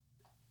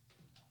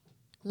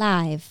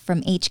live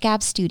from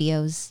HGAB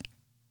Studios.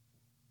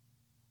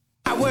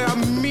 I wear a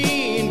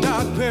mean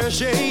dark pair of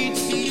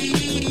shades,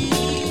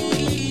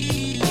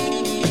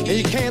 and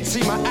you can't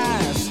see my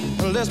eyes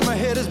unless my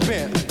head is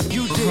bent.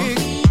 You dig?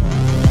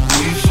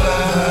 We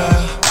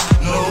fly,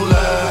 no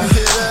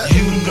lie,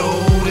 you know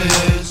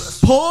this.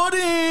 Poured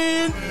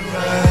in.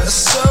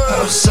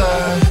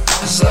 Outside,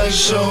 it's like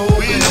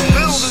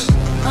showbiz.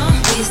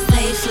 We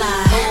stay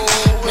fly,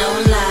 no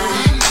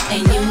lie,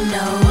 and you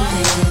know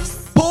this.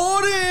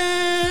 Poured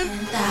in.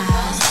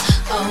 Thighs,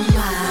 oh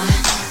my,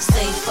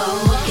 stay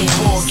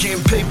focused.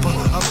 Getting paper,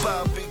 I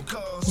buy big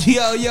cars.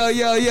 Yo.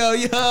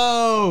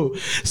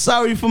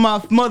 Sorry for my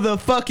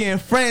motherfucking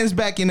friends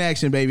back in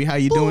action, baby. How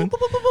you doing?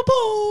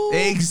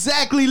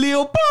 Exactly,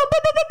 Leo.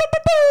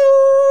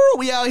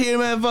 We out here,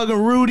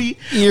 motherfucking Rudy,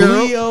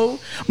 Leo,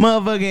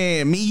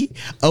 motherfucking me,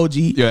 OG.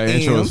 Yeah,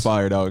 intro Ams. was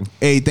fire, dog.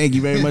 Hey, thank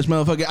you very much,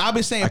 motherfucker. I've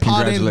been saying I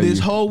pod in congratulate this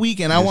you. whole week,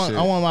 and I Good want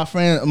shit. my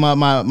friend,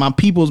 my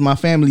peoples, my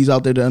families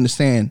out there to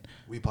understand.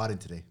 We potting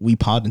today. We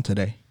podding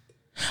today.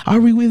 Are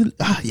we with?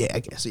 Yeah, I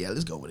guess. Yeah,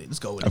 let's go with it.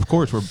 Of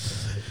course, we're.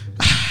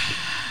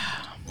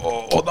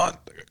 Oh, hold on.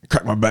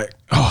 Crack my back.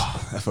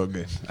 Oh, that felt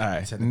good. All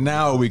right.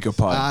 Now we can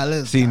pod.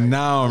 let's- See, all right,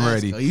 now I'm Let's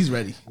ready. go. He's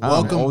ready. I'm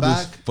Welcome old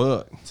as back.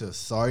 fuck. To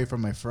Sorry for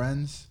My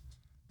Friends.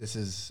 This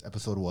is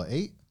episode what,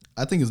 8?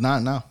 I think it's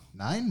 9 now.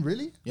 9?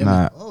 Really? Yeah, Nah.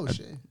 man. Oh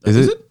shit. Is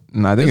Is it?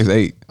 No, I think it's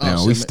 8. Oh, No,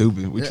 shit, we man.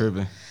 stupid. We Yeah.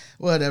 tripping.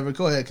 Whatever.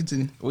 Go ahead.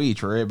 Continue. We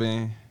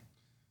tripping.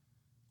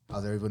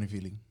 How's everybody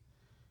feeling?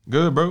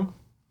 Good, bro.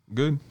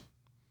 Good.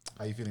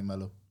 How you feeling,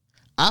 Melo?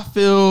 I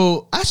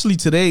feel actually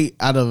today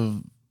out of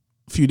a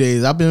few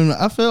days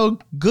I feel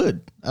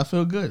good. I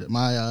feel good.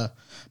 My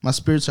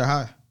spirits are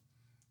high.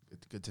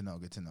 Good to know.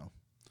 Good to know.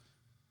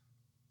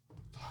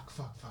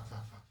 Fuck.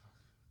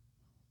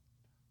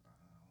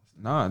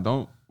 Nah,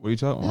 don't. What are you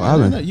talking No, about? What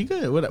no, happened? you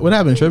good. What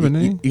happened? Tripping,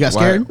 You, nigga. you got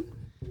Why? scared?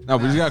 No,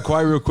 we just got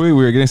quiet real quick. We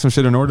were getting some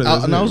shit in order.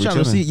 That's And I it. was We trying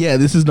to see. chilling. Yeah,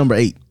 this is number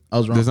 8. I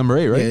was wrong. This number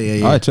 8, right?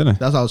 Yeah. All right, chilling.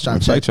 That's what I was trying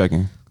to Fact check.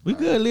 checking. We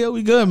good, Leo.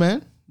 We good,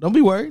 man. Don't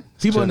be worried.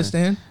 People chilling.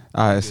 understand.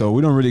 All right, so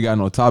we don't really got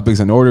no topics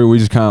in order. We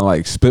just kind of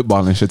like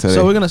spitballing shit today.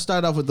 So we're gonna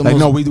start off with the like, most.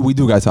 no, we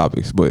do got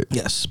topics, but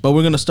Yes, but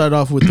we're gonna start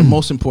off with the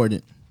most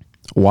important.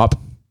 WAP.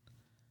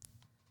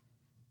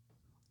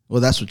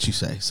 Well, that's what you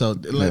say. So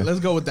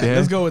let's go with that. Yeah.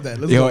 Let's go with that.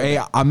 Let's Yo, go with hey,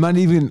 that. I'm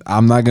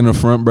not gonna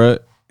front, bro.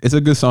 It's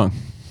a good song.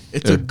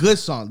 It's a good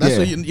song. That's Yeah.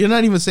 what you're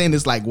not even saying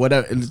it's like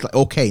whatever. It's like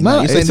okay. No,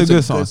 you're saying it's a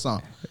good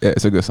song. Yeah,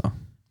 it's a good song.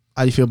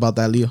 How do you feel about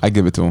that, Leo? I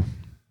give it to him.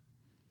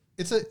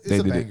 It's a They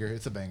did it. banger.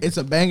 It's a banger. It's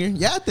a banger.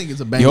 Yeah, I think it's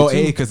a banger. Yo, too.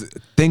 hey, cause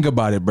think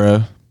about it,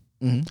 bro.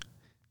 Mhm.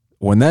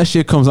 When that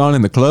shit comes on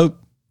in the club,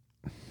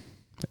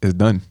 it's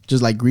done.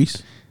 Just like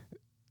Grease.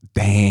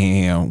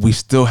 Damn, we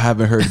still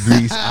haven't heard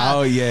Grease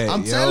out yet.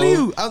 I'm yo. telling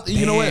you.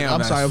 You know what? Damn, I'm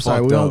that's sorry. We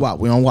fucked don't up. WAP.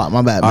 We don't WAP.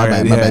 My bad. All My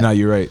right, bad. My yeah, bad. no,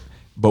 you're right.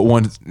 But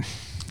one,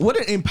 What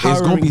an empowering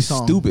it's gonna be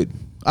song. stupid.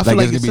 I feel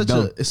like it's gonna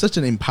be dumb. it's such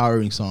an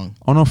empowering song.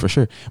 Oh no, for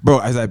sure, bro.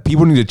 I was like,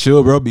 people need to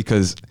chill, bro,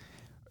 because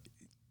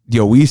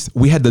yo,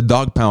 we had the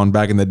Dog Pound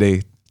back in the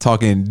day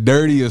talking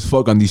dirty as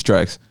fuck on these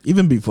tracks.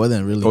 Even before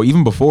then, really. Or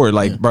even before,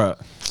 like, bro,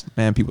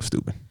 man, people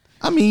stupid.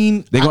 I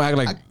mean, They gonna act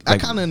like- I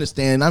like- kind of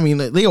understand. I mean,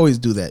 like, they always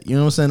do that. You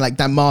know what I'm saying? Like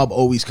that mob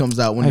always comes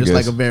out when I there's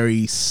like guess. a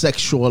very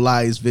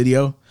sexualized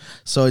video.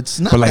 So it's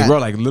not. But like, that, bro,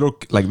 like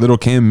little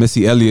Kim,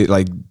 Missy Elliott,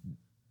 like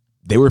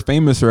they were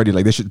famous already.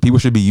 Like people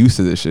should be used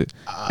to this shit,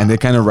 and they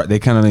kind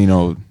of you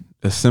know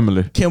are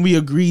similar. Can we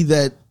agree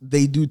that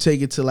they do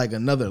take it to like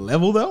another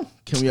level though?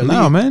 Can we? Agree?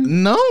 Nah,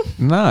 man. No.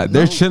 Nah,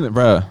 they're chilling,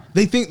 bro.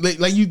 They think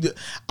like you.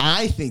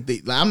 I think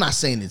they. Like, I'm not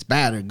saying it's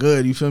bad or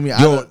good. You feel me?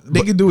 Yo,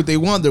 they can do what they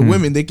want. They're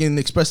women. They can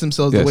express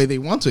themselves the Yes. way they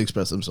want to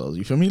express themselves.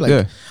 You feel me? Like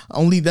Yeah.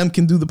 only them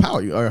can do the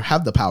power or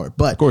have the power.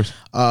 But Of course.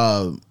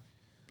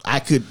 I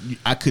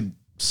could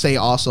say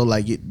also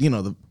like you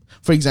know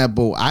for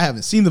example, I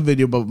haven't seen the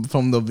video, but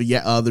from the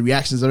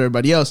reactions of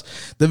everybody else,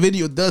 the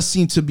video does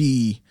seem to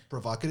be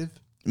provocative.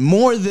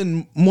 more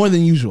than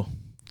usual.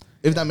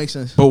 If that makes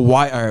sense. But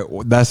why? All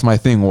right, that's my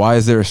thing. Why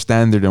is there a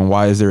standard and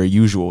why is there a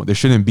usual? There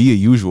shouldn't be a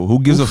usual. Who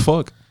gives a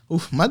fuck?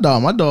 Oof, my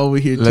dog over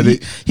here. Let He,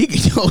 it-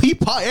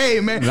 hey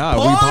man, Nah,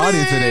 we party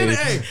partying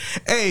today.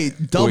 Hey,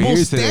 double here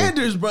today.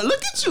 standards, bro.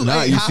 Look at you.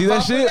 Nah, Hey, you high see that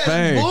five for shit?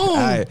 Bang. Boom.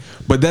 Alright.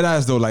 But that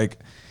ass though, like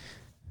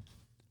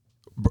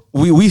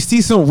we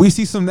see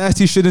some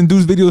nasty shit in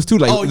dudes videos too.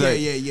 Like, Oh, yeah, like,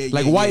 yeah.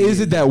 Like, why is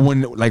it that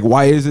when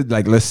why is it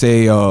like let's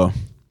say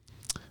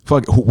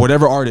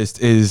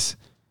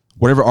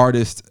whatever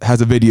artist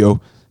has a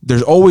video,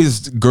 there's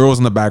always girls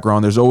in the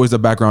background, there's always the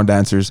background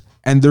dancers,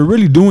 and they're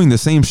really doing the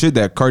same shit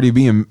that Cardi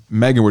B and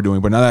Megan were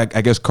doing. But now that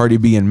I guess Cardi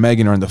B and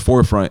Megan are in the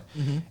forefront,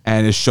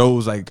 and it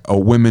shows like a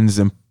women's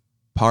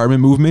empowerment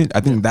movement.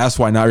 I think that's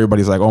why now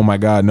everybody's like, oh my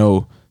god,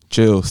 no,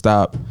 chill,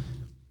 stop.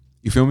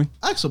 You feel me?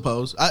 I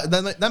suppose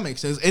that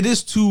makes sense. It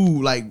is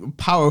two like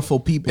powerful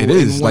people It in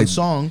is, one like-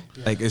 song.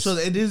 Like it's, So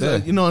it is, yeah.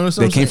 you know what I'm They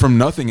saying? came from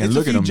nothing and It's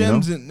look at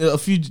them, you know? a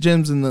few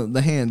gems in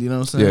the hand. You know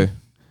what I'm Yeah. saying?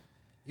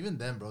 Even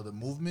then, bro, the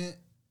movement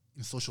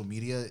in social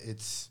media,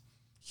 it's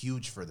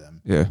huge for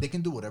them. Yeah. They can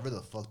do whatever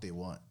the fuck they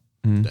want.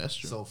 That's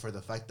true. So for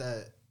the fact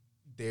that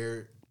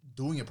they're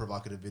doing a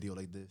provocative video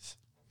like this,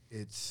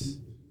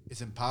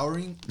 it's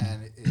empowering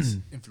and it's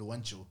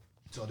influential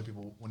to other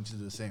people wanting to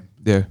do the same.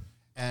 Yeah.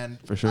 And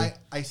For sure.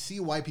 I see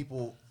why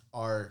people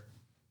are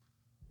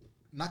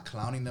not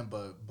clowning them,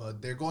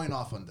 but they're going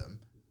off on them.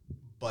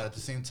 But at the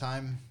same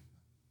time,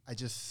 I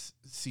just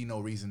see no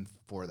reason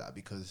for that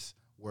because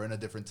we're in a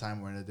different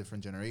time. We're in a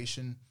different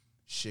generation.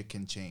 Shit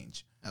can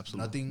change.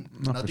 Absolutely.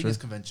 Nothing is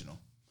conventional.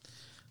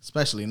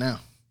 Especially now.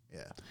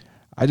 Yeah,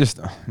 I just,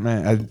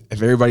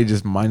 if everybody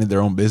just minded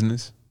their own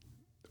business,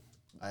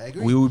 I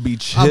agree. we would be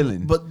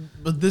chilling. But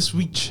this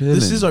week, Chilling.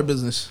 this is our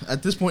business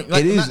at this point.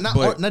 Like, It is,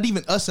 not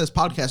even us as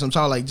podcasts. I'm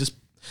talking like just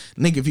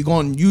nigga. If you go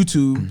on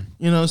YouTube,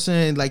 you know what I'm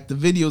saying. Like the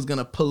video is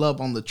gonna pull up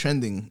on the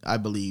trending. I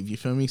believe you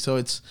feel me. So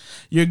it's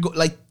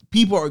like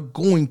people are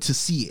going to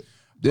see it.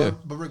 Yeah.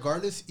 But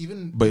regardless,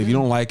 But if you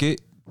don't like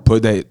it,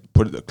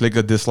 click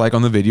a dislike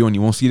on the video and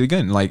you won't see it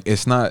again. Like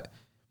it's not.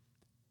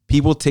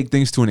 People take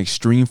things to an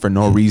extreme for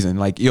no reason.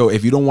 Like yo,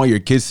 if you don't want your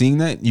kids seeing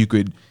that, you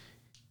could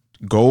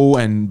go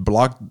and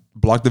block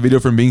the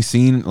video from being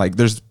seen. Like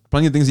there's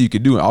plenty of things that you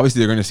could do. Obviously,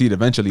 they're going to see it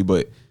eventually,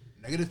 but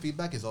negative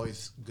feedback is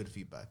always good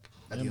feedback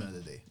at the end of the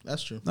day.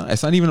 That's true. no,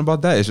 it's not even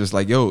about that. It's just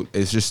like yo,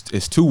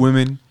 it's two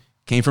women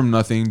came from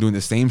nothing doing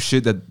the same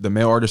shit that the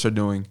male artists are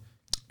doing,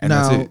 and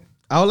Now, that's it.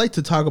 I would like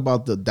to talk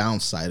about the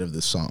downside of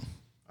this song.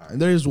 And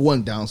there is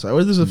one downside.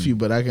 Well, there's a few,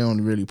 but I can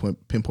only really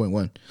pinpoint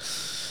one.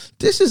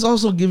 This is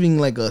also giving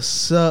like a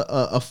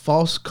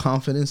false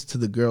confidence to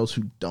the girls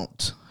who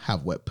don't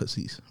have wet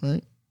pussies,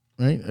 right?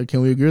 Right?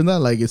 Can we agree on that?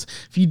 Like,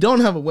 if you don't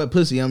have a wet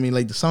pussy, I mean,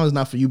 like the song is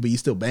not for you, but you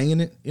still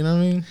banging it. You know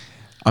what I mean?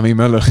 I mean,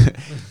 Melo,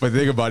 but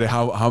think about it.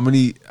 How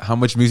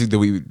much music do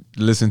we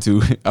listen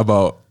to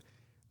about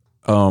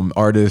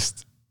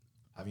artists?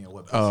 Having a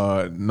web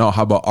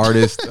How about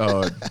artists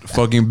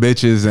fucking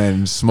bitches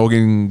and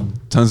smoking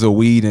tons of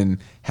weed and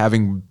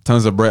having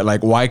tons of bread?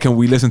 Like, why can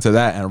we listen to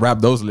that and rap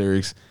those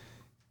lyrics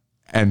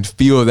and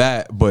feel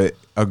that, but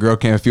a girl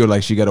can't feel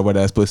like she got a wet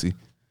ass pussy?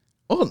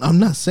 Oh, I'm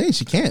not saying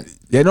she can't.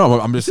 Yeah, no,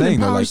 I'm just It's an saying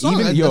though. empowering Like, song.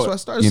 even That's what I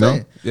started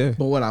saying. Yeah.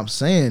 But what I'm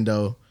saying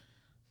though,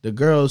 the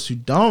girls who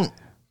don't,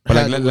 But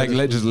have like, the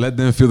wet just let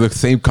them feel the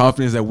same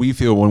confidence that we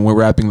feel when we're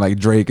rapping like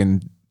Drake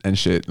and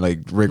shit, like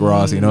Rick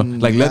Ross, you know?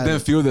 Like, let got them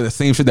it. feel the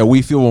same shit that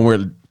we feel when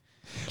we're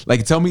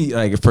like, tell me,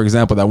 like, for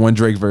example, that one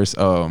Drake verse,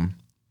 I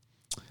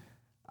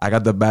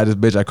got the baddest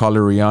bitch, I call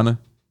her Rihanna,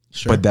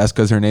 but that's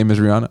because her name is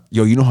Rihanna.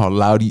 Yo, you know how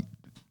loud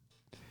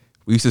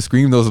we used to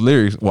scream those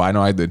lyrics? Well, I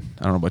know I did.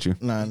 I don't know about you.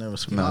 Nah, I never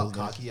screamed. how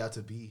cocky you have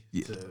to be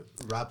to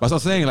rap. That's what I'm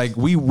saying. Like,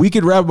 we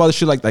could rap about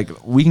shit like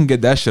we can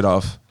get that shit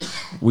off.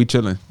 We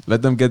chilling.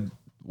 Let them get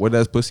wet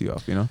ass pussy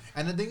off, you know?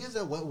 And the thing is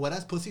that wet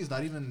ass pussy is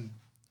not even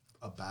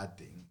a bad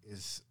thing.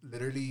 It's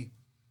literally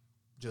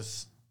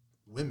just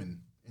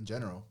women in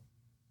general.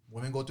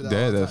 Women go through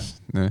that all the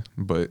time.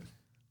 But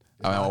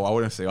I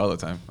wouldn't say all the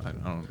time. I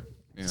don't.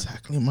 Yeah.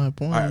 Exactly my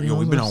point. All right, yo,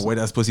 we've been on wet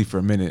ass pussy for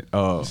a minute.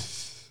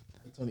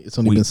 It's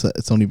only been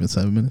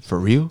 7 minutes. For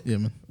real? Yeah,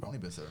 man. Only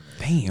been 7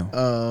 minutes.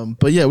 Damn.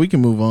 But yeah, we can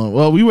move on.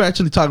 Well, we were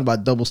actually talking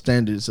about double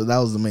standards, so that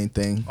was the main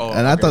thing. Oh,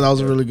 and I okay, thought that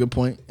was a really good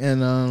point.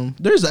 And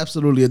there's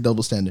absolutely a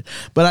double standard.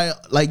 But I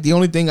like the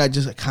only thing I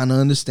just kind of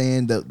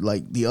understand that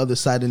like the other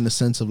side in the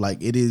sense of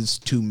like it is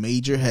two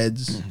major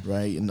heads,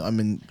 right? And I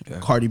mean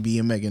Cardi B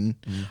and Megan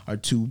are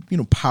two,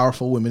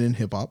 powerful women in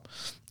hip hop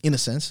in a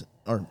sense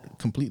or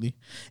completely.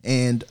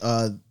 And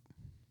I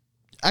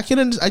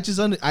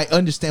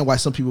understand why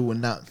some people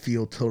would not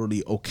feel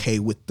totally okay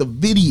with the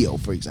video,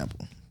 for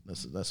example.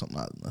 That's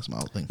my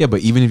whole thing. Yeah,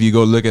 but even if you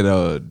go look at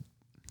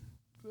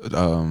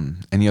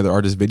any other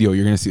artist video,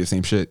 you're gonna see the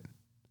same shit.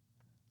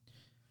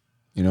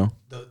 You know,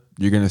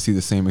 you're gonna see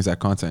the same exact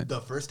content.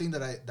 The first thing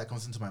that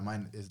comes into my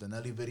mind is the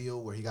Nelly video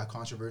where he got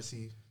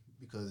controversy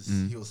because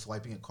he was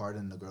swiping a card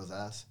in the girl's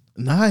ass.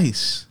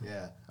 Nice.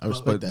 Yeah, I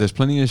respect But that. there's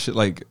plenty of shit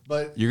like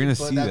you're gonna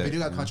see that that video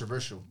got you know?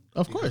 controversial.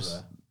 Of because course.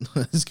 that.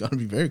 It's gonna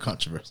be very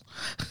controversial.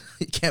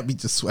 You can't be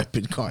just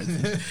swiping cards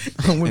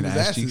on women's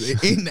ass asses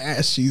cheeks. in the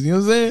ass cheeks. You know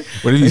what I'm saying?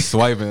 What if you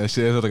swiping that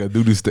shit? It's like a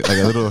doo-doo stick, like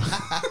a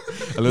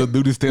little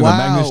doo-doo stick on a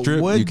magnet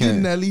strip. What You did can't.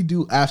 Nelly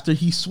do after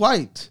he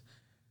swiped?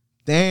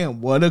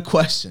 Damn, what a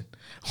question.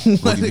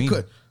 What do you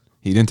mean?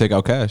 He didn't take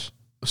out cash.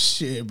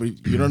 Shit, but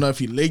you don't know if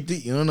he licked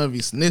it. You don't know if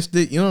he sniffed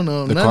it. You don't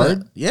know The none of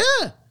card? that.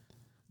 Yeah.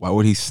 Why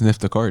would he sniff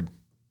the card?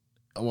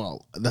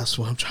 Well, that's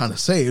what I'm trying to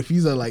say. If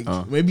he's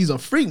maybe he's a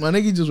freak, my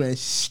nigga just went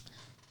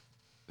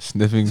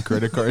Sniffing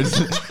credit cards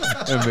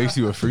that makes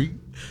you a freak.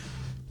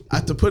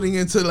 after putting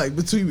into like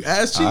between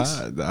ass cheeks. Is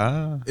I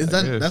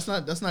that guess.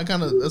 that's not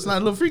a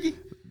little freaky?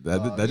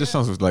 That just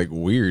sounds like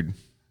weird.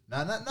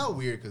 Not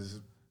weird because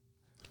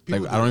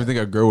Like I don't even think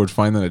a girl would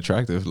find that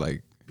attractive.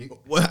 Like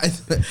Well,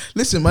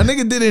 listen, my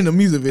nigga did it in the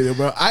music video,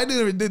 bro. I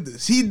never did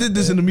this. He did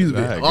this in the music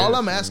I video. All guess,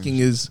 I'm asking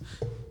is,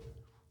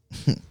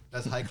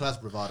 that's high class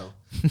bravado.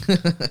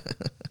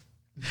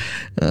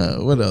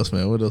 what else,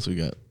 man? What else we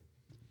got?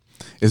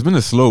 it's been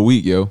a slow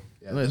week, yo.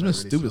 Yeah, No, it's been really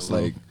stupid slow.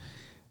 slow. Like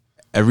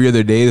every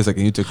other day, there's like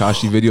a new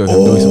Tekashi video of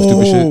him doing some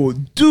stupid shit. Oh,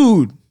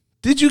 dude,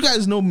 Did you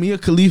guys know Mia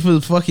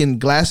Khalifa's fucking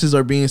glasses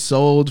are being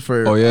sold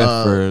for? Oh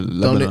yeah, for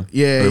Lebanon.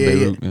 Yeah, Or yeah,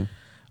 Beirut, yeah.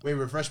 Wait,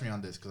 refresh me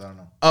on this because I don't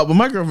know. But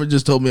my girlfriend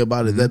just told me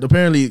about it. That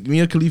apparently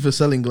Mia Khalifa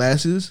selling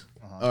glasses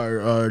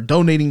are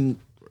donating,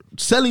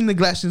 selling the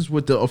glasses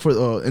with the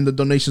and the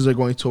donations are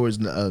going towards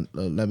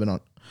Lebanon,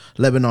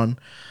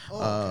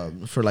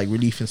 for like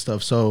relief and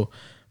stuff. So,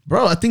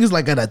 bro, I think it's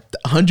like at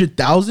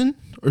 100,000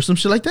 or some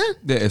shit like that.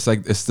 Yeah, it's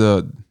like it's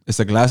the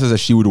glasses that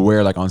she would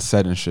wear like on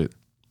set and shit.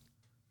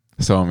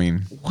 So I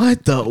mean,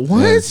 What the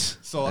what? Yeah.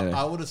 So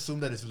Yeah. I would assume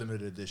that it's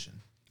limited edition.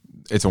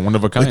 it's a one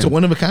of a kind. It's a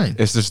one of a kind.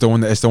 It's just the one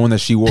that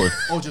she wore.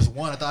 Oh, just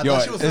one. I thought Yo,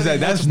 she was is selling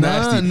that's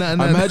multiple. nasty. Nah,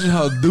 nah. Imagine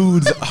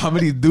how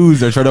many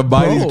dudes are trying to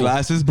buy these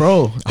glasses,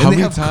 bro. How And they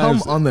many have cum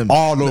times on them,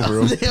 all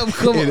over them, They have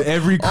cum in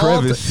every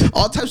crevice.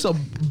 all types of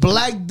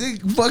black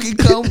dick fucking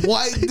cum,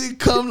 white dick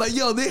cum. Like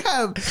yo, they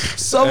have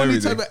so many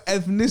Everything. type of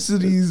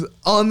ethnicities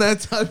on that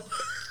type.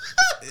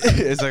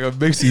 It's like a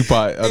mixing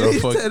pot. I don't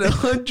It's fuck. at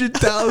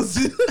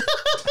 100,000.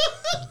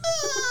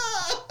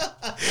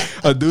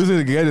 A dude's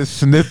gonna get to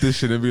sniff this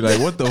shit and be like,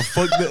 "What the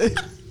fuck?"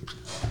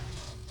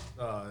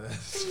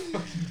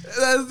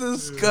 That's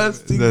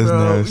disgusting, That's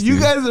bro. nasty. You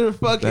guys are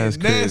fucking That's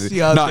nasty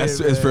crazy. out No, there. it's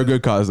for a man.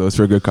 good cause though. It's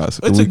for a good cause.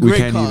 It's a great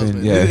can't cause, even.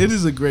 man. Yeah, It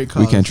is a great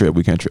cause. we can't trip.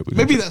 We can't trip.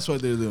 Maybe that's why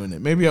they're doing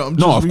it. Maybe I'm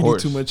just No, of reading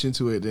course. too much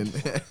into it, and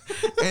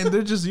and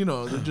they're just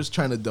they're just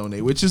trying to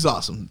donate, which is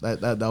awesome.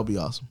 That'll be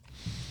awesome.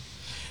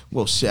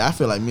 Well, shit, I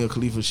feel like Mia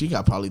Khalifa, she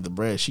got probably the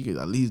bread. She could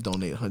at least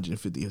donate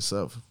 150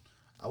 herself.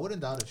 I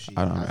wouldn't doubt if she.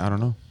 I don't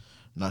know.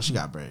 No, she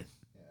got bread.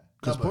 No,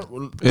 Because but-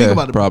 think Yeah,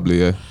 about it, bro. probably.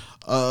 Yeah.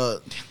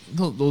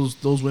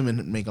 Those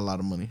women make a lot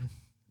of money.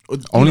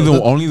 Only You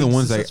know, only the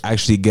ones that successful.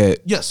 actually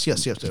get Yes.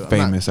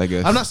 famous, I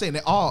guess. I'm not saying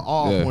that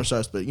all Yeah. porn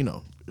stars, but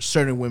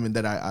certain women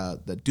that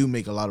that do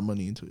make a lot of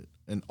money into it,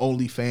 and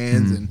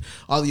OnlyFans and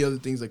all the other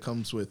things that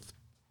comes with,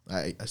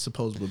 I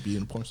suppose, would be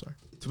in a porn star.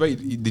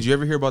 Wait, did you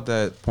ever hear about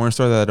that porn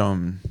star that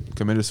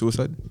committed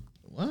suicide?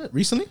 What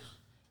recently?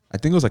 I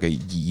think it was like a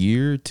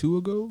year or two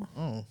ago.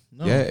 Oh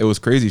no. Yeah, it was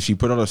crazy. She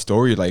put out a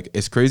story. Like,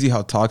 it's crazy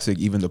how toxic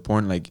even the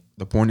porn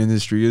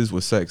industry is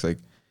with sex. Like,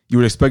 you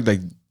would expect,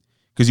 like,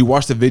 because you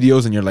watch the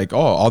videos and you're like, oh,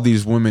 all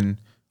these women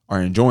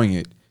are enjoying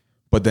it.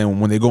 But then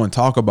when they go and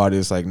talk about it,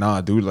 it's like,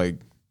 nah, dude, like,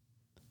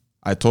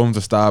 I told him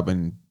to stop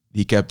and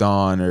he kept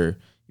on. Or,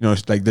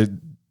 it's like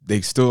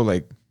they still,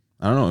 like,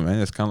 I don't know, man.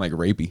 It's kind of like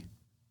rapey.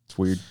 It's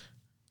weird.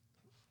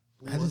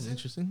 That is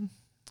interesting.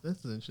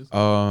 That's interesting.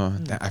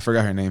 I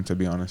forgot her name, to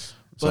be honest.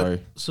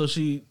 Sorry. So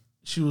she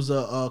was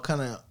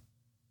kind of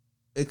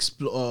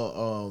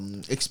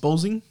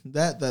exposing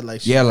that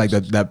like Yeah, like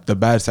the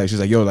bad side. She's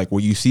like, yo, like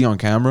what you see on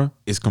camera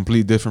is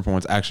completely different from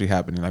what's actually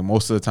happening. Like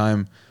most of the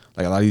time,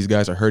 like a lot of these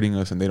guys are hurting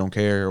us and they don't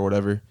care or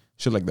whatever.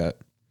 Shit like that.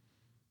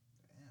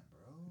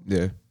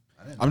 Yeah.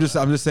 I'm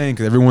just saying,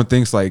 because everyone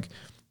thinks like,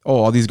 oh,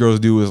 all these girls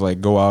do is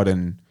like go out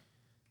and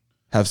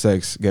have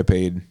sex, get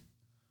paid,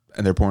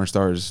 and they're porn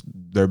stars.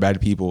 They're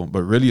bad people.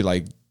 But really,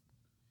 like,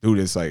 dude,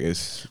 it's like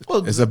it's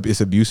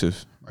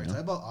abusive. Are you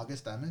talking about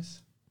August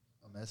Ames?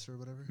 Ames or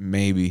whatever?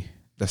 Maybe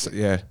that's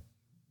yeah.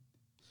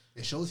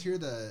 It shows here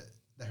that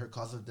her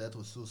cause of death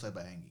was suicide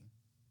by hanging.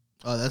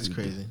 Oh, that's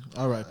crazy.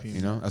 R.I.P.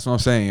 You know, that's what I'm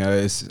saying.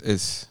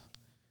 It's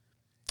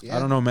Yeah, I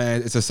don't know,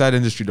 man. It's a sad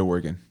industry to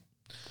work in.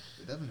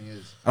 It definitely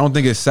is. I don't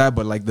think it's sad,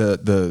 but like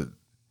the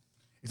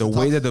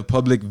way that the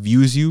public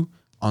views you,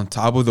 on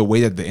top of the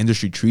way that the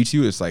industry treats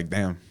you, it's like,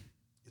 damn.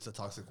 It's a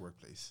toxic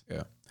workplace.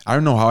 Yeah. I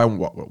don't know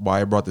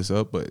why I brought this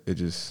up, but it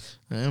just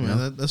Yeah,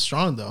 man, that's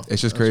strong though.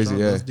 It's just That's crazy, strong.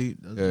 yeah. That's deep.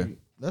 That's Yeah. deep.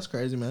 That's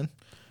crazy, man.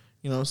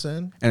 You know what I'm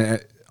saying?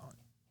 and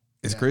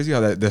it's crazy how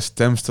that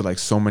stems to like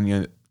so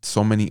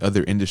many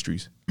other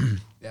industries.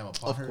 Damn, Of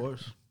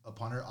course.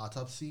 Upon her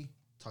autopsy,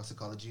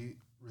 toxicology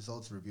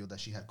results revealed that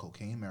she had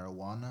cocaine,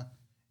 marijuana,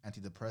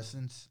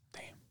 antidepressants,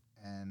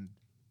 and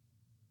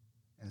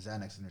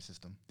Xanax in her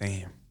system.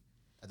 Damn.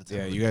 At the time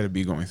Yeah, of you the got to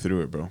be going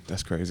through it, bro.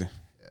 That's crazy.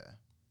 Yeah.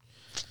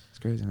 It's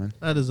crazy, man.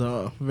 That is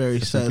a very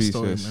Rest in sad peace,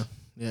 story, yes. man.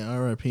 Yeah,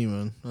 R.I.P.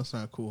 man. That's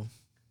not cool.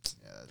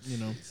 Yeah, that's You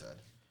know. really sad.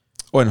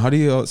 Oh, and how do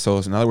you so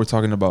now that we're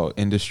talking about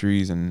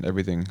industries and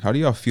everything, how do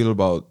y'all feel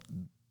about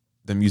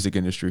the music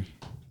industry?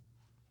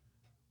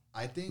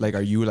 I think Like,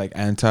 are you like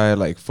anti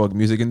like fuck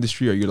music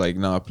industry? Or are you like,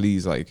 nah,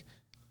 please, like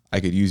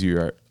I could use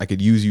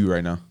you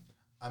right now?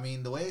 I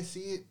mean, the way I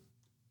see it,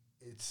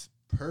 it's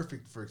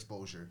perfect for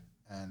exposure.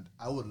 And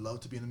I would love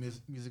to be in the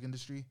music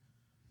industry,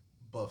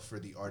 but for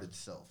the art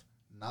itself,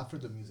 not for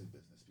the music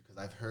business. Because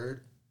I've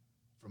heard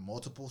from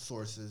multiple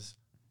sources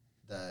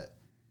that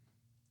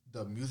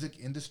the music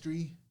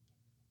industry,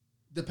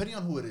 depending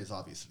on who it is,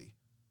 obviously,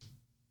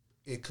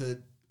 it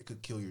could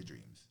kill your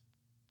dreams.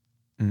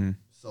 Mm-hmm.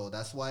 So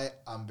that's why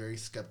I'm very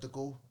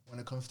skeptical when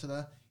it comes to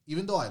that.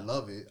 Even though I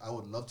love it, I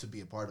would love to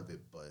be a part of it,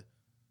 but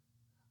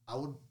I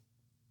would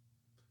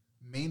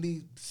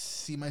mainly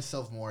see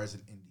myself more as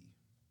an indie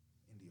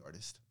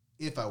artist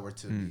if I were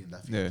to be in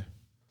that field.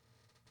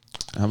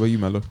 Yeah. How about you,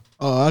 Mello?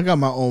 Oh, I got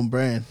my own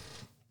brand.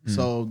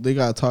 So they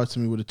gotta talk to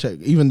me with a check,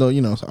 even though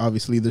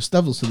obviously there's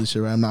levels to this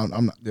shit. Right? I'm not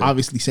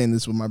obviously saying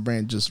this with my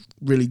brand just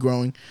really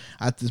growing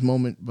at this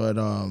moment, but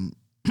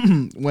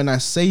when I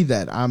say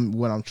that,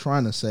 what I'm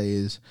trying to say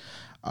is,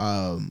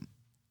 I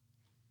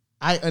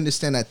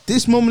understand at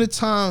this moment in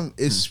time,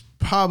 it's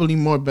probably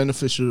more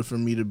beneficial for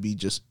me to be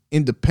just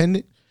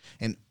independent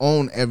and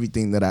own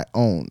everything that I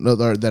own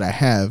or that I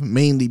have,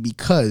 mainly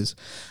because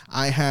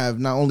I have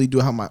not only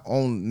do I have my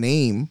own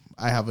name,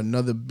 I have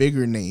another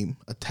bigger name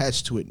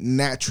attached to it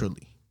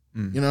naturally.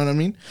 You know what I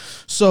mean?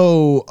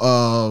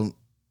 So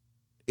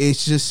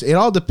it's just, it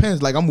all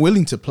depends. Like, I'm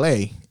willing to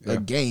play a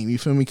game, you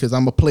feel me? Because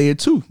I'm a player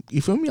too.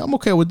 You feel me? I'm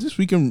okay with this.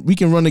 We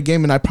can run a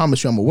game and I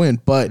promise you I'm gonna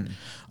win. But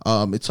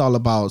it's all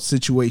about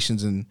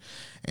situations and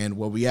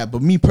where we at.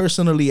 But me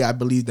personally, I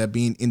believe that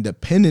being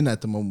independent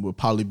at the moment will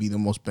probably be the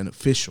most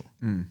beneficial.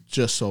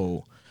 Just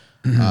so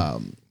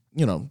can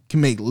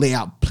make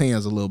layout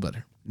plans a little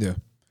better. Yeah.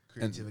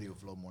 Creativity will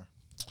flow more.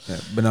 Yeah.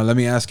 But now let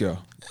me ask y'all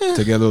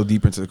to get a little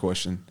deeper into the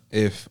question.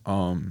 If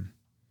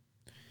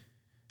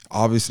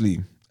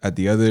obviously at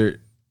the other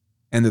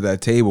end of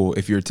that table,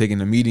 if you're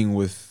taking a meeting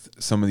with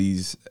some of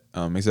these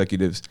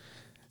executives,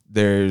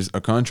 there's a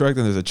contract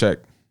and there's a check,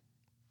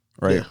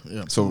 right?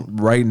 Yeah. So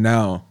right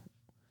now,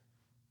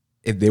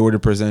 if they were to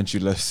present you,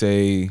 let's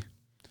say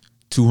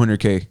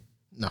 $200K,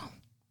 No,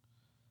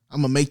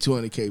 I'm gonna make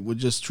 $200K with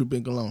just Troop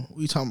Inc. alone. What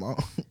are you talking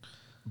about?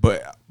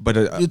 but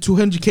Your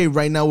 $200K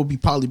right now would be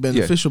probably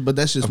beneficial, but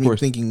that's just of me course.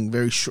 thinking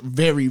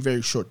very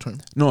very short term.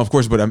 no, of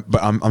course, but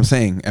I'm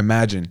saying,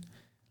 imagine.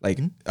 Like,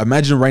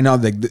 imagine right now,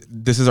 like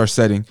this is our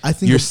setting. I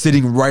think you're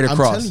sitting right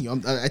across.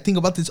 I'm telling you, I think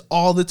about this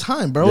all the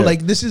time, bro. Yeah.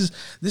 Like, this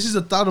is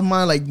a thought of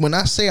mine. Like, when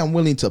I say I'm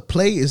willing to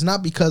play, it's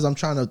not because I'm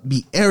trying to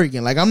be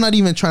arrogant. Like, I'm not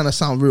even trying to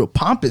sound real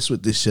pompous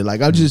with this shit. Like,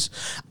 I'm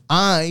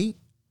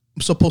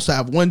supposed to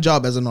have one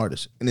job as an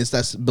artist, and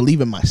that's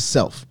believe in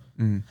myself.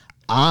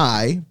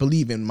 I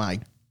believe in my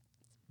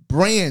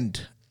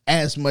brand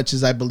as much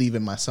as I believe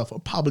in myself, or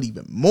probably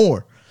even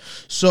more.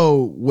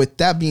 So with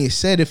that being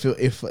said,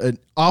 if an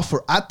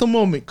offer at the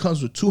moment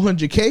comes with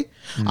 $200K,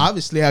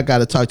 obviously I got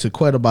to talk to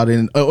Quet about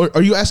it. Or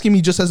are you asking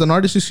me just as an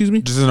artist? Excuse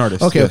me, Just as an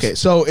artist. Okay, yes. okay.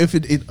 So if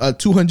it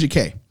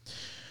 200K,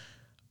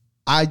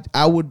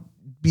 I would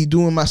be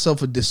doing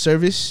myself a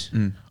disservice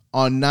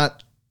on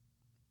not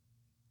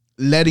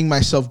letting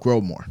myself grow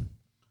more.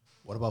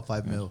 What about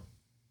 5 mil?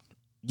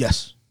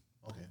 Yes.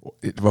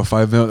 About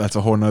 $5 million, that's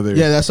a whole nother.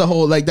 Yeah, that's a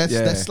whole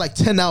that's like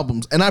 10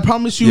 albums, and I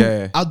promise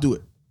you, I'll do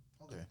it.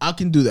 I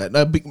can do that.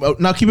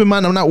 Now, keep in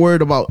mind, I'm not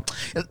worried about.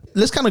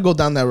 Let's kind of go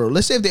down that road.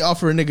 Let's say if they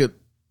offer a nigga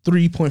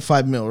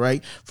 3.5 mil,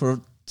 right,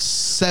 for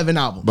 7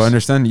 albums. But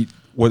understand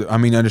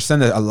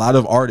that a lot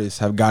of artists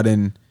have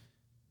gotten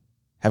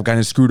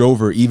screwed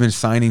over, even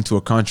signing to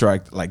a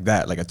contract like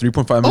that, like a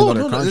 $3.5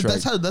 million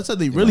contract. That's how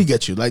they really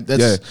get you. Like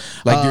that's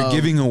you're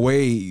giving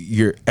away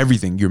your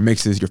everything, your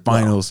mixes, your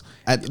finals,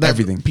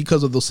 everything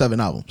because of those 7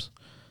 albums.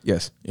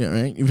 Yes. Yeah,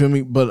 right. You feel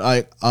me?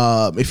 But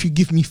if you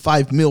give me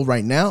 5 mil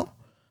right now.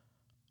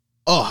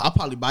 I'll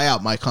probably buy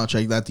out my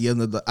contract at the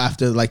end of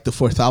after like the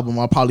 4th album.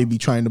 I'll probably be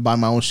trying to buy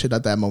my own shit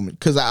at that moment,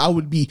 because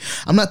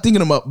I'm not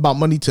thinking about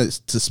money to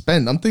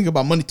spend. I'm thinking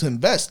about money to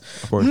invest.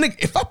 Nigga,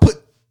 if I put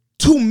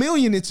 $2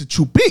 million into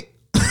Trooping,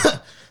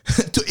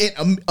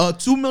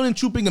 $2 million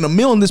Trooping and $1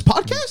 million in this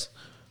podcast,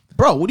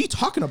 bro, what are you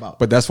talking about?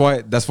 But that's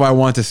why I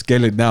want to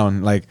scale it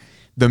down. Like,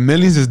 the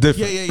millions is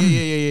different.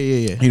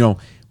 Yeah. You know,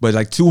 but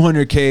like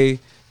 $200K,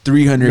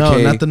 $300K.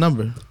 No, not the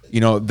number. You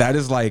know, that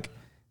is like.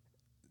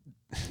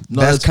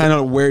 No, that's kind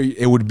of where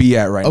it would be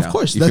at right now. Of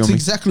course, that's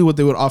exactly what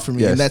they would offer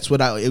me, Yes. and that's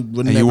what I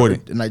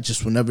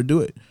just would never do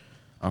it.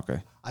 Okay.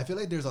 I feel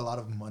like there's a lot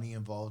of money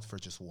involved for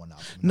just one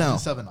album. No.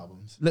 7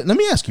 albums. Let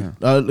me ask you,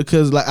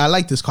 because I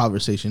like this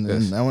conversation,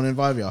 and I want to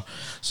involve y'all.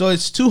 So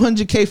it's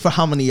 $200K for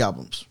how many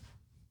albums?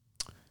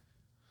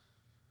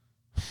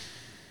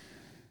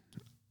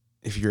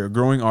 If you're a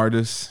growing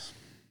artist,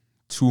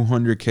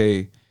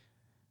 $200K,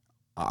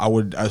 I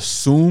would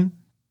assume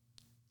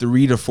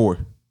 3 to 4.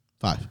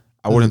 5.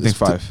 I wouldn't think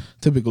 5.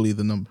 Typically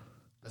the number.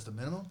 That's the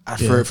minimum?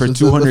 For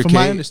 $200K. From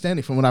my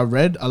understanding, from what I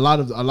read, a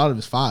lot of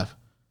it's 5.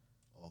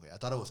 Okay, I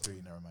thought it was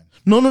 3. Never mind.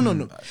 No.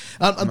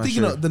 I'm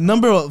thinking sure. of the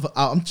number of.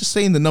 I'm just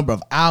saying the number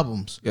of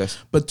albums. Yes.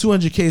 But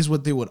 $200K is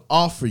what they would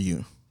offer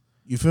you.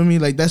 You feel me?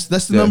 Like that's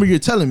the number you're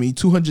telling me.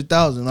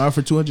 200,000.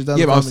 Offer 200,000.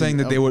 Yeah, but I'm saying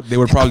that they would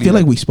probably. I feel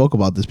like we spoke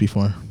about this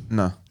before.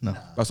 No.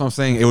 That's what I'm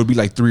saying. It would be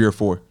like 3 or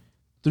 4.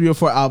 3 or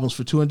 4 albums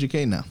for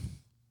 $200K now.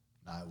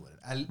 Nah, I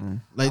wouldn't.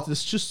 Like,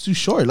 it's just too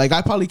short. Like,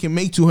 I probably can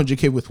make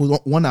 $200K with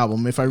one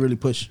album if I really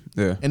push.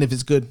 Yeah. And if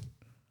it's good,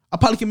 I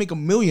probably can make $1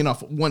 million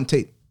off one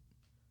tape.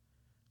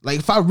 Like,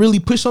 if I really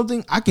push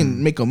something, I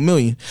can make $1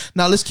 million.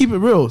 Now, let's keep it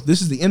real.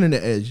 This is the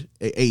internet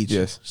age.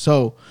 Yes.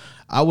 So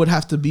I would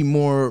have to be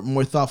more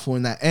thoughtful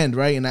in that end,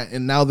 right?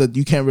 And now that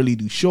you can't really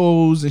do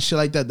shows and shit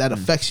like that, that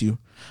affects you.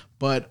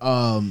 But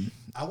I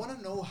want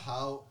to know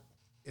how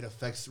it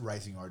affects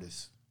rising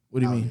artists. What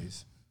do you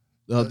nowadays.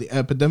 mean? The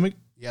epidemic?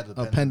 Yeah,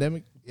 the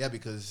pandemic? Yeah,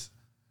 because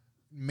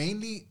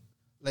mainly,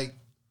 like,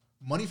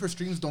 money for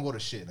streams don't go to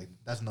shit. Like,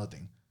 that's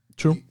nothing.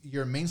 True.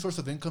 Your main source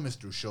of income is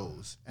through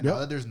shows, and Yep. now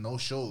that there's no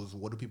shows,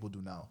 what do people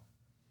do now?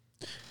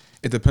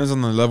 It depends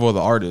on the level of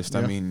the artist.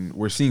 I mean,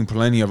 we're seeing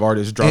plenty of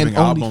artists dropping And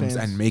albums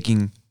OnlyFans. and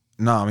making.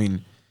 No, I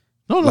mean,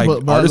 No, like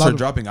but a artists lot are of-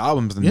 dropping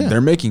albums and Yeah.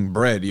 they're making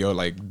bread, yo.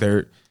 Like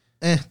they're,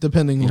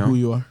 depending on know, who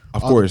you are.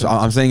 of All course.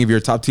 depends. I'm saying if you're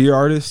a top tier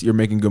artist, you're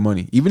making good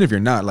money. Even if you're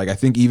not, like I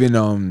think even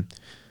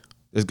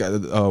this guy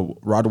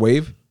Rod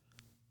Wave,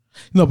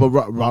 No, but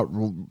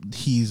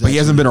he's. but he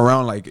hasn't been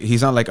around. Like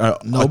he's not like a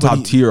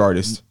top tier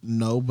artist,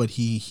 No, but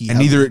he and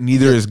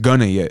neither is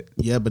Gunna yet.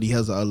 Yeah, but he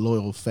has a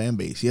loyal fan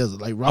base. He has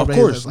like Of Rob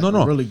course, has, like,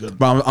 no, really good.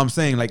 But I'm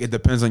saying like it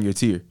depends on your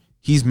tier.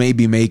 He's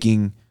maybe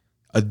making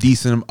a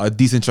decent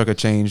chunk of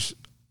change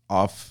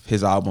off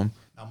his album.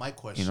 Now, my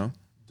question: You know?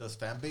 Does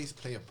fan base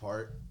play a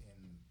part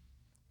in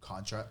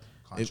contracts?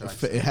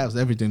 It has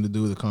everything to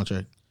do with the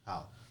contract,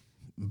 How?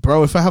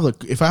 bro. If I have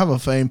a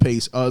fan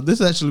base, this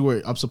is actually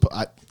where I'm supposed.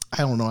 I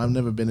don't know. I've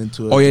never been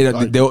into it. Oh yeah,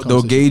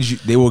 they'll gauge you.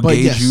 They will But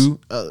gauge yes, you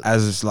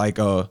as like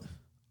a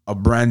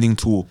branding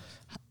tool.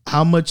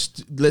 How much?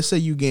 Let's say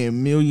you get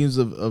millions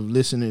of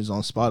listeners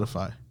on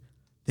Spotify.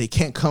 They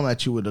can't come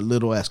at you with a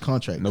little ass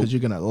contract because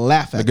you're gonna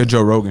laugh at Like them. a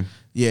Joe Rogan.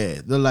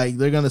 Yeah,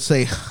 they're gonna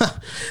say,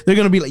 they're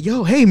gonna be like,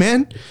 "Yo, hey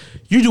man,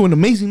 you're doing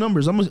amazing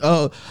numbers. I'm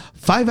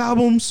 5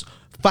 albums,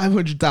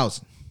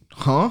 500,000,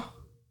 huh?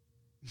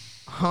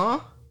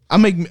 I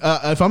make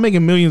if I'm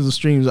making millions of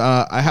streams,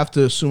 I have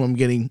to assume I'm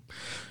getting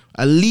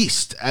at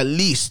least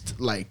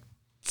like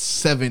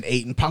 7,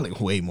 8, and probably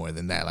way more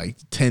than that, like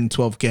 10,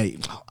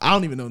 12K. I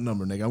don't even know the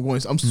number,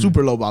 nigga. I'm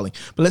super low balling,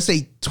 but let's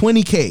say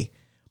 20K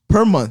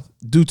per month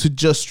due to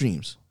just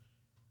streams.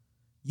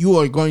 You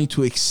are going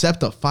to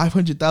accept a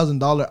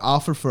 $500,000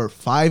 offer for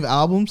 5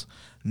 albums?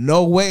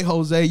 No way,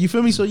 Jose. You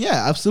feel me? So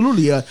yeah,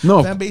 absolutely.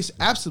 No. Fan base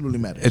absolutely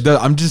matters. It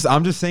does.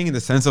 I'm just saying in the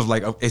sense of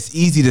like it's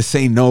easy to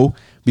say no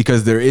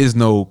because there is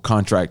no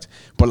contract.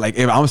 But like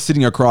if I'm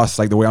sitting across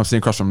like the way I'm sitting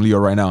across from Leo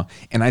right now,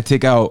 and I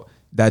take out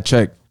that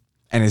check,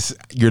 and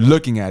you're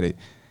looking at it,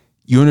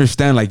 you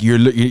understand like you're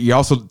looking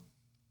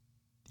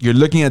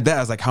at that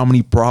as like how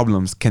many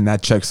problems can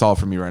that check solve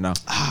for me right now?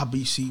 But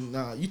you see,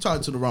 nah, you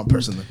talking to the wrong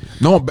person. Then.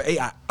 No, but hey,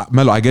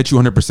 Melo, I get you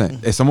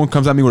 100%. If someone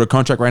comes at me with a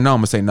contract right now, I'm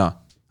gonna say nah,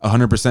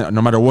 100%.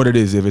 No matter what it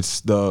is, if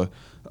it's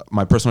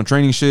my personal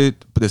training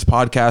shit, this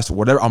podcast,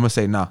 whatever, I'm gonna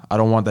say nah. I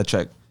don't want that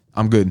check.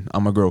 I'm good.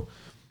 I'm gonna grow.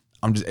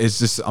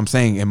 I'm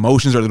saying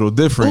emotions are a little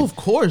different. Oh, of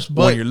course, when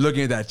but you're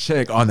looking at that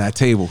check on that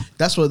table.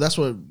 that's what.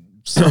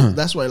 So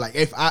that's why, like,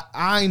 if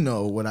I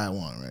know what I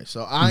want, right?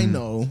 So I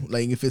know,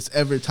 like, if it's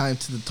ever time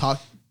to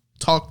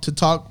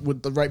talk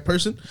with the right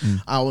person,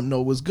 I will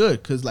know what's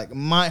good because like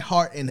my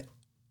heart and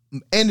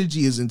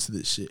energy is into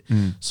this shit.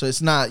 So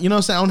it's not, you know what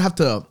I'm saying? I don't have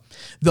to.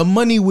 The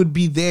money would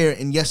be there,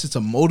 and yes, it's a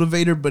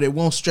motivator, but it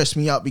won't stress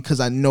me out because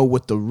I know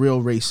what the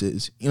real race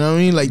is. You know what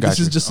I mean? Like this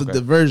is just a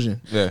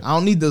diversion. Yeah. I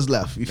don't need this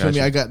left. You feel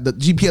me? I got the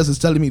GPS is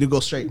telling me to go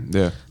straight.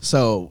 Yeah.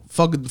 So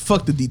fuck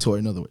the detour.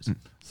 In other words.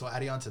 So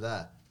adding on to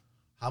that,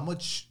 how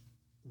much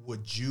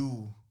would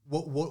you?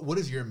 What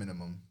is your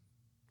minimum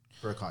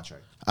for a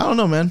contract? I don't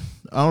know, man.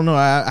 I don't know.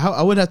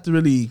 I would have to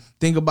really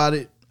think about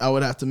it. I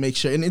would have to make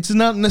sure, and it's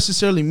not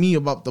necessarily me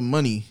about the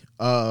money,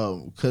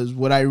 because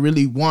what I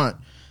really want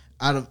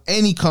out of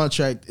any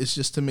contract is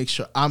just to make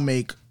sure I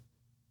make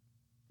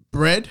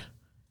bread,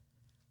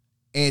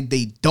 and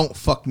they don't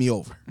fuck me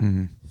over.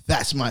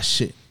 That's my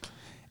shit.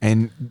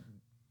 And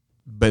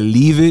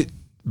believe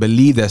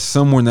that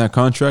somewhere in that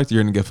contract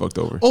you're gonna get fucked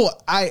over. Oh,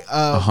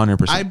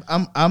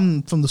 100%.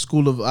 I'm from the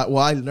school of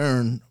I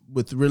learn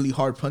with really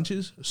hard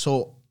punches,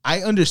 so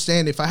I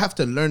understand if I have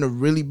to learn a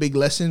really big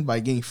lesson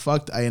by getting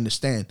fucked, I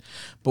understand.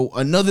 But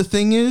another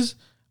thing is,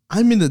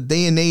 I'm in the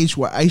day and age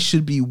where I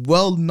should be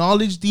well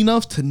knowledged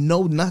enough to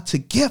know not to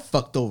get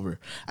fucked over.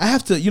 I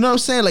have to, you know what I'm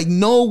saying? Like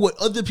know what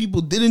other people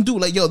didn't do.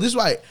 Like, yo, this is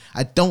why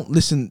I don't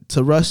listen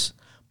to Russ,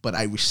 but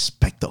I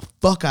respect the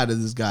fuck out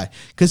of this guy.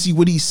 Cause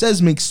what he says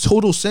makes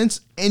total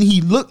sense. And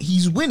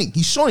he's winning.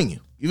 He's showing you.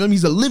 You know what I mean?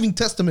 He's a living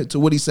testament to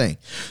what he's saying.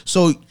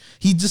 So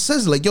he just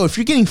says like, yo, if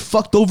you're getting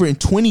fucked over in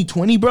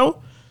 2020,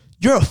 bro,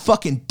 you're a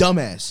fucking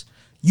dumbass.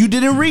 You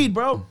didn't read,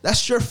 bro.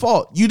 That's your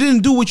fault. You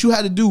didn't do what you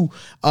had to do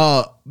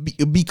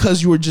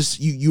because you were just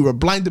you were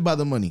blinded by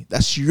the money.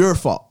 That's your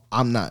fault.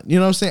 I'm not. You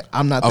know what I'm saying?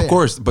 I'm not. Of there.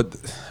 course, but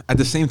at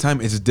the same time,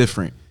 it's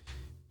different.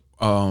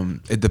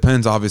 It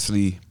depends,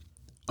 obviously,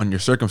 on your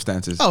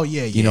circumstances. Oh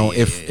yeah, you know,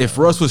 if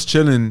Russ was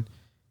chilling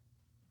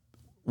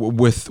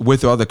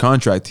with the other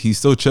contract, he's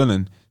still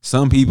chilling.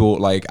 Some people,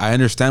 like, I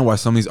understand why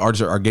some of these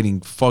artists are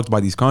getting fucked by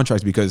these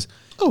contracts because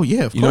oh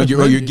yeah, of you know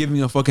course, you're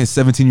giving a fucking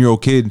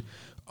 17-year-old kid,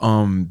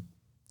 a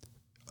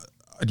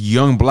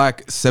young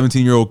black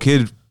 17-year-old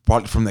kid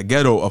from the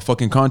ghetto, a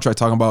fucking contract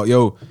talking about,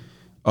 yo,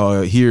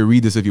 here,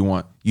 read this if you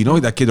want. You know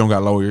that kid don't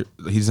got lawyers.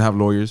 He doesn't have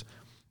lawyers.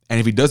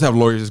 And if he does have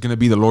lawyers, it's gonna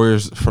be the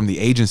lawyers from the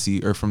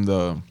agency or from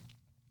the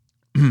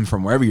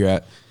from wherever you're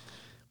at.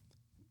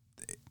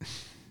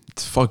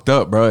 It's fucked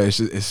up, bro.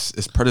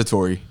 It's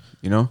predatory,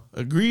 you know?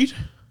 Agreed.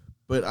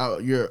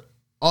 But you're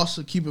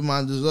also keep in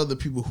mind there's other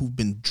people who've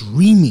been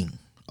dreaming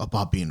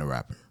about being a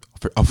rapper.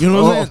 You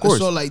know what I'm saying? Of course.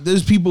 So like,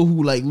 there's people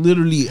who like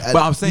literally, But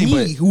I'm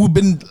saying, who have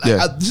been. Like,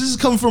 Yeah. this is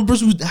coming from a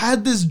person who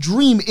had this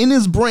dream in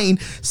his brain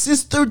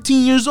since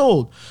 13 years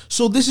old.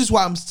 So this is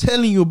why I'm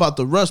telling you about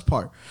the rush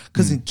part.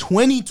 Because in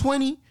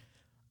 2020,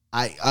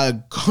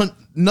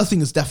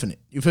 nothing is definite.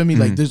 You feel me?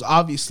 Like, there's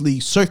obviously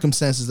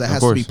circumstances that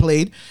has to be course.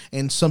 played,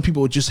 and some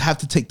people just have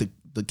to take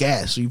the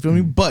gas. You feel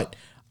me? But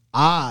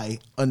I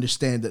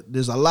understand that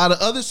there's a lot of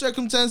other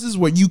circumstances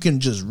where you can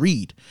just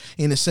read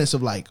in a sense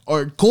of like,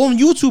 or go on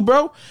YouTube,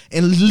 bro,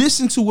 and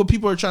listen to what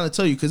people are trying to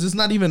tell you, because it's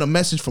not even a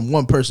message from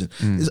one person.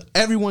 It's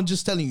everyone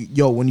just telling you,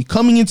 yo, when you're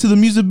coming into the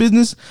music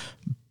business,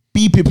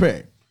 be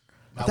prepared.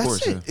 That's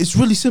course, it. yeah. It's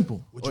really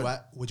simple.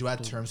 Would you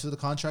add terms to the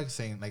contract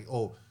saying like,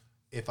 oh,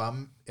 if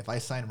I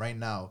sign right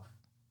now,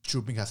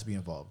 Trooping has to be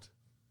involved?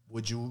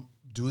 Would you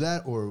do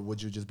that, or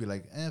would you just be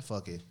like,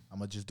 fuck it, I'm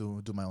gonna just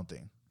do my own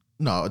thing?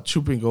 No,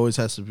 Trooping always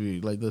has to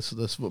be like this.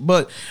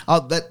 But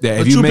that Yeah,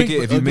 but if you make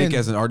Trooping, it, if you make again, it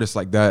as an artist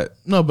like that,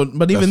 no, but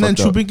even then,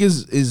 fucked up. Trooping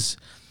is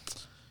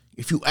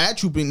if you add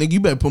Trooping, nigga, you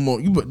better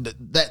promote.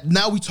 That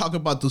now we talk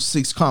about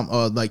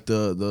the like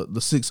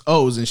the 6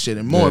 O's and shit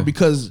and more, Yeah.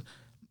 because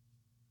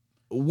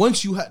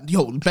once you have,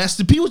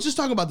 Master P was just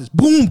talking about this.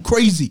 Boom,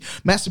 crazy.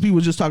 Master P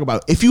was just talking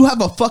about it. If you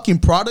have a fucking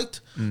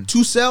product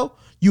to sell,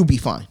 you'll be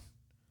fine.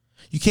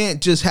 You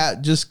can't just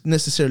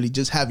necessarily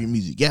have your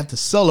music. You have to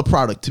sell a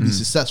product to be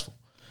successful.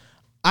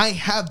 I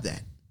have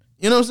that.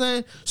 You know what I'm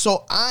saying?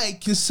 So I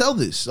can sell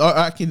this, or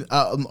I can,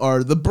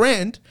 or the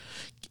brand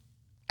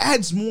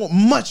adds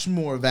much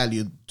more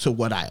value to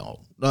what I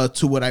own,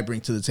 to what I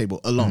bring to the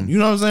table alone. You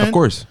know what I'm saying? of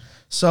course.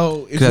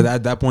 So if Because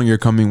at that point you're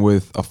coming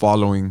with a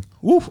following,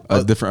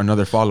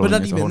 another following. but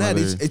not It's a even whole that,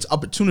 nother- it's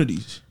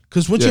opportunities.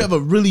 Because once you Yeah. have a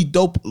really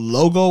dope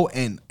logo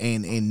and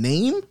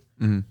name,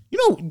 you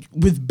know,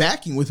 with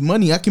backing, with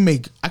money, I can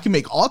make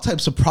all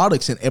types of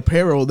products and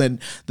apparel that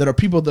are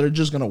people that are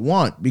just gonna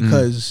want,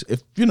 because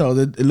if you know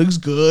that it looks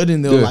good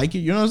and they'll Yeah. like it.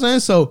 You know what I'm saying?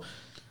 So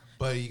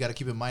But you got to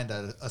keep in mind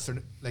that a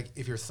certain, like,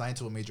 if you're signed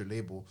to a major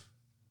label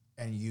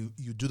and you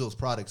do those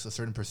products, a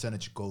certain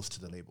percentage goes to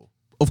the label.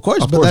 of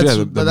course, Of but course, that's,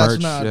 yeah, but the that's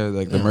merch, not,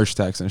 like the merch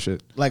tax and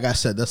shit. like I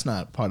said, that's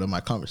not part of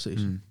my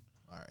conversation.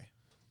 All right.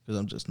 Because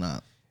I'm just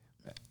not.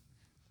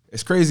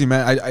 It's crazy,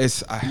 man.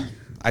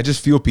 I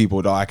just feel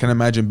people, though. I can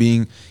imagine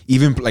being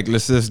even like,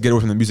 let's just get away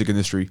from the music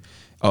industry,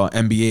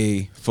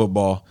 NBA,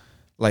 football.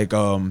 Like,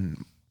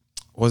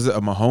 was it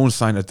Mahomes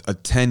signed a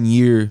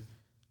 10-year,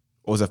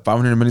 what was it,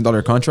 $500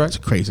 million contract?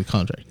 It's a crazy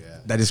contract.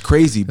 That is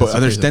crazy, but That's a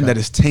crazy understand that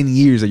fact. it's 10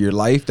 years of your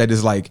life. That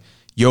is like,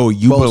 yo,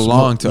 you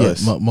belong to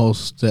us.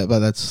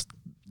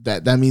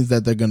 But that means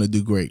that they're gonna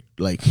do great.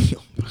 Like,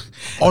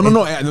 Oh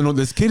no!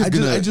 This kid is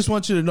gonna. I just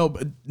want you to know,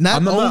 but not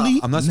I'm only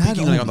not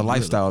speaking like on the only,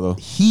 lifestyle though.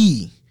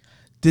 He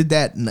did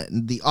that.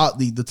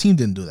 The team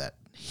didn't do that.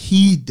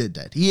 He did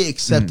that. He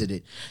accepted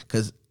it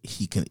because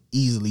he can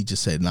easily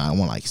just say, "Nah, I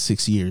want like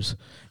 6 years,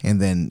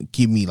 and then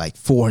give me like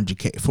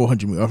 400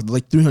 million, or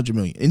like 300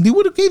 million," and they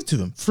would have gave it to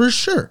him for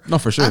sure. No,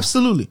 for sure.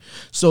 Absolutely.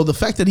 So the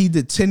fact that he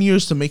did 10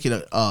 years to make it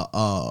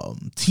a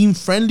team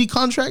friendly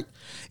contract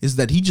is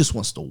that he just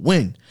wants to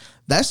win.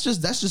 That's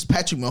just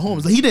Patrick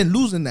Mahomes. Like, he didn't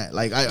lose in that.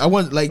 Like, I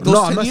want like those.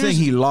 No, 10 I'm not years, saying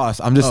he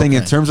lost. I'm just saying in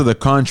Okay. terms of the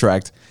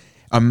contract.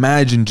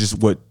 Imagine just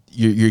what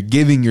you're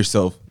giving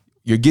yourself.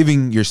 You're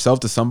giving yourself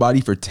to somebody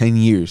for 10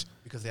 years.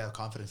 Because they have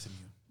confidence in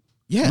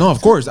you. Yeah. No,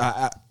 of course.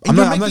 I'm And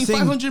you're not making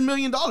saying. $500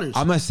 million.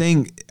 I'm not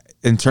saying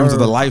in terms of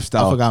the Or,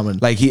 lifestyle. I forgot when.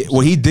 Like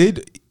what he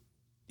did,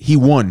 he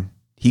won.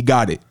 He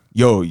got it.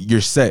 Yo,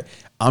 you're set.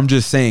 I'm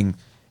just saying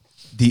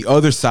the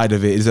other side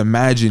of it is,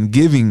 imagine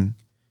giving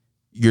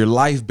your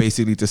life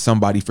basically to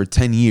somebody for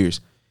 10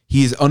 years.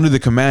 He is under the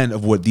command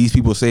of what these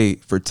people say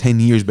for 10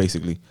 years,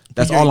 basically.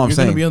 That's all I'm you're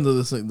saying. Gonna be under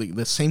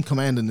the same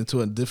command and into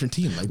a different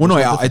team. Like, Well, no,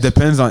 there's no it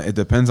difference.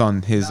 depends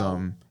on his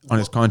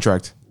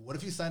contract. What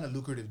if you sign a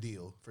lucrative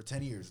deal for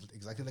 10 years,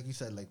 exactly like you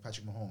said, like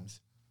Patrick Mahomes,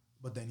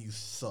 but then you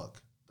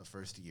suck the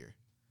first year?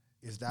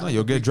 Is that No,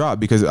 you'll get dropped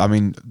because I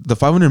mean the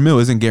 500 mil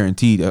isn't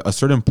guaranteed. A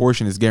certain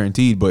portion is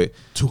guaranteed, but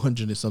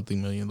 200 and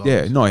something million.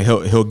 yeah, no,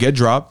 he'll get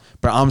dropped.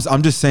 But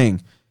I'm just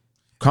saying,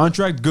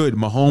 contract good.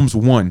 Mahomes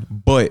won,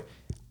 but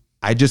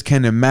I just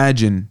can't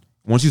imagine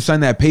once you sign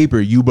that paper,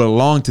 you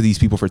belong to these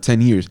people for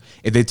 10 years.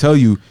 If they tell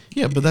you,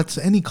 Yeah, but that's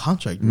any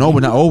contract. no,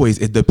 but not always.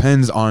 It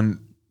depends on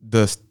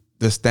the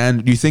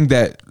standard. Do you think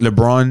that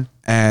LeBron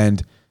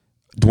and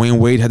Dwayne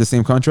Wade had the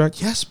same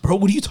contract? Yes, bro.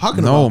 What are you talking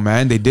about? No,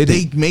 man, they didn't.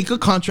 They make a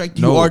contract.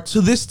 You No. are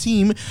to this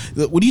team.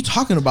 What are you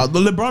talking about? The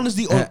LeBron is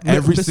the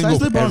Every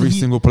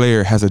single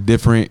player has a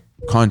different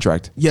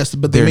contract. Yes,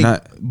 but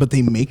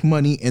they make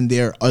money, and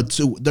their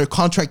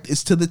contract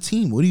is to the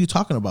team. What are you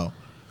talking about?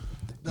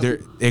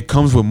 It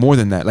comes with more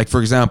than that. Like, for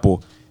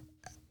example,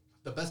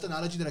 The best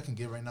analogy that I can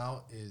give right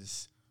now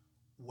is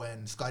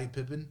when Scottie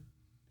Pippen,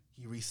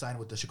 he re-signed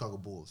with the Chicago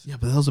Bulls. Yeah,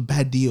 but that was a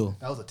bad deal.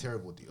 That was a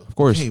terrible deal. of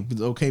course.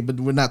 Okay, but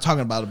we're not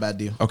talking about a bad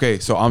deal. Okay,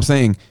 so I'm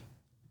saying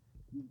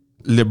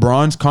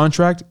LeBron's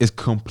contract is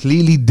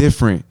completely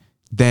different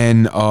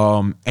than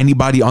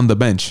anybody on the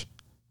bench.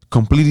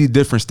 Completely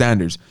different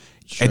standards.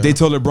 Sure. If they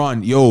tell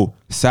LeBron, yo,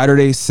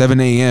 Saturday, 7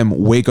 a.m.,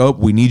 wake up,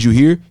 we need you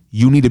here,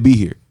 You need to be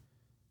here.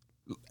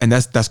 And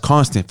that's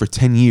constant for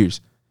 10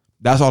 years.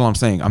 That's all I'm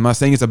saying. I'm not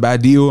saying it's a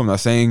bad deal. I'm not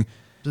saying.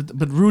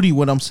 But Rudy,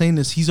 what I'm saying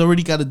is he's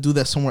already got to do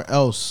that somewhere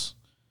else.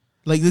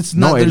 Like it's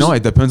No, not.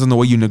 it depends on the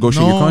way you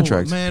negotiate your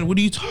contract. Man, what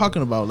are you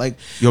talking about? Like,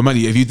 Yo,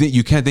 Manny, if you think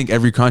you can't think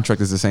every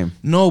contract is the same.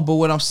 no, but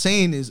what I'm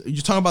saying is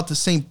you're talking about the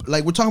same.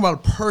 Like we're talking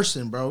about a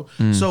person, bro.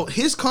 Mm. So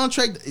his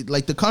contract,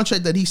 like the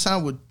contract that he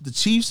signed with the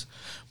Chiefs,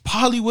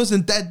 probably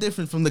wasn't that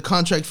different from the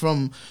contract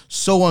from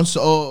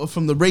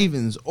from the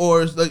Ravens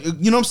or like,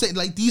 you know what I'm saying?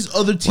 Like these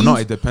other teams. Well,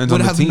 no, it depends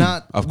would on the have team.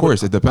 Not, Of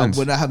course, it depends.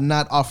 Would have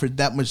not offered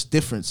that much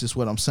difference. Is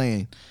what I'm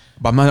saying.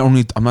 But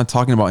I'm not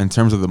talking about in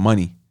terms of the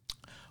money.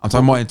 I'm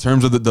talking about in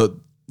terms of the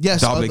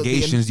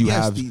obligations you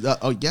have.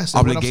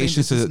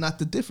 Obligations to. It's not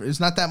the difference. It's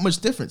not that much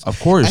difference. Of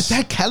course. At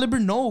that caliber,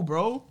 no,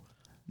 bro.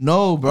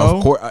 No, bro.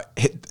 Of course,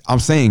 I'm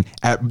saying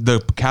at the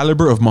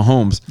caliber of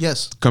Mahomes,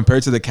 Yes.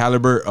 compared to the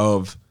caliber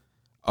of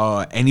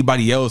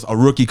anybody else, a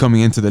rookie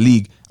coming into the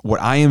league. What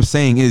I am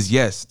saying is,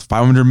 yes,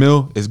 500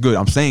 mil is good.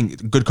 I'm saying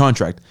good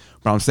contract,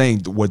 but I'm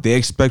saying what they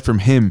expect from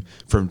him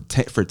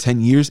for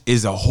 10 years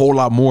is a whole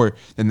lot more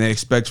than they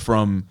expect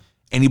from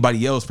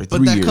anybody else for 3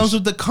 years. But that comes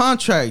with the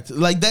contract.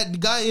 Like that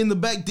guy in the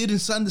back didn't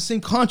sign the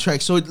same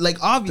contract, so like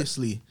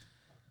obviously.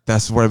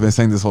 That's what I've been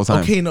saying this whole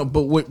time. Okay, no,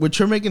 but what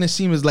you're making it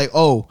seem is like,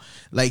 oh,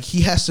 like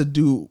he has to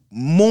do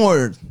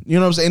more. You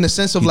know what I'm saying? In the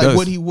sense of He like does.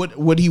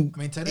 what he. I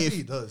mean, technically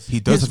he does. He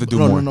does Yes, have to do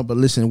no, more. No, but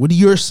listen, what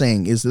you're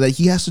saying is that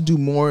he has to do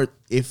more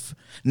if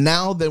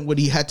now than what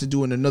he had to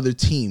do in another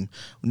team.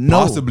 No,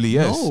 Possibly,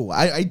 yes. No,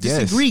 I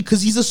disagree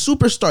because he's a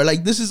superstar.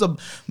 Like this is a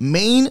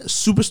main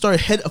superstar,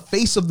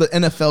 face of the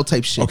NFL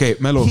type shit. Okay,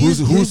 Melo,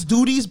 his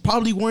duties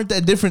probably weren't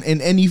that different in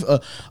any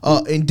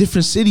in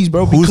different cities,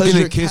 bro. Who's because gonna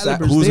your kiss?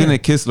 caliber's Who's there. gonna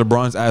kiss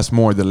LeBron's ass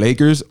more, the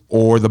Lakers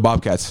or the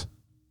Bobcats?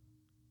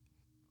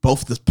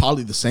 Both is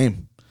probably the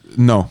same.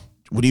 No,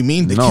 What do you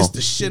mean? They No. kissed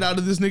the shit out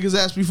of this nigga's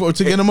ass before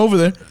to get him over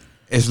there.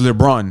 it's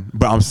LeBron.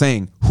 But I'm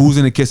saying, who's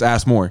gonna kiss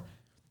ass more?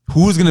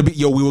 Who's gonna be?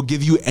 Yo, we will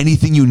give you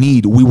anything you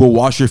need. We will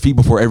wash your feet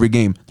before every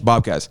game.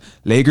 Bobcats,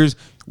 Lakers.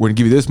 We're gonna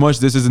give you this much.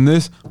 This isn't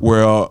this.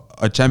 We're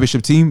a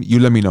championship team. You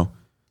let me know.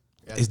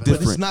 It's But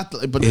different. it's not.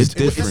 But It's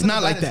it's different.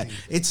 not like that.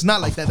 It's not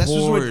like that. That's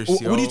just course,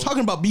 what are you yo.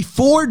 talking about?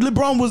 Before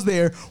LeBron was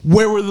there,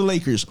 where were the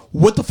Lakers?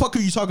 What the fuck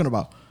are you talking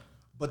about?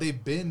 But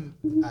they've been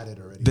at it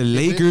already. The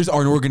Lakers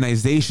are an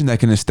organization that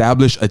can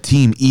establish a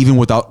team even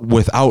without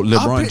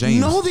LeBron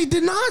James. No, they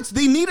did not.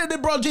 They needed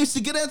LeBron James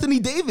to get Anthony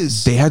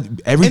Davis. They had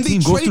every And they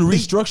team goes trade- through they-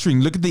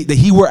 restructuring. Look at the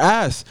Heat were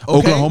ass. Okay.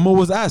 Oklahoma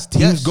was ass.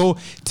 Teams Yes.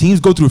 teams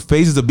go through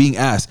phases of being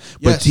ass,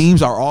 but Yes.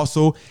 teams are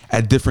also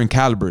at different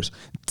calibers.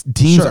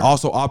 Teams Sure.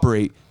 also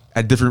operate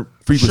at different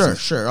frequencies.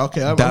 Sure.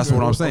 Okay, That's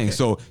what I'm saying. Okay.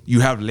 So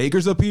you have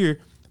Lakers up here,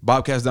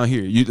 Bobcats down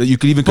here. You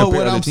could even But compare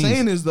what other I'm teams.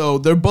 saying is though,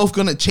 they're both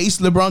gonna chase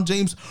LeBron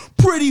James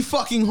pretty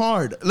fucking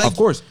hard. Like, Of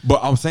course,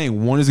 but I'm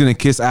saying one is gonna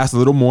kiss ass a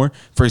little more.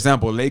 For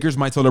example, Lakers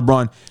might tell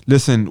LeBron,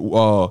 "Listen,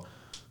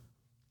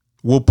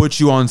 we'll put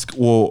you on.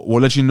 We'll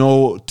let you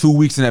know 2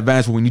 weeks in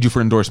advance when we need you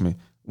for endorsement."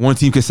 One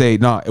team could say,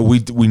 "Nah, we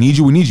need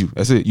you. We need you.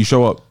 That's it. You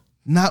show up."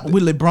 Not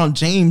with LeBron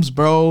James,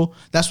 bro.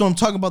 That's what I'm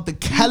talking about. The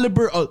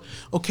caliber of.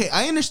 Okay,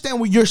 I understand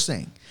what you're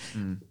saying,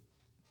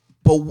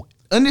 but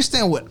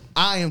understand what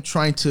I am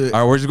trying to.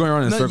 All right, we're just going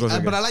around in No, circles.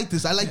 but I like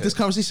this. I like this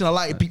conversation a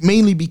lot,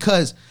 mainly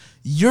because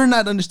you're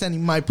not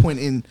understanding my point.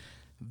 In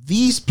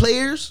these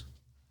players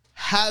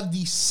have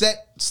these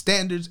set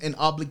standards and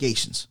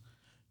obligations.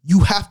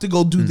 You have to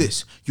go do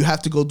this. You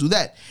have to go do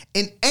that.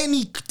 And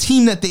any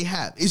team that they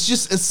have, it's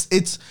just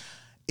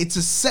it's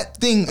a set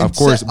thing. And Of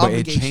course, set but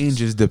it obligations.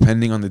 changes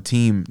depending on the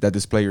team that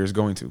this player is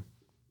going to.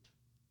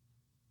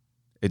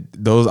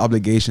 Those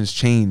obligations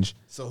change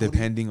So who do you-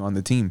 depending on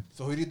the team.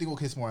 So who do you think will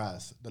kiss more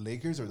ass, the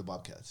Lakers or the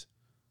Bobcats?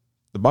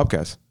 The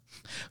Bobcats.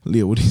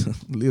 Leo, what do you?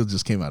 Leo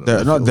just came out of. They're,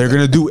 left no, field. they're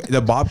gonna do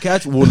the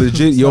Bobcats will legit That's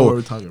not what yo.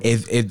 we're talking about.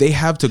 If they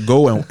have to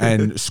go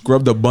and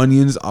scrub the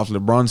bunions off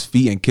LeBron's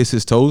feet and kiss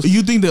his toes,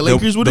 You think the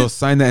Lakers they'll wouldn't?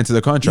 sign that into the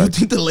You contract.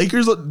 think the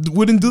Lakers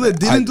wouldn't do that?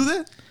 Didn't do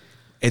that?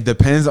 It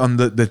depends on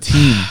the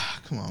team.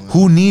 Come on, man.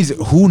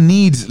 Who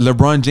needs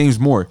LeBron James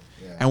more?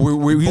 And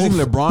we're using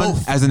Both, LeBron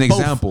both, as an both,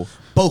 example.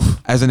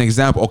 Both. As an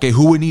example. Okay,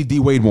 who would need D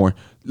Wade more?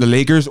 The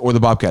Lakers or the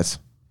Bobcats?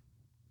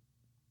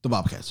 The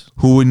Bobcats.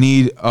 Who would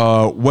need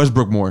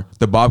Westbrook more?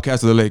 The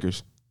Bobcats or the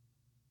Lakers?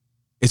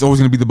 It's always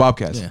going to be the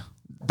Bobcats. Yeah.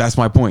 That's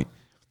my point.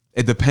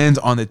 It depends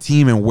on the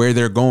team and where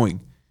they're going.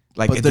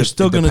 Like, But they're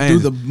still going to do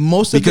the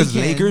most that because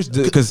they can.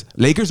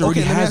 Lakers already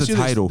let me has ask a you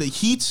this. title. The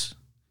Heat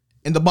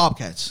and the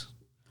Bobcats,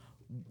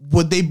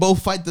 would they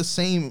both fight the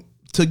same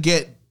to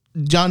get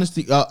Giannis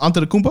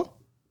Antetokounmpo?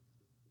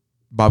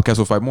 Bobcats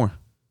will fight more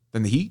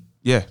than the Heat.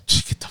 Yeah,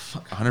 Get the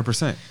fuck.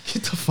 100%.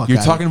 Get the fuck. You're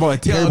out talking of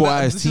about a here. terrible Yo,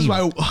 ass this team. Is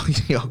why,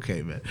 yeah,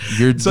 okay, man.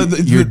 You're So dumb.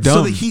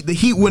 So the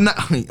Heat would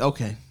not.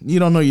 Okay, you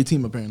don't know your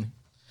team apparently.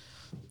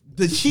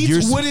 The Heat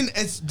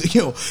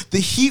the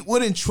Heat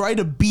wouldn't try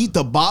to beat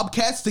the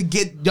Bobcats to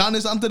get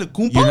Giannis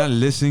Antetokounmpo. You're not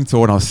listening to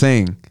what I'm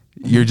saying.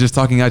 You're just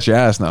talking out your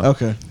ass now.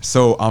 Okay.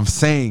 So I'm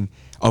saying,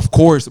 Of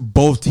course,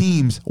 both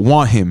teams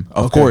want him.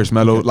 Of course,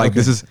 Melo. Like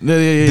this is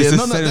this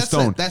is set in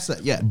stone. That's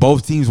it. Yeah.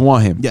 Both teams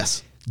want him.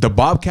 Yes. The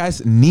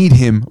Bobcats need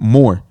him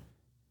more.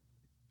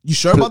 You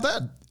sure about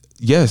that?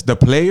 Yes, the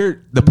player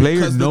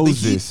Because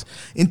knows the Heat- this.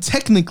 And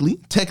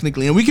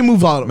technically, and we can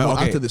move on Man,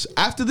 okay. after this.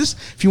 After this,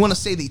 if you want to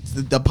say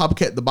the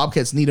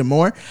Bobcats need him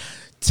more,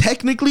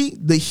 technically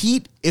the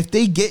Heat, if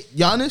they get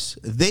Giannis,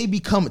 they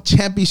become a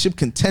championship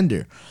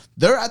contender.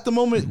 They're at the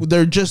moment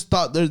they're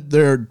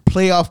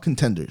playoff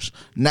contenders,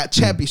 not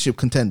championship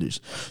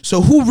contenders.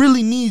 So who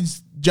really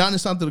needs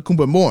Giannis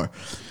Antetokounmpo more?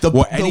 The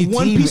Any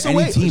one team- piece any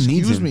away. team needs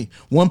Excuse him. me,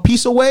 one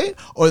piece away,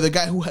 or the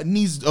guy who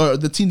needs, or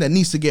the team that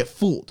needs to get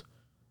fooled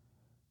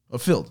or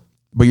filled.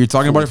 But you're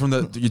talking about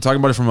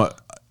it from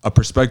a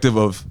perspective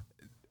of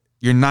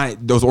you're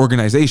not those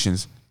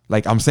organizations.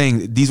 Like I'm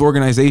saying, these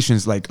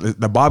organizations, like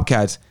the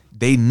Bobcats,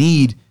 they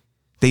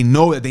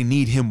know that they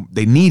need him.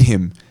 They need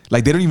him.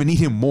 Like they don't even need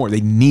him more.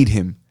 They need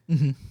him.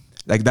 Mm-hmm.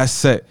 Like that's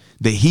set.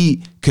 The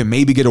Heat can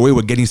maybe get away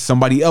with getting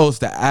somebody else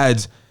that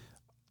adds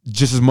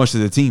just as much to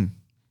the team.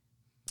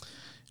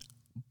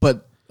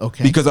 But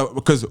okay,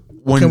 Because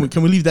when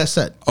can we leave that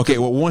set? okay,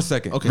 well, 1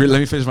 second. Okay. Let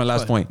me finish my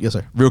last point. Yes,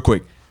 sir. Real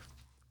quick.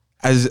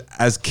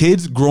 As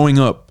kids growing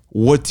up,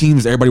 what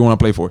teams everybody want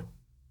to play for?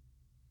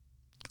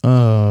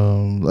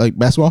 Like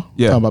basketball.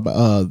 Yeah. Talking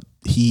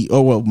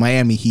about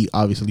Miami Heat,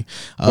 obviously.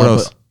 What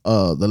else?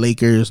 But, the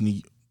Lakers,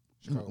 New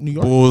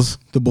York, Bulls.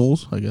 the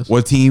Bulls, I guess.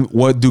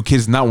 What do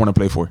kids not want to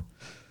play for?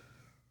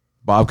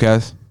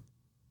 Bobcats.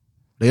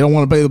 They don't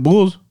want to play the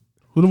Bulls.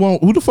 Who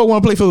the fuck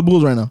want to play for the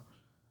Bulls right now?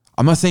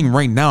 I'm not saying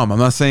right now.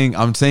 I'm saying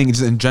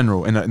just in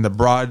general, in the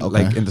broad,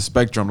 Okay. like in the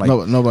spectrum. Like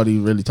No, nobody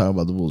really talking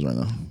about the Bulls right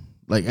now.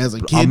 Like as a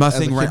kid, I'm not as a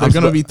saying kid, right- they're I'm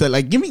gonna sp- be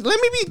let me be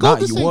not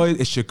Golden you. State. What?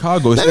 It's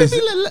Chicago. Let me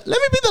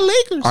be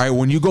the Lakers. All right.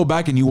 When you go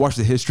back and you watch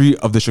the history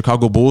of the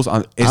Chicago Bulls,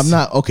 I'm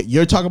not okay.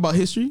 You're talking about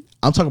history.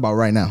 I'm talking about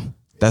right now.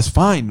 That's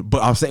fine.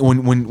 But I'm saying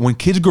when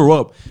kids grow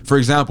up, for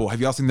example, have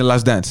y'all seen The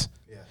Last Dance?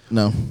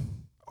 No,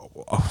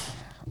 All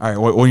right,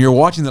 when you're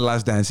watching The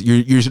Last Dance,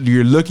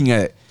 you're looking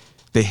at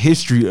the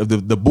history of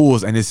the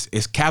Bulls, and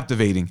it's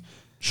captivating.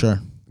 sure.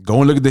 Go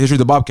and look at the history of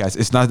the Bobcats.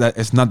 It's not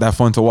that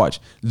fun to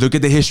watch. Look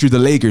at the history of the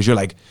Lakers. You're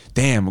like,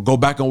 damn. Go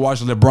back and watch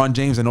LeBron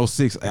James in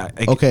 06.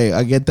 Okay,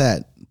 I get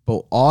that.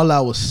 But all I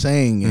was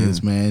saying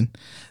is, man,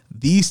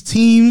 these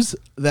teams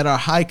that are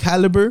high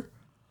caliber,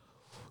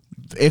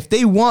 if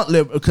they want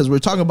because we're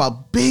talking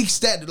about big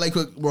stat, like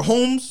where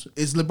Holmes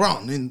is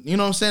LeBron, and you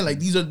know what I'm saying? Like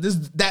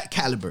that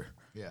caliber.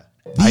 Yeah.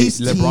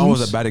 LeBron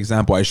was a bad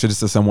example. I should have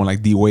said someone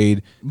like D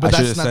Wade. But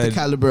that's not the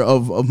caliber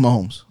of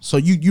Mahomes. So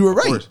you were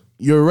right. course.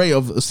 You're right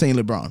of saying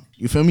LeBron.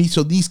 You feel me?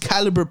 So these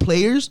caliber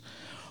players,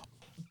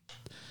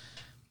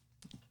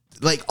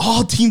 like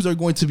all teams are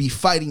going to be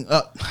fighting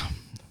up.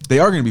 They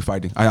are going to be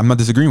fighting. I'm not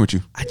disagreeing with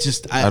you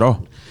at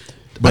all.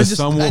 But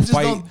some will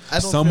fight.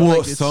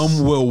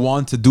 Some will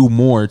want to do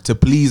more to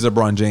please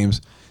LeBron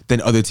James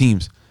than other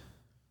teams.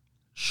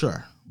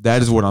 Sure.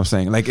 That is what I'm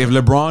saying. Like if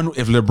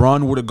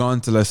LeBron would have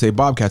gone to, let's say,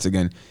 Bobcats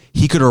again,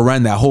 he could have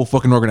ran that whole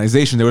fucking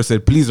organization. They would have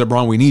said, "Please,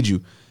 LeBron, we need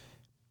you."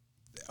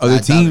 Other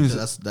teams,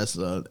 that's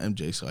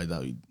MJ, so I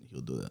doubt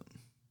he'll do that.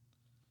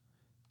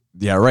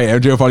 yeah, right.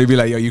 MJ will probably be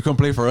like, "Yo, you come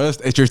play for us.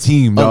 It's your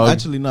team, dog.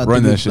 Actually, not.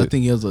 Run that I shit."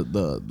 think he has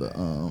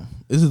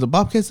is it the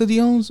Bobcats that he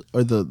owns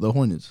or the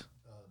Hornets?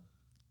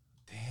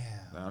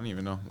 I don't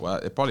even know. Well,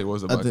 it probably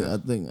was the I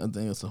Bobcats. think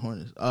it's the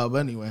Hornets. But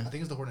anyway, I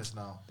think it's the Hornets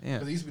now. Yeah.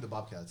 Because it used to be the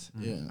Bobcats.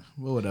 yeah.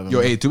 Well, whatever. Yo,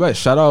 man. hey, too bad.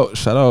 Shout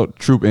out,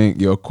 Troop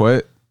Inc. Yo,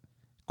 Quet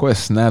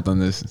snapped on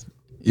this.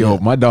 Yo, Yeah.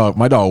 my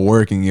dog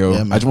working. Yo, Yeah,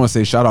 man. I just want to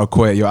say shout out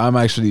Quet. Yo, I'm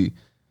actually.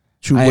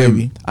 True I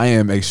wavy.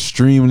 am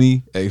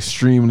extremely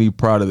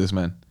proud of this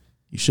man.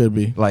 You should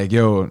be. Like,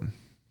 yo,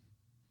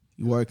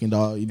 You working,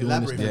 dog. You doing this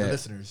Elaborate for thing. the Yeah.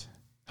 listeners.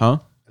 huh?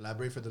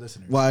 Elaborate for the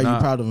listeners. Why are Nah. you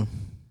proud of him?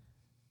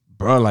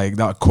 Bro, like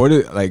that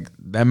quarter, like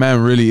that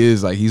man really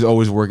is like he's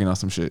always working on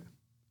some shit.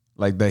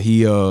 Like that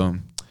he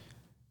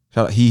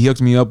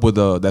hooked me up with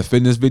that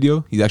fitness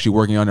video. He's actually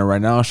working on it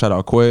right now. Shout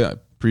out Quay. I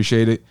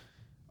appreciate it.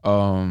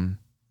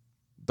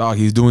 Dog,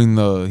 he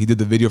did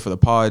the video for the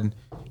pod.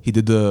 He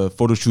did the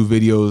photo shoot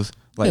videos.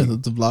 Like the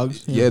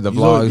vlogs. Yeah, the He's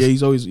always- vlogs. yeah,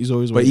 he's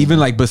always. but working. even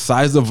like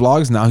besides the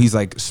vlogs, now he's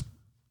like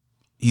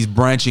he's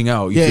branching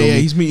out. You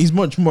feel me? he's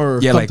much more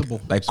Yeah, like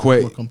comfortable. like He's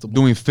Quay more comfortable.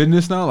 doing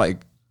fitness now.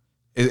 Like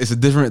it's a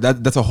different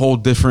that's a whole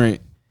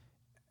different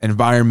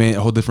environment,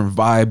 a whole different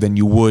vibe than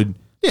you would.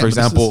 Yeah, For but it's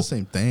example, the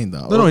same thing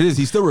though. no, it is.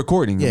 He's still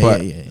recording, Yeah,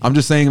 but yeah. I'm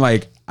just saying,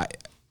 like,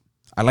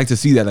 I like to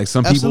see that. Like,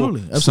 some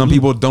Absolutely, people, some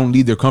people don't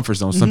leave their comfort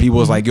zone. Some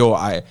people is like, yo,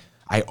 I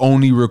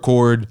only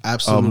record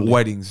Absolutely.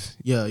 weddings.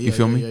 Yeah, you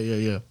feel me?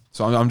 Yeah.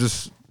 So I'm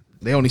just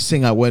They only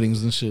sing at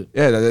weddings and shit.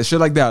 yeah, that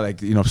shit like that.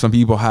 Like, you know, some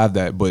people have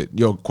that, but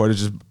yo, Quad is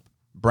just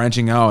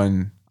branching out,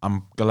 and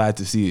I'm glad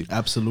to see it.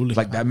 Absolutely.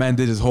 Like that man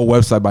did his whole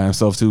website by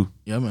himself too.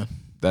 Yeah, man.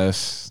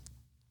 That's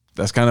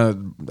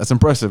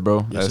impressive,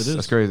 bro. Yes, it is.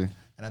 That's crazy.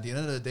 And at the end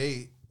of the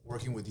day,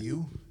 working with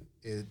you,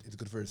 it's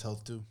good for his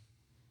health too.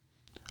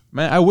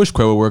 Man, I wish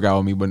Quay would work out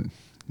with me, but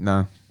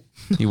nah,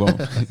 he won't.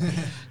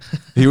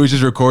 He was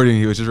just recording.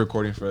 He was just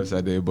recording for us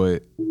that day,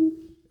 but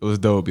It was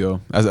dope, yo.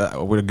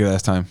 What a good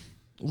ass time.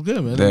 It was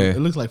good, man. Yeah. It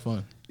looks like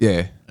fun.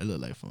 Yeah, It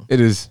looked like fun.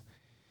 it is.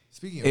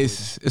 Speaking of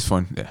It's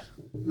fun. Yeah.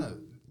 no,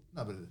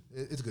 but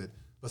it's good.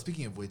 But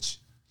speaking of which,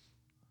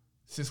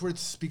 since we're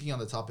speaking on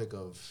the topic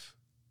of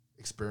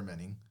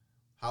experimenting,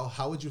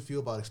 how would you feel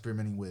about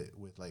experimenting with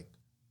like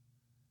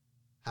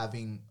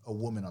having a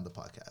woman on the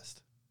podcast?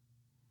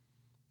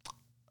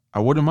 I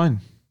wouldn't mind.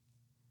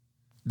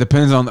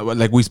 Depends on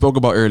like we spoke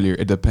about earlier.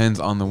 It depends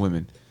on the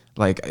women.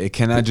 Like it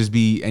cannot just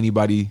be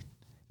anybody.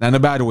 Not in a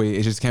bad way.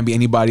 It just can't be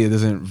anybody that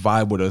doesn't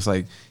vibe with us.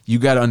 Like you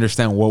got to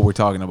understand what we're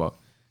talking about.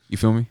 You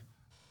feel me?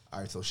 All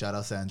right, so shout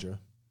out Sandra.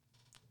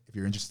 If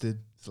you're interested,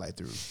 slide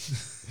through.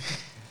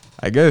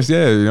 I guess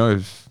yeah. You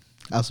know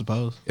I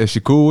suppose. if she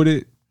cool with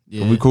it,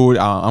 Yeah. we cool with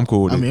it. I'm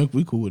cool with I it. mean,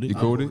 we cool with it. You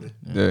cool with cool it?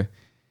 with Yeah.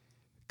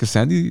 Cause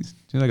Sandy, she's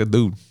like a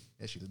dude.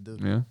 Yeah, she's a dude.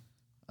 Yeah.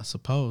 I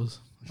suppose.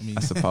 I mean,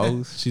 I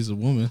suppose. she's a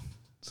woman,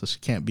 so she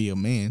can't be a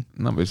man.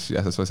 No, but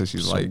that's why I said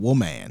she's She's like. a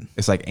woman.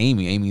 It's like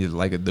Amy. Amy is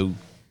like a dude.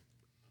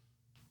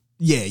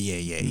 Yeah.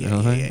 know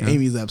what I'm saying? Yeah.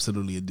 Amy's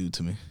absolutely a dude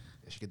to me.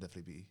 Yeah, she could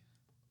definitely be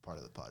part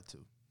of the pod too.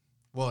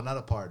 Well, not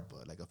a part,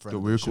 but like a friend. Yo,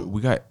 of we're the cool. show.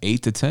 We got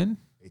 8 to 10.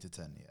 8 to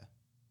 10, yeah.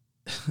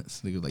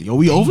 This nigga's like, yo,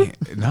 we over?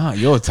 Nah,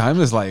 yo, time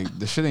is like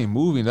the shit ain't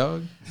moving,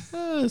 dog.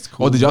 That's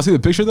cool. Oh, did y'all see the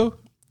picture though?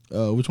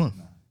 Which one?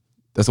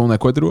 That's the one that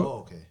quit through. Oh,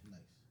 okay. Nice.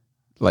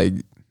 Like,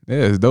 yeah,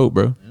 it's dope,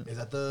 bro. Is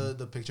that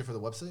the picture for the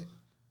website?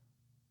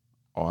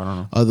 Oh, I don't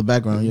know. Oh, the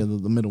background. Yeah,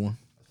 the middle one.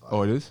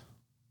 Oh, it is.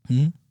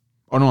 Hmm?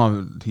 Oh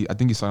no, I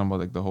think he's talking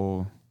about like the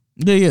whole.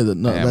 Yeah. No,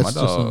 Damn, that's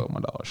my just dog, my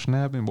dog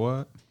snapping,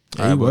 boy.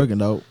 yeah, he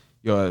working out.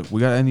 Yo, we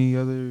got any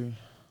other?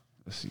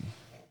 Let's see.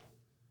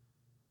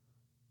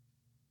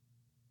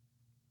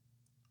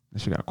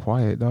 This shit got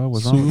quiet, dog.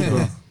 What's wrong with you?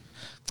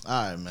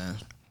 All right, man.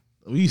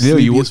 We Leo,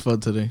 sleepy you as fuck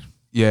today.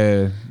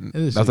 Yeah,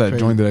 is that's that crazy.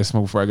 joint that I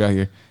smoked before I got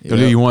here. Yo,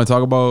 Yeah. Leo, you want to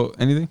talk about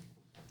anything?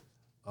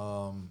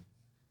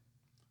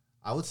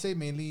 I would say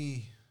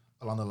mainly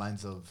along the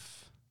lines of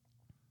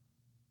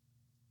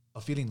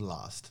feeling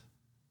lost.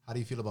 How do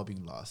you feel about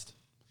being lost?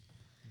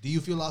 Do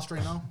you feel lost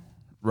right now?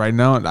 Right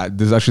now,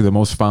 this is actually the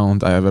most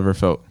found I have ever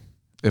felt.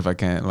 If I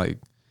can't like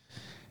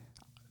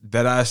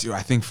that ass you,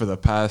 I think for the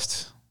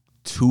past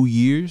 2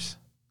 years,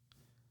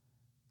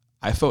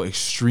 I felt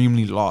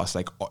extremely lost.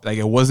 Like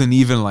it wasn't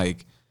even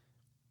like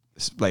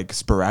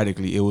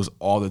sporadically. It was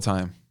all the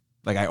time.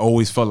 Like I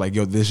always felt like,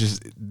 yo,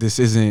 this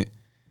isn't.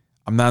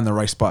 I'm not in the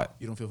right spot.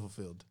 You don't feel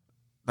fulfilled.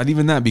 Not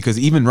even that, because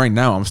even right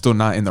now, I'm still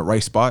not in the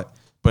right spot.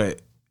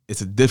 But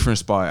it's a different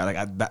spot. Like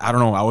I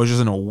don't know. I was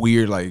just in a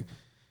weird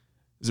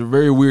it's a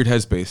very weird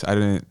headspace. I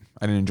didn't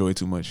enjoy it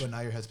too much. But now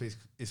your headspace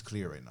is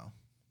clear right now.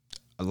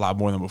 A lot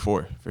more than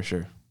before, for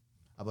sure.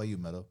 How about you,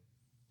 Meadow?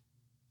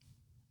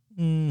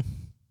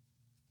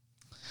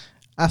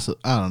 I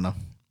don't know.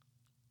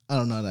 I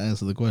don't know how to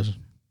answer the question.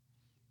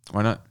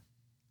 Why not?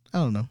 I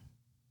don't know.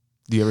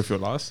 Do you ever feel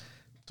lost?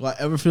 Do I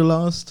ever feel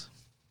lost?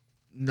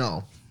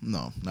 No,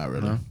 not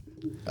really. No?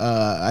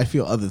 I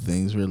feel other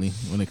things really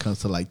when it comes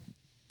to like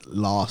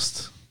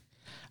lost.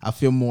 I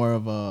feel more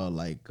of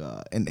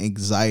an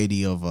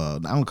anxiety of I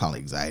don't call it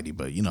anxiety,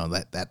 but you know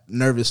that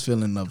nervous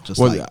feeling of just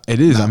Well, like it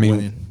is. not I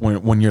mean,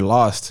 winning. when you're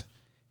lost,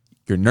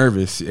 you're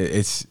nervous.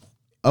 It's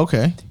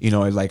Okay. you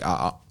know, it's like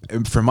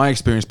from my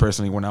experience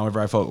personally, whenever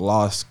I felt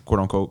lost, quote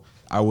unquote,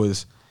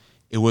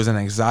 it was an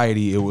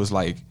anxiety. It was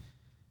like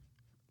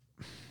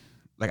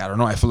I don't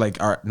know. I feel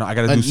like I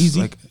gotta Uneasy?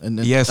 do like And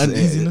yes.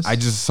 uneasiness? I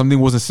just something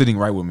wasn't sitting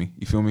right with me.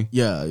 You feel me?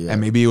 Yeah. And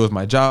maybe it was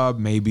my job.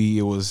 Maybe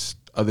it was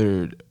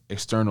other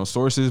external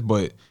sources.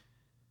 But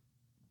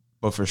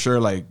for sure,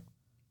 like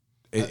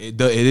it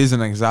is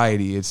an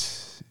anxiety.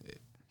 It's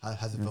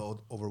Has it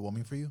felt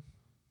overwhelming for you?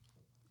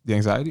 the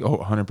anxiety. Oh,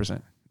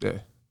 100%. Yeah.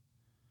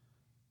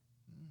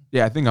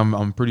 Yeah, I think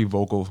I'm pretty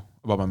vocal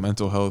about my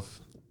mental health,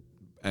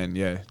 and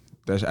yeah,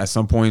 at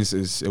some points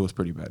it was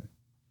pretty bad.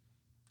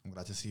 I'm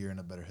glad to see you're in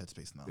a better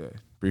headspace now. Yeah,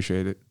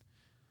 appreciate it.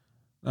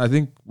 I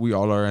think we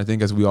all are. I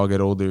think as we all get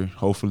older,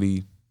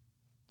 hopefully,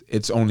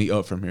 it's only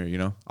up from here. You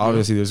know,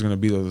 obviously there's gonna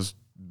be those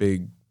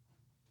big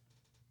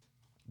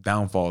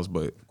downfalls,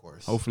 but Of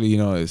course. hopefully, you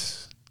know,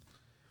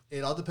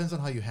 It all depends on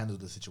how you handle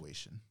the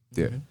situation.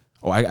 yeah.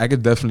 Oh, I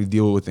could definitely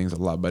deal with things a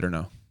lot better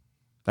now.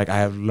 Like I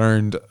have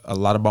learned a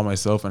lot about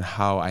myself and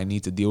how I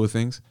need to deal with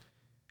things,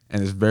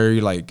 and it's very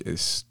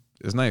it's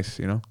nice.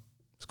 You know,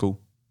 it's cool.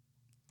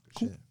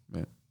 Shit.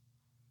 Yeah.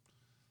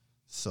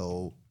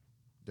 So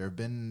there have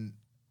been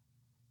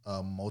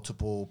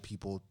multiple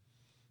people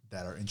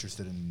that are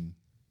interested in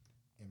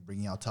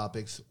bringing out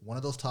topics. One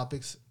of those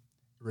topics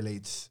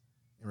relates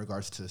in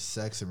regards to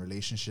sex and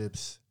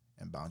relationships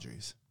and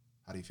boundaries.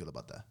 How do you feel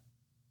about that?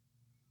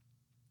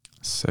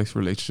 Sex,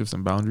 relationships,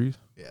 and boundaries.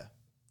 Yeah,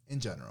 in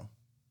general,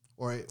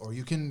 or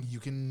you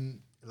can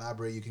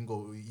elaborate. You can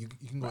go. You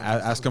can go.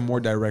 Ask a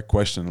more direct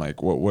question,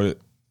 like what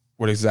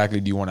exactly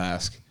do you want to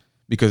ask?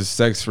 Because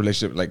sex,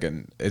 relationship,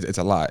 it's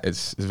a lot.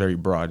 It's very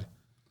broad,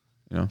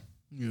 you know.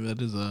 Yeah,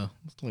 that is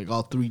it's like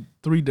all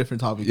three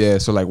different topics. Yeah.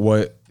 So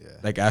what? Yeah.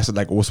 Like ask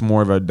what's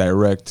more of a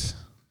direct.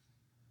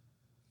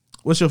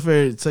 What's your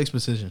favorite sex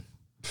position?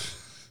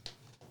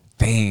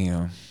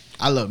 Damn.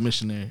 I love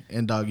Missionary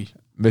and Doggy.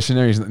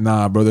 Missionaries,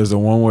 nah, bro. There's the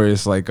one where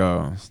it's like,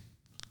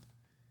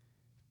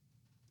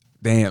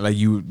 damn, like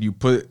you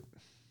put.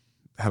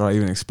 How do I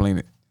even explain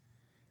it?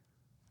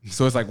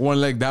 So it's like one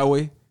leg that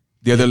way,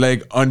 the other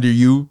leg under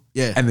you,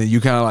 Yeah. and then you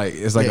kind of like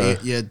it's like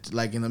yeah,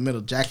 like in the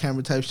middle,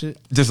 jackhammer type shit.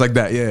 just like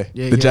that, yeah.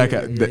 Yeah, The yeah,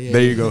 jacket. yeah, yeah,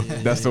 There you yeah, go. yeah,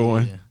 That's yeah, the yeah,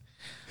 one.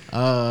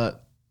 yeah.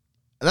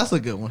 That's a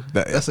good one.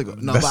 That's a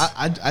good. No, but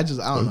I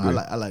don't know. okay.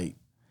 I like.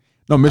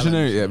 No,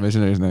 missionary. Yeah,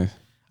 missionary is nice.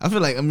 I feel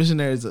like a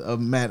missionary is a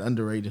mad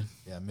underrated.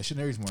 Yeah,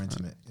 missionary is more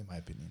intimate, in my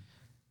opinion.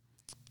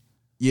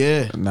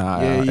 Yeah.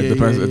 Nah, it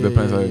depends- it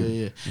depends how you-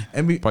 Yeah.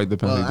 And Probably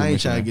depends how you do I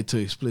ain't trying to missionary. get too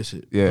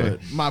explicit. Yeah. But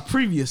my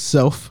previous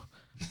self,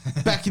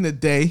 back in the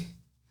day,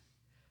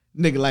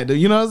 nigga like the,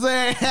 you know what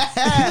I'm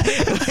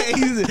saying?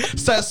 He used to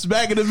start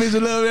smacking the bitch a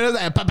little bit.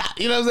 Like, pop, pop,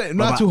 you know what I'm saying?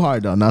 Not too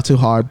hard though. Not too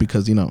hard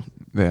because you know.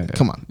 Yeah,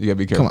 Come on. You gotta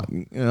be careful. Come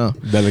on. You know.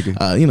 Delicate.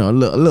 You know, a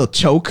little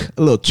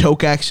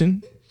choke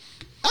action.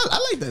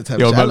 I like that type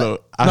Yo, of shit. Mello,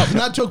 No,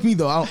 not choke me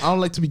though. I don't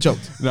like to be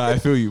choked. No, I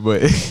feel you,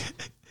 but I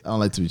don't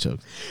like to be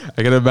choked.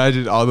 I can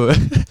imagine all the.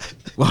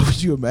 Why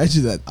would you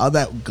imagine that? All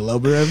that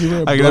glubber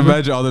everywhere. I can blubber?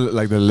 imagine all the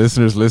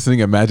listeners listening.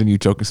 Imagine you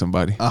choking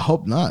somebody I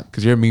hope not.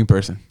 because you're a mean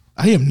person.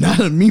 I am not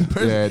a mean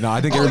person. Yeah, no,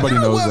 I think everybody you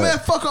know knows what, that. Man,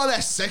 fuck all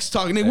that sex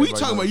talking. Nigga, what you Everybody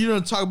talking about? knows. You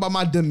don't talk about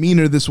my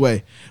demeanor this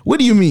way. What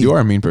do you mean? You are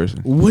a mean person.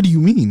 What do you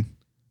mean?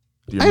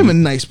 You're I am a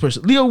mean. nice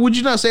person. Leo, would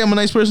you not say I'm a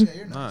nice person?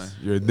 Nah,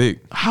 you're a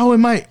dick. How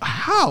am I?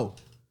 How?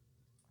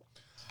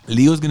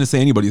 Leo's gonna say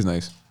anybody's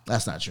nice.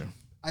 That's not true.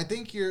 I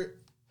think you're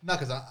not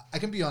because I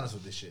can be honest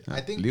with this shit.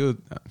 I think Leo,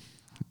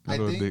 I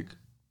little think dick.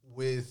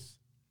 with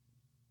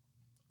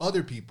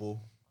other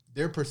people,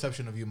 their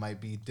perception of you might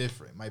be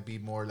different. Might be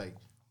more like,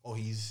 oh,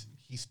 he's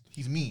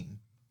mean.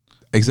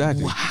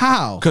 Exactly.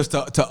 How? Because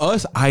to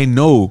us, I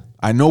know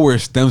where it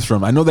stems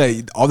from. I know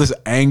that all this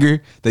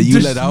anger that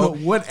you let out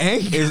What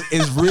anger?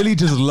 is really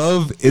just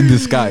love in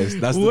disguise.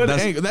 That's What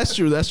that's anger? That's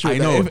true. That's true. I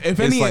know. If It's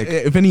any, like-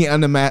 if any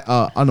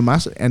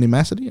animosity,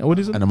 what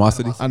is it?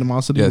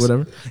 Animosity, Yes.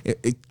 whatever.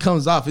 It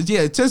comes off.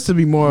 It tends to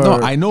be more. no.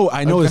 I know.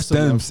 It aggressive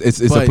stems. love.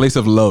 It's a But place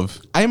of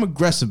love. I am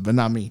aggressive, but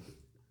not mean.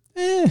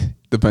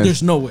 Depends.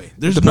 There's no way.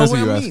 There's no Depends way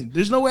who you I'm ask. mean.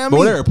 There's no way I'm But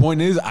mean. whatever.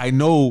 Point is, I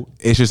know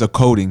it's just a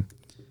coding.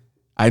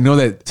 I know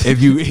that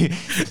if you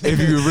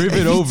rip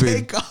it over,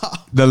 Take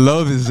off the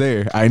love is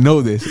there. I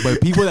know this, but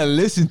people that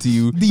listen to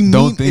you the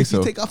don't mean, think if so.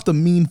 you take off the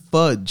mean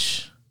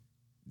fudge,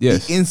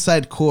 Yes, the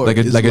inside core, like a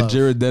is love.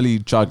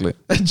 Ghirardelli chocolate,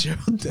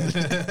 Gerald.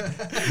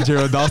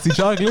 Ghirardelli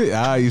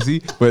chocolate. You see,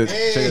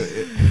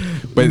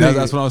 but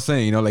that's what I was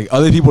saying. You know, like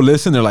other people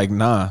listen, they're like,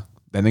 nah,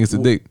 that nigga's a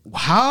dick.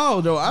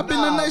 How though? I've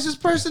been the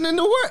nicest person in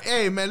the world.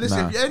 Hey man, listen.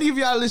 Nah. If any of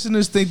y'all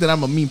listeners think that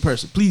I'm a mean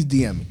person, please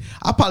DM me.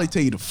 I'll probably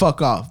tell you to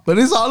fuck off. But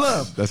it's all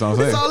love. That's what I'm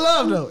saying. It's all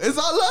love though. It's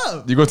all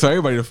love. You go tell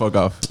everybody to fuck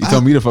off. You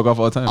tell me to fuck off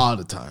all the time. All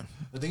the time,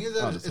 The thing is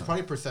that it's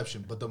probably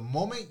perception, but the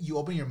moment you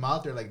open your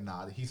mouth, they're like,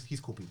 nah,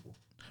 he's cool people.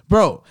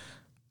 bro.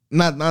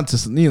 Not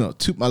to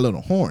toot my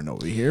little horn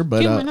over here,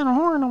 but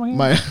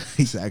my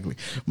exactly.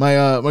 My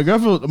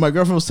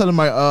girlfriend was telling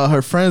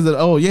her friends that,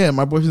 oh yeah,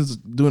 my boyfriend's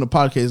doing a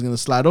podcast, is gonna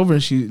slide over,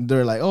 and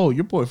they're like, oh,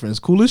 your boyfriend's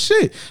cool as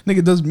shit.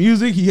 Nigga does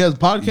music, he has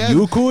podcasts.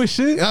 You cool as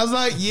shit. And I was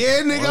like, yeah,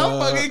 nigga, I'm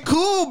fucking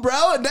cool,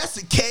 bro. And that's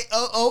a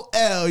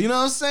KOOL. You know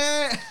what I'm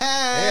saying?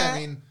 Yeah, I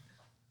mean,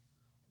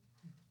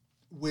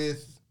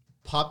 with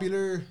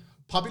popular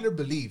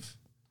belief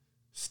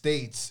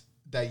states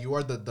that you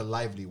are the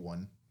lively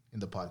one in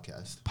the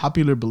podcast.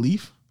 Popular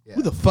belief. Yeah.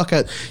 Who the fuck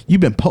you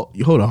been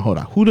hold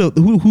on?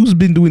 Who's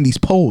been doing these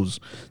polls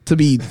to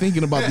be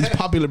thinking about these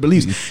popular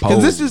beliefs?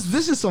 Because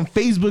this is some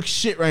Facebook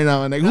shit right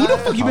now. And like, who the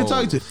fuck you been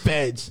talking to?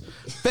 Feds,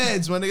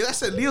 my nigga. That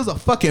said, Leo's a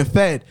fucking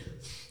fed.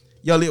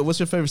 Yo, Leo, what's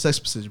your favorite sex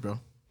position, bro?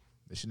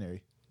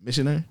 Missionary.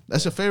 Missionary.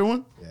 That's your favorite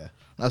one. Yeah.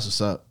 That's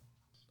what's up.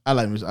 I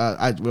like.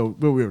 We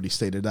already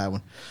stated that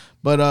one,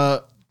 but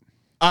all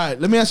right,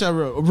 let me ask you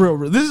a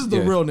real. This is the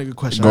Yeah. real nigga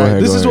question. Go All right?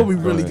 ahead, This go is ahead, what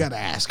we go really ahead. gotta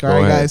ask. Go All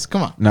right, ahead. guys,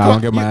 come on. Nah, I Come don't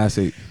on. get my ass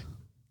ate.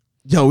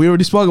 Yo, we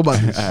already spoke about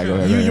this. All right, go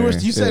ahead, you go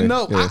ahead, you said yeah,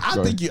 no. yeah, I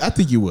go think I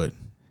think you would.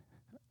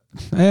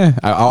 I'm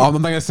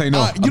not gonna say no.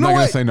 You I'm know not gonna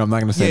what? say no. I'm not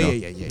gonna say no.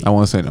 Yeah. I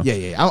want to say no.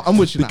 Yeah. I'm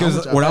with you.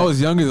 Because when I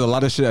was younger, there's a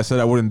lot of shit I said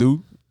I wouldn't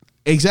do.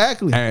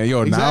 exactly. And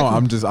yo, now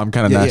Exactly. I'm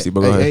kind of nasty.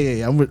 But go ahead.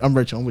 Yeah. I'm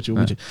with you.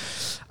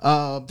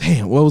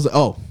 Damn. What was it?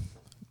 Oh,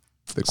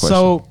 The question.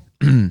 so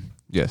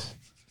yes.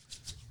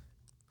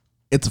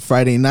 it's a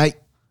Friday night.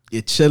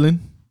 You're chilling.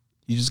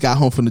 You just got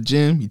home from the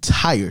gym. You're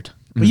tired,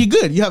 but you're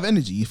good. You have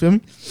energy. You feel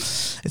me?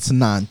 It's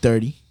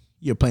 9:30.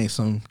 You're playing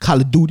some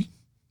Call of Duty.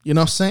 You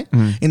know what I'm saying?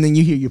 And then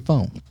you hear your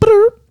phone.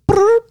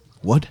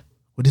 What?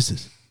 What is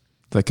this?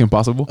 Like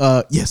impossible.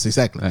 Yes,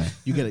 exactly. Right.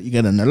 You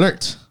get an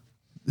alert.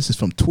 This is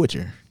from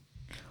Twitter.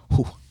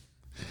 Whew.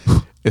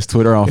 Is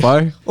Twitter on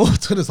fire? Oh,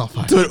 Twitter's on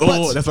fire.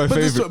 That's my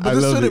favorite. I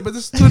love it. But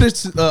this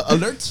Twitter's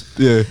alert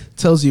Yeah.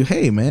 tells you,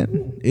 hey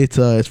man,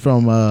 it's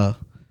from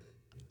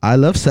I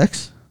love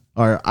sex,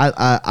 or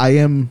I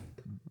am.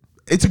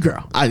 It's a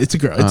girl. It's a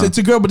girl. It's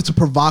a girl, but it's a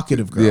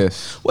provocative girl.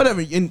 Yes.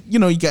 Whatever. And you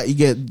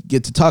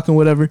get to talking.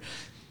 Whatever.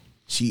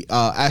 She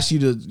asks you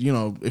to, you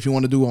know, if you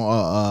want to do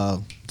what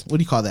do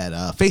you call that?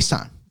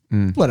 FaceTime.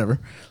 Whatever.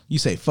 You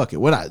say, fuck it.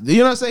 You know what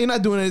I'm saying? You're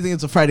not doing anything.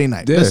 It's a Friday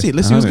night. Yeah, Let's see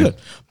what's 100. good.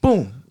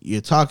 Boom.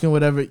 You're talking,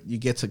 whatever. You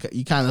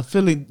kind of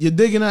feeling, you're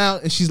digging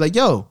out, and she's like,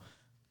 yo,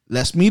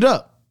 let's meet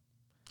up.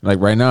 Like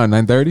right now at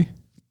 9:30.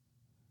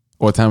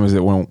 What time is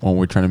it when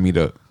we're trying to meet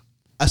up?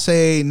 I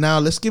say, now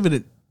let's give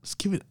it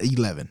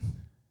 11.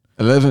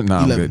 11? No,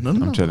 I'm 11. good.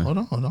 No, I'm chilling. Hold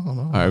on.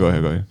 All right, go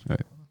ahead. All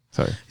right.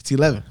 Sorry. It's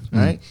 11,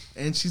 right?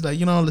 And she's like,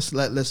 you know,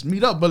 let's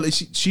meet up. But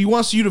she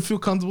wants you to feel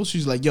comfortable.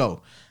 She's like,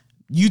 yo,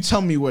 you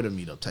tell me where to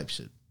meet up type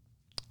shit.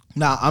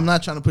 Now, I'm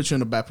not trying to put you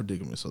in a bad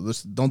predicament, so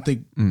don't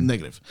think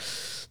negative.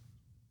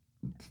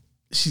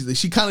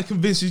 She kind of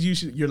convinces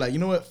you. You're like, you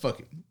know what? Fuck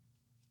it.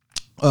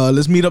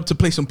 Let's meet up to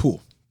play some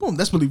pool. Boom.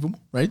 That's believable,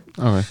 right?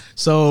 All right.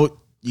 So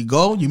you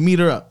go, you meet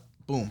her up.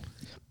 Boom.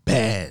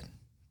 Bad.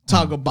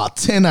 Talk about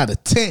 10 out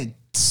of 10.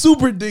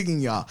 Super digging,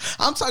 y'all.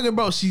 I'm talking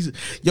about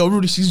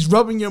Rudy, she's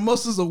rubbing your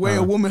muscles the way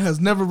a woman has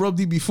never rubbed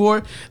you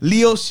before.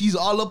 Leo, she's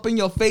all up in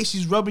your face.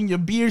 She's rubbing your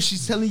beard.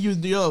 She's telling you,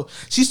 yo,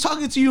 she's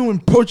talking to you in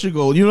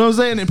Portugal. You know what I'm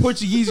saying? In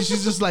Portuguese, and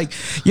she's just like,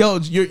 yo,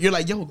 you're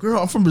like, yo, girl,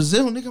 I'm from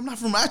Brazil, nigga. I'm not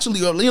from actually,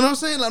 you know what I'm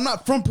saying? I'm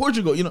not from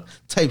Portugal, you know,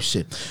 type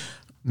shit.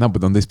 No,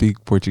 but don't they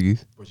speak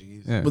Portuguese?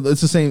 Yeah. But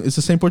it's the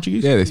same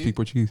Portuguese? Yeah, they speak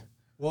Portuguese.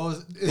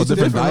 Well, Well,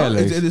 different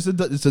dialects.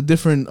 It's a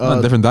different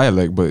Not different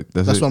dialect, but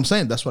that's that's it. what I'm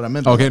saying. That's what I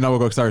meant. Okay, now we'll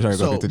go. Sorry. Go.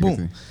 So, Continue.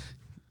 boom.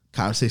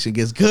 Conversation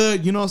gets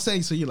good, you know what I'm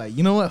saying? So you're like,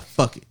 you know what?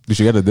 Fuck it. Did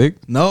she get a dick?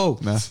 No.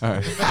 Nah. All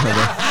right.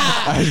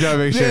 I just gotta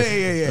make sure.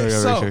 Yeah. I gotta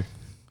So- make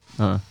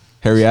sure.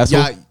 Hairy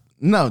asshole.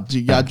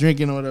 Y'all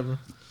drinking or whatever.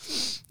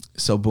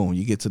 So boom,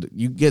 you get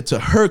to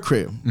her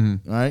crib,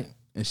 right?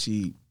 And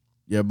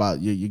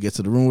you get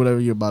to the room, whatever.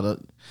 You're about to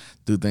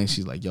do things.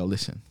 She's like, yo,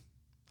 listen,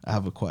 I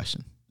have a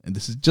question, and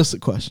this is just a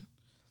question.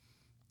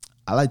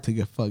 I like to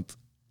get fucked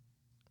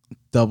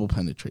double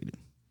penetrated.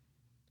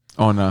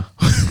 Oh no.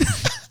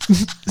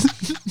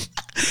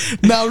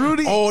 Now,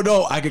 Rudy, Oh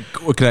no.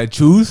 Could I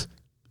choose?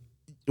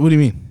 what do you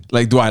mean?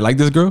 Like, do I like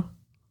this girl?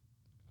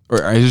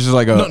 Or is it just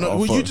like a No, a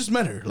well, fuck? you just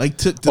met her. Like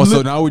to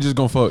So now we're just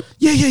gonna fuck.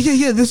 Yeah.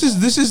 This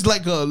is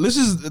like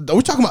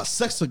we're talking about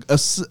sex, a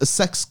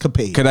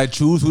sexcapade. Could I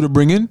choose who to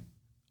bring in?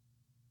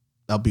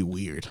 That'll be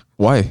weird.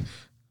 Why?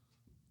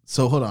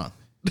 So hold on.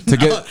 To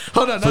get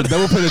Hold on. for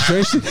double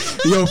penetration?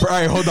 All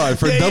right, hold on.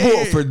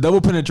 For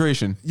double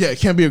penetration, Yeah, it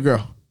can't be a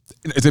girl.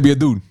 it's gonna be a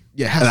dude.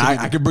 Yeah, it has and to be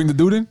a I can bring the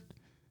dude in?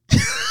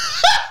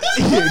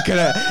 Can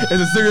I?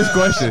 It's a serious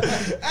question.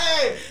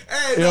 Hey,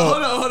 Yo.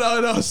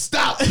 hold on.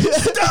 Stop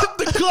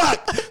the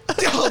clock.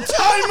 Yo,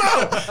 time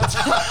out.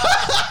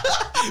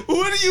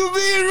 What do you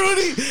mean,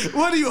 Rudy?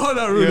 Hold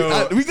on, Rudy.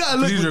 Yo, We gotta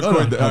look. please hold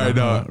record on, that. hold All right, on,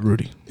 no. hold on.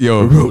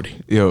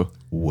 Rudy. Yo.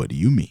 What do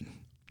you mean?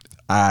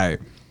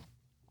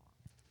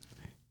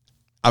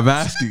 I'm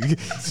asking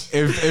if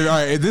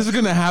this is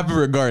gonna happen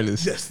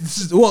regardless. Yes, this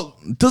is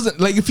doesn't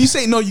like if you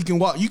say no, you can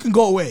walk, you can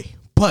go away.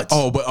 But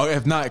But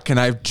if not, can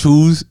I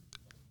choose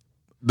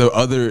the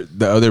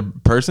other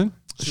person?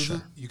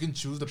 You can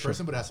choose the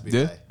person, but it has to be Yeah.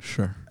 a guy.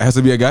 sure, It has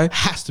to be a guy.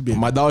 has to be.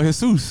 My dog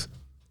Jesus.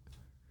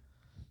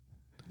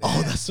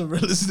 Oh, that's so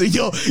realistic,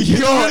 yo.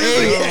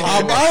 Hey,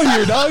 I'm out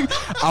here, dog.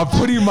 I'm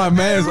putting my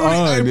man's Rudy,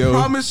 I on, yo.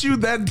 promise you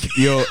that.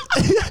 Yo,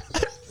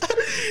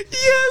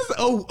 Yes.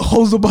 Oh, I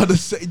was about to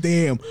say,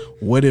 damn.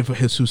 What if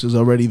Jesus is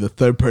already the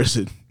third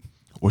person?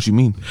 what you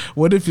mean?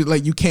 What if you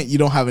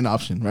don't have an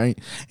option, right?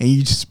 And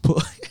you just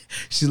pull.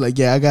 She's like,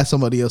 yeah, I got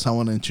somebody else I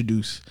want to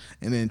introduce,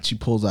 and then she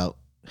pulls out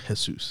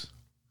Jesus.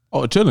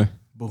 Oh, chilling.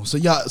 Boom. So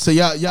y'all.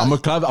 I'm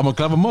gonna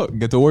clap him up.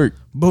 Get to work.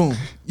 Boom.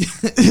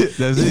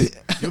 That's it.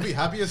 You'll be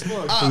happy as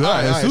fuck. All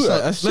right, Jesus, so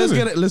that's let's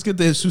chilling. get it. Let's get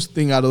the Jesus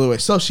thing out of the way.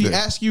 So she Yeah.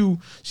 asks you.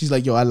 She's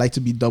like, yo, I like to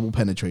be double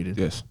penetrated.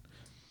 Yes,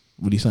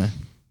 What are you saying?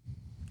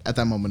 At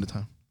that moment in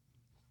time.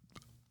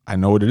 I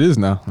know what it is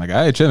now. Like,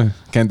 I ain't chilling.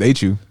 Can't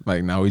date you.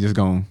 Like, now we just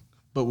going.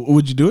 But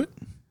would you do it?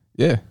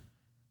 Yeah.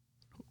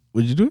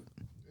 Would you do it?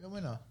 Why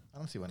not? I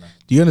don't see why not.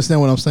 Do you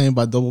understand what I'm saying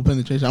by double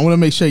penetration? I want to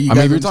make sure you I guys.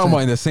 mean, if you're talking understand.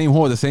 about in the same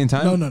hole at the same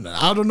time. No.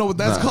 I don't know what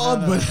that's Nah. called,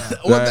 but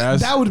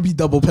That's- that would be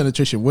double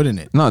penetration, wouldn't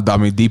it? No, I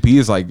mean DP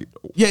is like,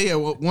 Yeah.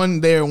 Well,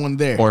 one there, one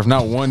there. or if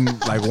not one,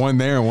 like one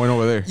there and one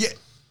over there. Yeah.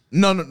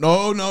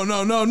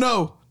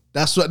 No.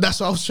 That's what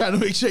I was trying to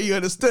make sure you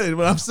understood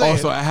what I'm saying. Oh,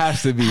 so it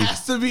has to be.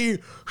 has to be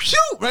shoot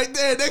right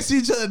there next to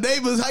each other,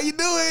 neighbors. How you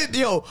doing?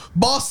 Yo,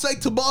 boss sake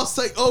to boss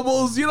sake,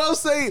 almost. You know what I'm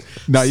saying?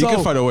 No, you So,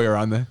 can find a way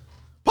around that.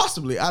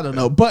 possibly. I don't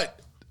know,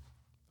 but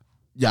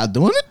y'all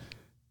doing it?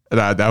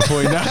 Nah, at that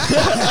point,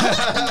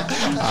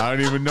 I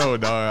don't even know,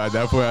 dog. At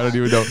that point, I don't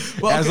even know.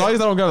 Well, As okay. long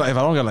as I don't got, if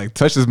I don't got like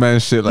touch this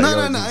man's shit, like No.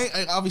 yo, just-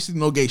 I obviously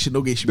no gay shit.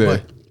 Yeah.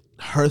 But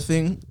her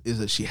thing is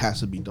that she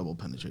has to be double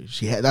penetrated.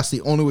 That's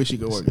the only way she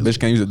could work. bitch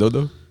can't use a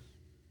dodo.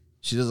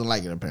 She doesn't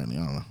like it apparently.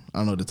 I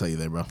don't know what to tell you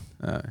there, bro.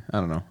 I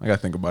don't know. I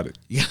gotta think about it.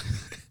 Yeah.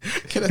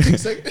 Can I take a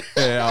second?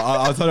 Yeah,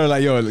 I'll tell her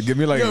like, yo, give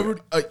me like,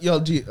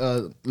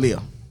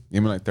 Leo.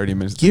 give me like 30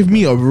 minutes. Give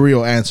me a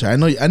real answer. I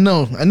know you're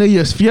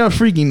a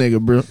freaky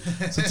nigga, bro.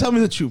 So tell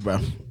me the truth, bro.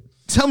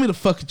 Tell me the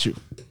fucking truth.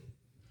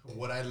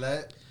 Would I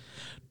let?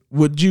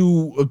 Would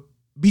you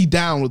be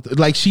down with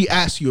like she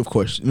asked you, of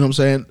course. You know what I'm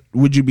saying?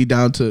 Would you be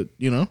down to,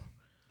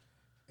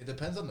 It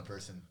depends on the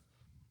person,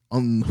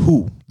 on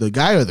who? The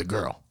guy or the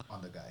girl?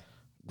 on the guy.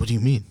 What do you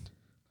mean?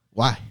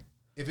 Why?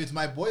 If it's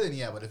my boy, then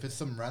yeah. But if it's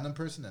some random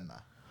person, then nah.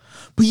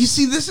 But you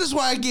see, this is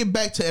why I get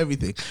back to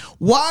everything.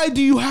 Why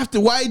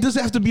does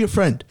it have to be a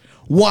friend?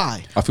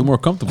 Why? I feel more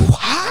comfortable.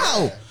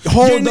 How?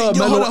 Hold up, hold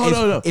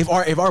Melo. on.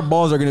 If our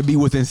balls are gonna be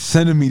within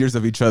centimeters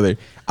of each other,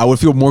 I would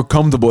feel more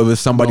comfortable if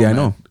it's somebody I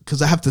know.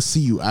 Because I have to see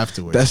you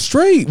afterwards. That's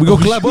straight. We go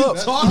clap up.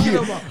 talking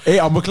about? Hey,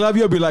 I'm gonna clap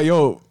you up. Be like,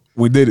 yo,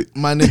 we did it.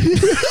 My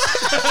nigga.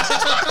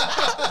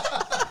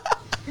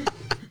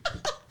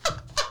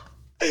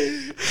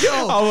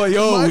 I'm like,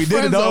 yo, my we did it.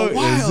 friends are Dog.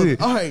 wild. That's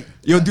it. All right.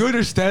 Yo, do you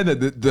understand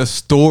that the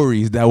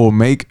stories that will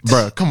make,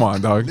 bro? Come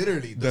on, dog.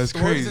 Literally, the That's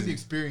stories crazy. and the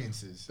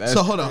experiences. That's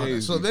So hold on.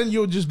 crazy. So then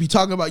you'll just be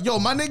talking about, yo,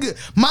 my nigga,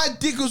 my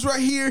dick was right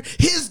here,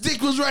 his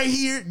dick was right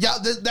here. Y'all,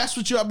 that's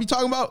what y'all be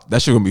talking about.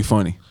 That shit gonna be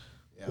funny.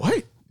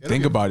 What?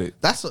 Think about it.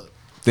 That's a.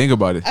 Think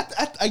about it.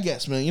 I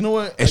guess, man. You know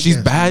what? If she's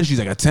bad, she's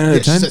like a 10 out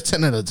of 10. She's a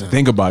 10 out of 10.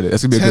 Think about it.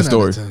 That's gonna be a 10 good out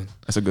story. of 10.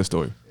 That's a good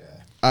story.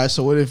 All right.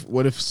 So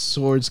what if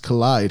swords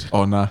collide?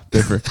 Oh nah,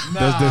 different.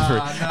 That's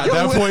different. At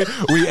that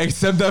point, we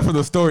accept that from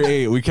the story.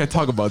 Hey, we can't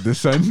talk about this,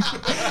 son.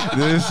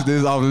 this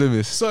is off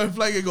limits. So if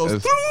like it goes,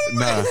 That's-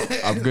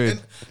 nah, I'm good.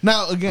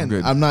 Now again,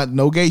 good. I'm not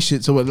no gay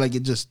shit. So like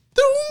it just,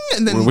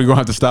 and then We're gonna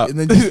have to stop. and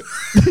then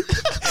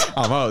just,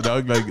 I'm out,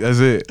 dog. Like that's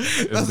it.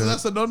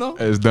 that's a no no.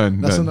 It's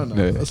done. That's a done. no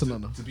no. Yeah. That's a no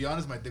no. To be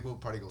honest, my dick will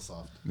probably go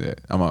soft. Yeah,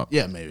 I'm out.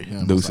 Yeah, maybe.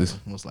 Yeah, Deuces.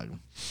 Most likely.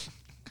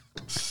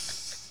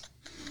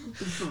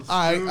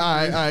 All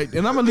right.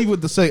 And I'm gonna leave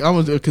with the sex.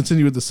 I'm gonna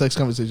continue with the sex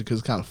conversation because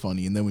it's kind of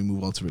funny, and then we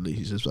move on to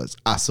relationships,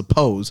 I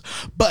suppose.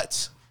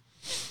 But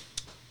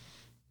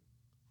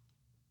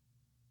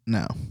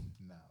now,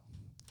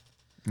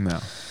 No.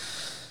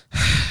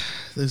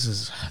 this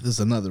is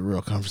another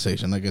real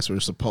conversation. I guess we're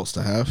supposed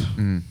to have.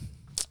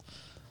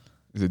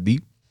 Is it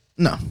deep?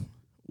 No.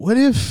 What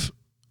if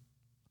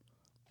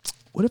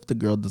the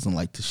girl doesn't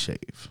like to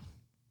shave?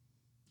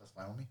 That's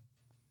fine with me.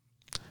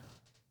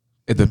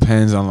 It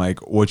depends on like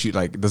what you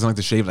like. Doesn't like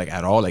to shave like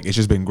at all. Like it's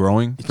just been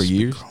growing for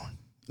years.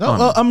 No,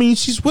 well, I mean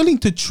she's willing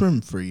to trim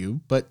for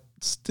you, but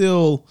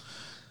still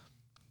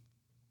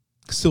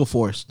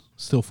forced.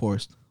 Still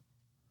forced.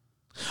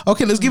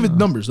 Okay, let's give it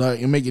numbers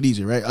and make it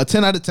easier, right? A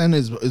 10 out of 10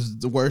 is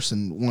the worst,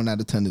 and 1 out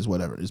of 10 is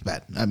whatever. It's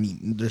bad. I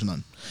mean, there's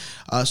none.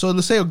 So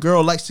let's say a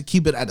girl likes to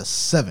keep it at a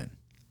 7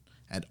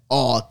 at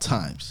all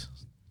times.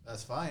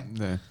 That's fine.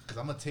 Yeah. Because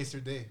I'm a taster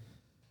day.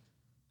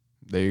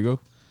 There you go.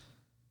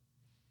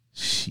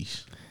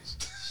 Sheesh.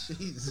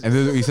 And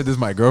this, you said this is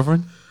my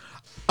girlfriend.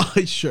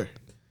 Sure.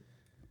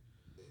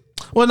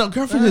 Well, no,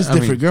 girlfriend is I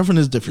different. mean, girlfriend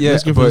is different. yeah,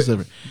 Yes, girlfriend is but-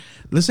 different.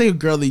 Let's say a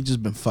girl that you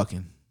just been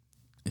fucking,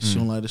 and she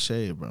don't like to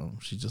shave, bro.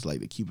 She just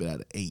like to keep it at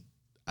an 8.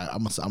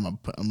 I'm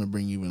gonna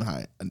bring you even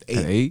high. An 8.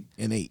 An 8?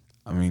 An 8.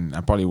 I mean, I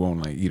probably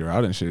won't like eat her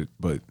out and shit,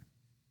 but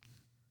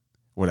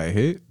would I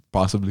hit?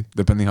 Possibly,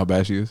 depending how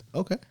bad she is.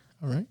 Okay.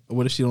 All right.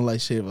 What if she don't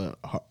like shave her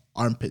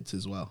armpits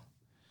as well?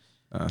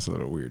 That's a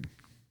little weird.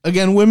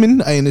 Again,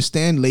 women, I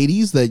understand,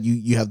 ladies, that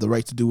you have the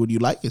right to do what you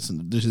like. There's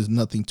just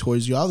nothing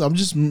towards you. I'm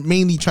just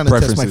mainly trying to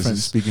test my Preferences,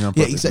 friends. speaking on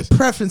yeah, preferences.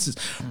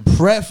 exactly.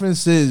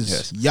 Preferences.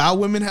 Yes. Y'all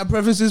women have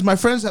preferences. My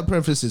friends have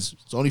preferences.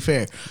 It's only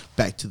fair.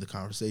 Back to the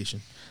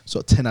conversation.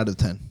 So 10 out of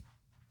 10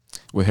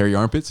 With hairy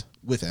armpits,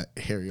 with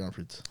hairy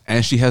armpits.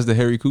 and she has the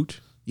hairy cooch.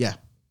 Yeah.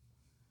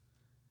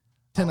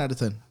 10 out of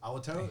 10. I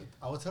would tell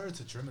her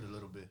to trim it a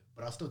little bit,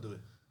 but I'll still do it.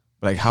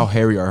 Like how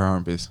hairy are her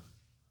armpits?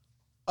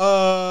 3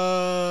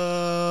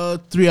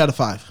 out of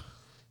 5.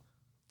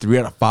 3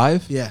 out of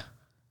 5. Yeah.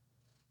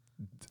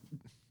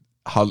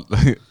 How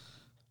 2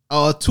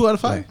 out of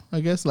 5, Like-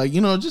 I guess. Like,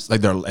 just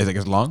like they're like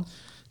it's long?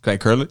 Can I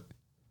curl it?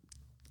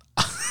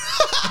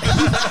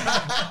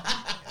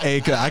 Hey,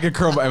 I can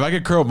curl. If I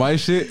can curl my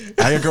shit,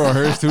 I can curl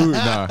hers too.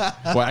 Nah.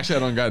 Well, actually, I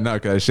don't got now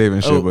because I shave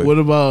and shit. But what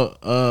about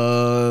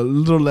a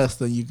little less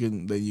than you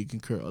can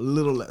curl? A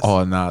little less.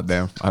 oh nah,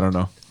 damn. I don't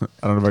know.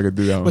 I don't know if I could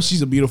do that one. But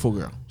she's a beautiful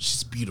girl.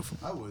 She's beautiful.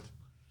 I would.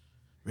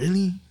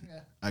 Really? Yeah.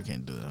 I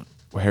can't do that.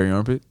 With hairy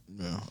armpit.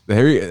 Yeah. The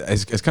hairy.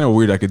 It's kind of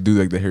weird. I could do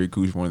like the hairy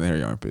cooch more than the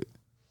hairy armpit.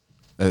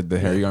 The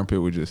hairy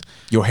armpit would just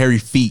hairy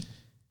feet.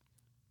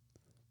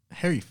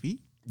 Hairy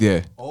feet?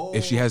 Yeah. Oh.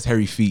 If she has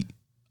hairy feet,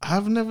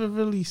 I've never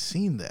really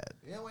seen that.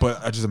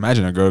 but I just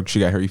imagine a girl. She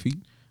got hairy feet.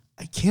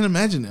 I can't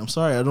imagine it. I'm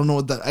sorry. I don't know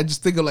what that. I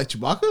just think of like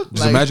Chewbacca.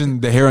 Just imagine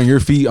the hair on your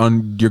feet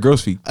on your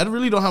girl's feet. I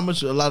really don't have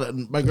much. My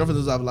girlfriend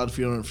doesn't have a lot of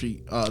feet on her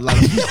feet. A lot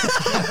of feet.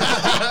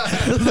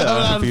 a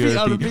lot of feet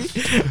on her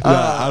feet.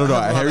 I don't know. a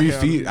lot of Hairy hair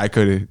on feet, I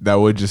couldn't. That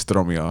would just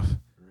throw me off.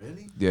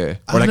 Really? Yeah.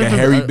 I've Or like a never-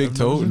 hairy I've big never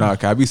toe. seen Nah,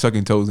 I be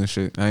sucking toes and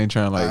shit. I ain't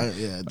trying to like.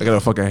 yeah, I got a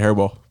fucking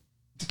hairball.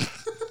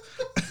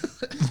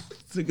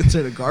 It's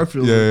a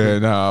Garfield. Yeah,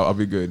 nah, I'll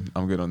be good.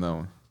 I'm good on that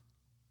one.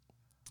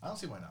 I don't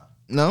see why not.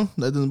 No,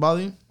 that doesn't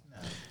bother you.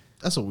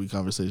 That's a weak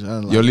conversation. I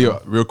don't like Yo, that.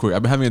 Leo, real quick.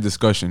 I've been having a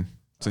discussion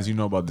since you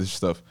know about this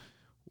stuff.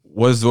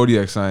 What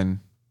zodiac sign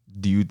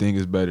do you think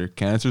is better,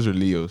 Cancers or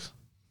Leos?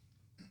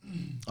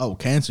 Oh,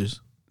 cancers.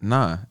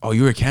 Nah. Oh,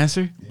 you a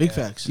Cancer? Big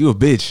facts. You a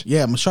bitch.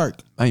 Yeah, I'm a shark.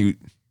 Nah, you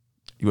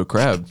a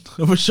crab.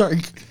 I'm a shark.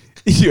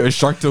 You a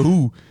shark to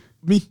who?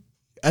 Me.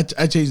 I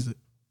changed it.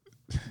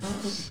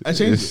 I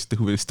changed It's it.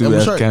 stupid. I'm Stupid a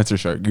ass shark. Cancer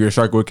shark. You're a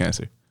shark with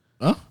cancer.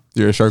 Huh?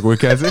 You're a shark with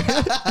cancer.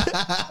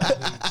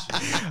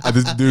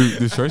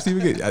 Do sharks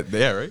even get?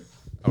 Yeah, right.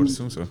 I would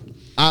assume so.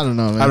 I don't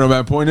know, man. I don't know.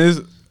 My point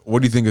is, what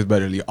do you think is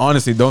better, Leo?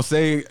 Honestly, don't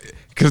say,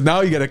 because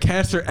now you got a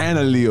Cancer and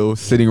a Leo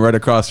sitting right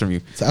across from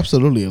you. It's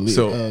absolutely a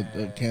So-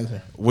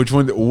 Cancer.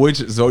 Which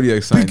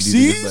zodiac sign Big do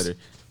you think C's? is better?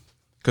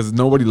 Because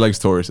nobody likes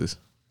Tauruses.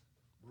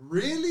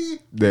 Really?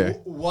 There.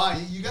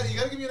 Why? You got to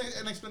give me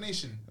an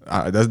explanation.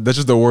 That's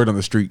just the word on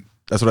the street.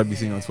 That's what I'd be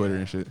seeing on Twitter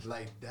and shit.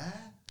 Like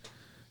that?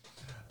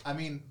 I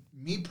mean,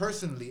 me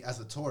personally, as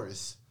a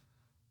Taurus,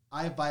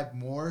 I vibe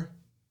more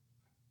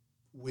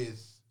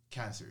with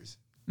Cancers.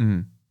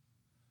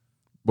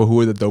 But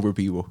who are the doper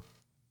people?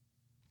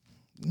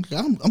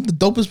 I'm the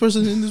dopest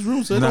person in this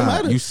room, so it don't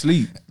matter. You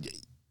sleep.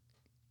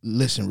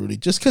 Listen, Rudy,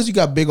 just because you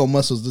got big old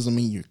muscles doesn't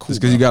mean you're cool.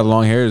 Just because you got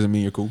long hair doesn't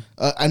mean you're cool.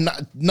 I'm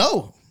not.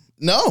 No.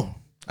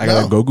 I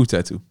got a Goku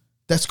tattoo.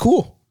 That's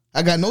cool.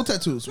 I got no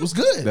tattoos. What's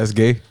good? That's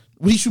gay.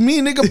 What you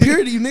mean, nigga?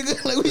 Purity,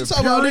 nigga. Like, what you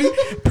talking about,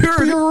 nigga?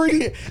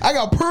 Purity. I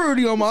got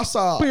purity on my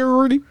side.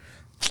 Purity.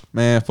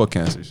 Man, fuck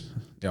Cancers.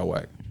 Y'all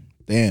whack.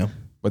 Damn.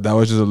 But that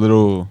was just a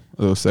little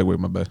segue,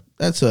 my bad.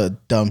 That's a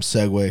dumb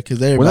segue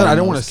because everybody. Well, I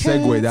don't want knows to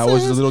segue. That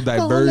was just a little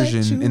Cancers gonna let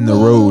diversion you in the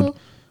know. road.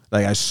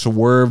 Like I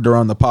swerved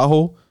around the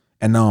pothole,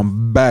 and now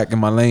I'm back in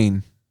my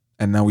lane,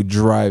 and now we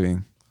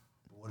driving.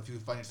 What if you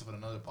find yourself in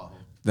another pothole?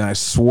 Then I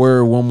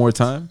swerve one more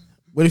time.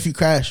 What if you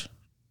crash?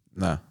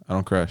 Nah, I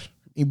don't crash.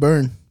 You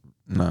burn,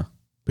 Nah,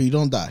 but you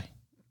don't die.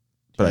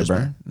 but I just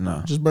burn.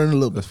 Nah, Just burn a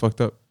little that's bit.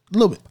 fucked up. A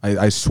little bit.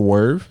 I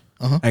swerve.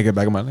 Uh-huh. I get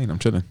back in my lane. I'm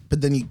chilling.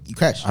 But then you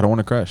crash. I don't want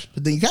to crash.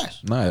 But then you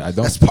crash. Nah, I don't.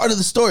 That's part of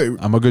the story.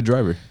 I'm a good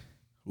driver.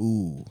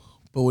 Ooh.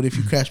 But what if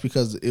you crash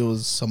because it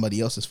was somebody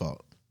else's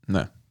fault?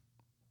 Nah,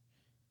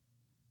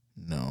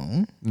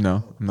 No.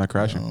 no, I'm not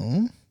crashing.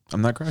 No.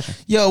 I'm not crashing.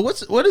 Yo,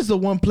 what is the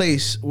one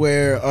place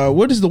where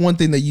what is the one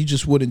thing that you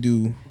just wouldn't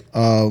do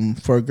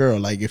for a girl?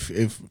 Like if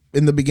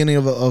in the beginning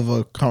of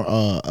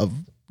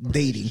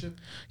dating,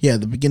 yeah,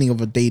 the beginning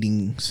of a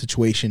dating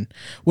situation,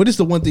 what is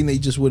the one thing that you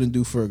just wouldn't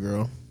do for a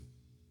girl?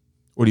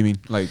 What do you mean?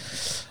 Like,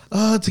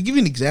 To give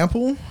you an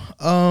example,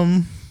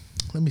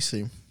 let me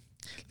see.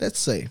 Let's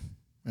say,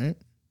 right?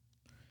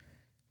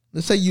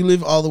 Let's say you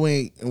live all the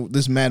way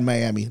this mad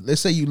Miami. Let's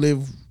say you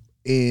live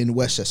in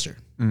Westchester,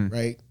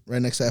 right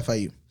next to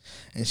FIU,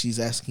 and she's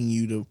asking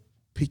you to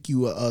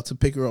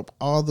pick her up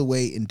all the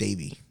way in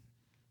Davie.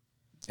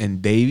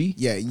 in Davie?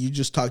 Yeah, you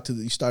just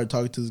you started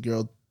talking to this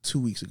girl 2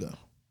 weeks ago.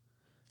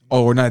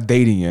 Oh, we're not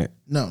dating yet.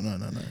 No.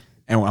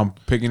 And I'm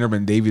picking her up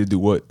in Davie to do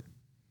what?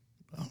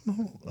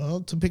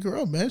 To pick her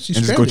up, man. She's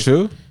And just stranded.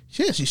 go chill?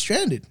 Yeah, she's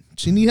stranded.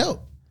 She need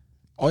help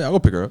Oh, yeah, I'll go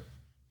pick her up.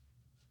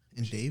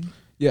 in Davie.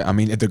 Yeah, I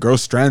mean, if the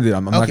girl's stranded,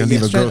 I'm not going to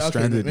leave a girl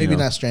stranded. Maybe you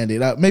know? not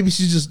stranded. Maybe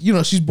she's just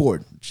she's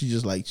bored. She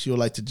just she'll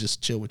like to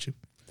just chill with you.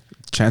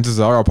 Chances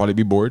are I'll probably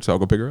be bored, so I'll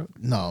go pick her up.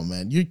 No,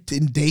 man, you're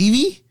in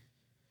Davie.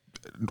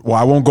 Well,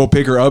 I won't go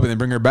pick her up and then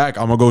bring her back.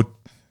 I'm going to go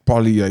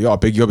probably, I'll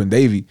pick you up in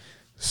Davie,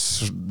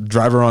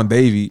 drive her on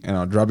Davie, and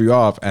I'll drop you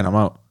off, and I'm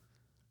out.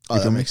 Oh,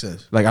 that makes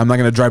sense. Like, I'm not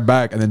going to drive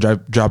back and then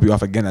drop you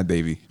off again at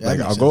Davie. Yeah, Like,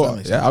 that makes I'll sense. That go,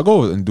 makes yeah, sense. I'll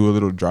go and do a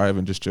little drive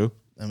and just chill.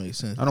 That makes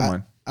sense. I don't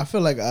mind. I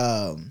feel like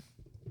I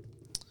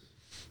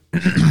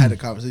had a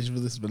conversation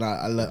with this, but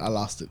I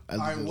lost it. All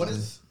right, what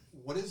is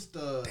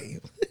the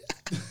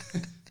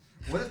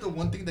what is the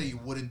one thing that you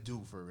wouldn't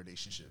do for a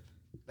relationship?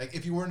 Like,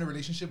 if you were in a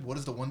relationship, what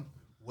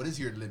is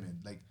your limit?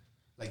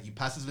 Like you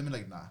pass this limit,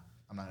 like, nah,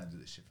 I'm not gonna do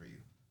this shit for you.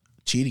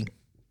 cheating?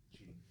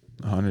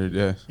 100,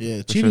 yeah. Yeah,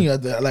 For cheating. sure.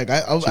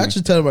 I was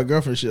actually telling my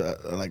girlfriend shit.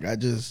 Like, I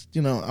just,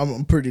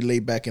 I'm pretty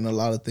laid back in a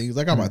lot of things.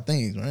 I got my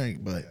things, right?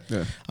 But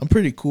Yeah. I'm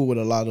pretty cool with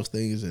a lot of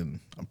things, and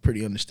I'm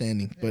pretty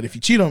understanding. But if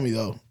you cheat on me,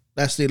 though,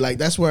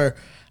 that's where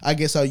I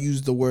guess I'll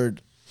use the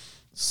word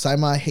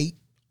semi-hate.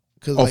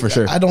 Cause Oh, for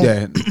sure. I don't,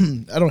 Yeah.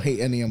 I don't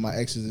hate any of my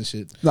exes and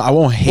shit. No, I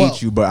won't hate Well-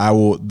 you, but I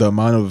will, the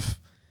amount of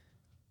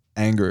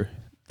anger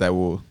that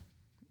will,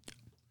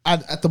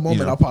 At the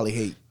moment, I'll probably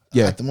hate.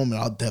 Yeah. At the moment,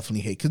 I'll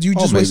definitely hate because you Oh,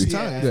 just wasted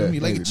maybe. time. Yeah. You feel me?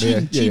 Yeah, Like maybe.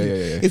 cheating, Yeah, cheating.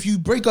 yeah. If you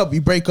break up, you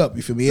break up.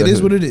 You feel me? It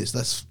is what it is.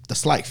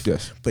 That's life.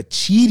 Yes. But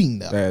cheating,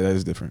 though, yeah, that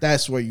is different.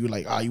 that's where you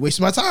like, you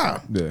wasting my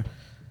time. Yeah.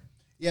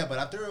 Yeah, but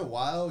after a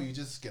while, you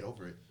just get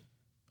over it.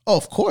 Oh,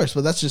 of course,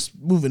 but that's just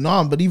moving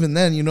on. But even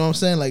then, you know what I'm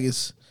saying? Like,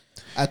 it's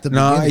at the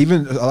No, beginning.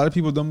 even a lot of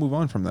people don't move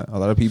on from that. A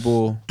lot of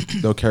people,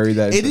 they'll carry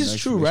that. It into the is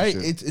next true, right?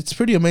 relationship. It's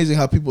pretty amazing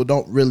how people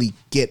don't really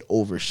get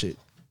over shit.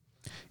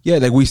 Yeah,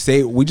 like we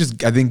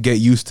just, I think, get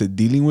used to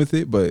dealing with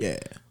it. But, Yeah.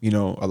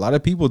 a lot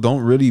of people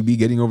don't really be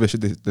getting over shit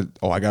that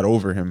I got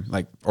over him,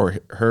 like, or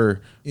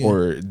her, Yeah.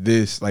 or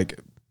this. Like,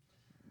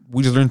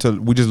 we just learn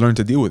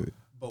to deal with it.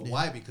 But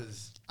why?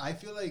 Because I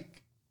feel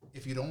like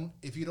if you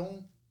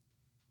don't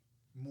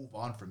move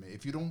on from it,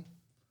 if you don't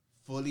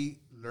fully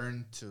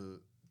learn to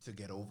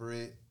get over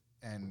it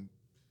and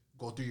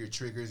go through your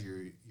triggers,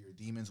 your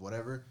demons,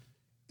 whatever,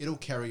 it'll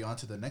carry on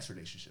to the next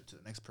relationship, to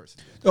the next person.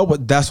 Oh,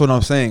 but that's what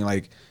I'm saying.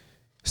 Like,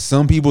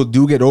 some people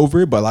do get over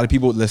it, but a lot of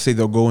people, let's say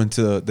they'll go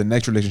into the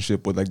next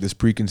relationship with like this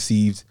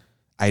preconceived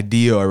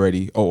idea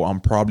already. Oh, I'm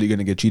probably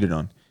gonna get cheated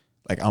on.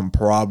 Like, I'm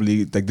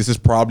probably like this is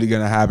probably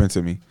gonna happen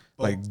to me.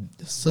 Like,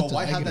 But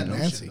why have that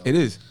notion? Though? it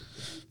is.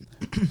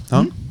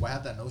 Huh? Why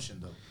have that notion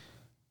though?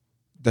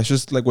 That's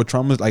just like what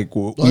trauma is like.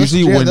 Well,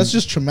 usually when that's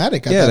just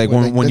traumatic. At yeah, that like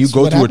point. when you that's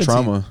go what through a happened to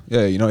you. trauma,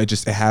 yeah, you know, it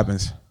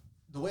happens.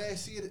 The way I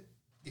see it,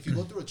 if you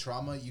go through a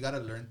trauma, you gotta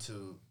learn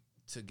to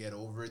get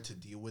over it, to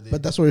deal with it.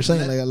 But that's what you're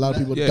saying. Like a lot of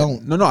people Yeah.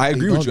 don't. No, I They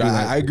agree with don't you. do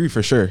that. I agree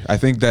for sure. I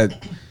think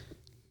that,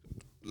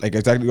 like,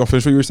 exactly. Go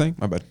finish what you were saying.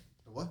 My bad.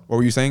 What? What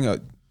were you saying?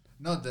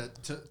 No,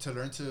 to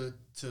learn to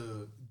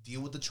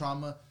deal with the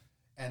trauma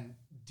and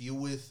deal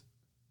with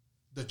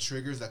the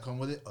triggers that come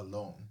with it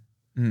alone.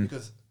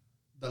 Because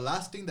the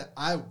last thing that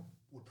I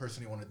would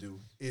personally want to do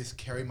is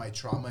carry my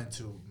trauma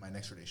into my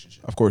next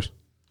relationship. Of course.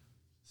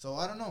 So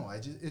I don't know.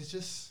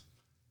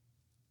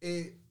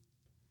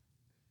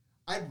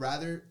 I'd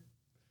rather,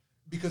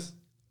 because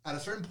at a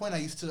certain point I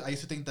used to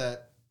think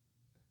that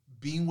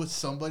being with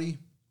somebody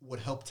would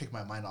help take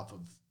my mind off of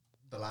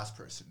the last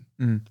person.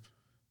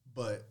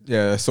 But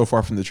Yeah, that's so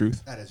far from the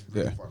truth. that is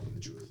really Yeah. far from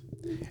the truth.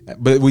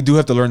 But we do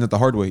have to learn that the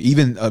hard way.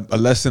 Even a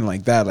lesson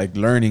like that, like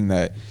learning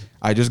that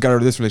I just got out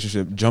of this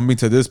relationship, jumping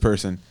to this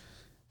person.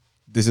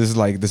 This is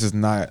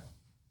not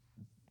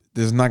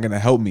gonna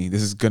help me.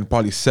 This is gonna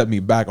probably set me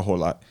back a whole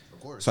lot. Of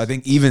course. So I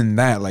think even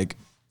that, like,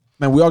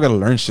 man, we all gotta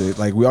learn shit.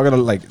 Like, we all gotta,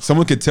 like,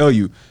 someone could tell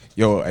you,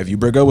 yo, if you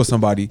break up with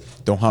somebody,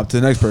 don't hop to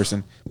the next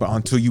person. But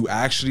until you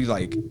actually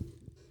like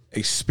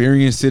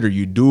experience it or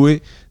you do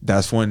it,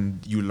 that's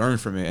when you learn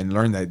from it and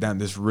learn that, damn,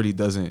 this really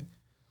doesn't.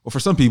 Well, for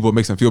some people, it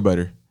makes them feel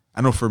better.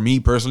 I know for me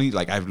personally,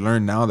 like, I've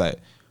learned now that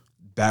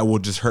will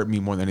just hurt me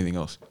more than anything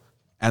else,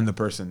 and the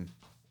person,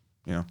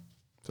 you know.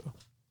 So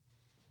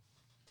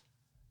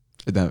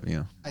that, you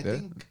know,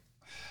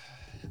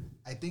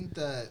 I think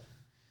that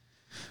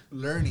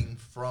learning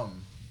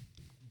from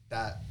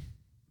that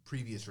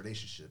previous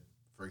relationship,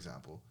 for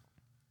example,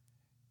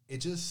 it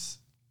just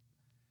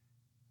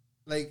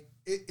like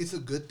it's a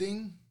good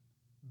thing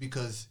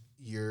because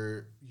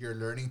you're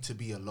learning to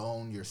be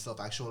alone, you're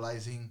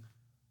self-actualizing,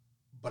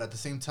 but at the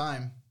same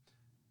time,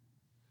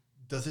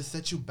 does it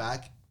set you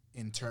back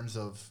in terms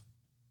of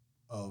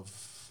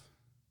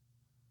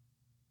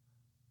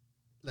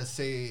let's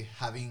say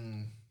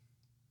having,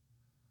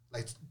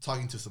 like,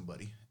 talking to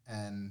somebody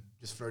and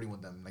just flirting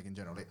with them, like, in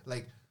general,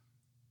 like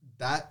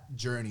that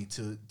journey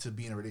to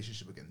be in a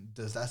relationship again,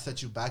 does that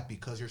set you back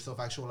because you're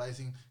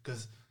self-actualizing?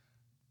 Because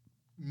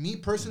me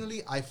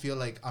personally, I feel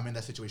like I'm in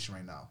that situation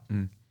right now.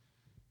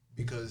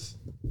 Because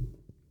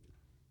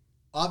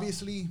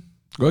obviously,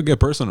 go ahead, get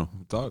personal.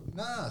 Talk.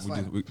 no, it's We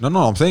fine. just- no,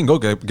 I'm saying go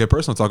get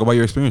personal. Talk about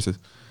your experiences.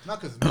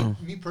 Not because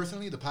me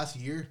personally, the past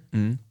year,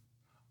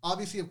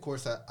 obviously, of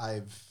course,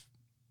 I've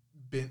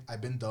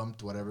been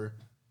dumped, whatever,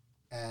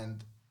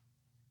 and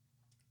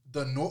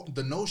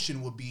the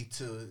notion would be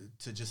to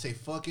just say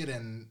fuck it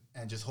and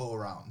just hold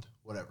around,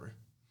 whatever,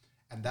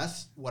 and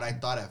that's what I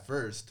thought at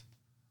first,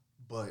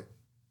 but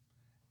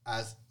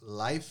as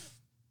life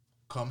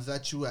comes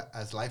at you,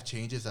 as life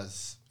changes,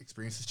 as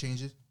experiences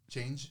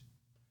change,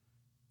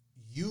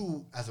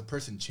 you as a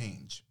person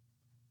change,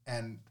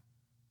 and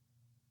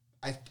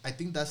I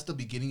think that's the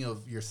beginning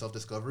of your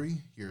self-discovery,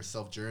 your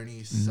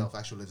self-journey,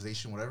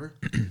 self-actualization, whatever.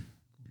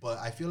 But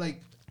I feel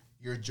like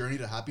your journey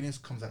to happiness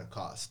comes at a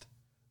cost,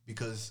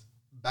 because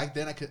back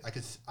then I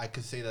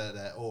could say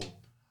that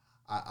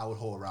I would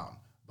hold around,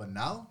 but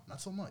now not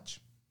so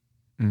much.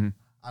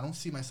 I don't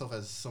see myself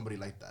as somebody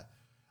like that.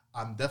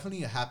 I'm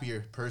definitely a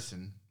happier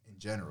person in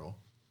general.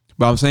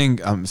 But I'm saying,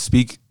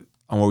 speak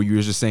on what you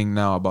were just saying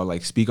now about,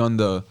 like, speak on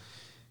the,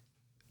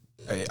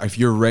 if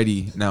you're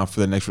ready now for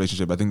the next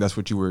relationship. I think that's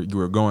what you were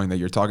going, that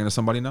you're talking to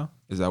somebody now.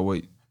 Is that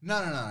what?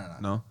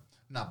 No.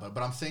 But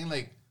I'm saying,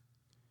 like,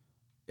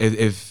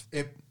 If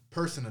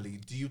personally,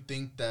 do you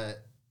think that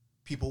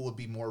people would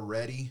be more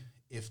ready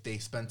if they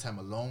spend time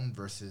alone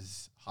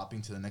versus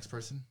hopping to the next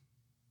person?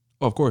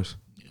 oh, of course,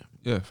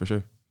 yeah, for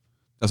sure.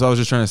 That's what I was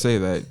just trying to say,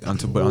 that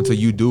until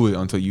you do it,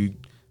 until you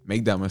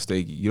make that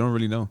mistake, you don't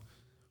really know.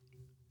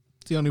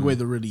 It's the only way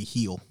to really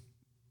heal.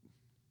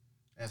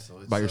 Yeah, so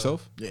it's, By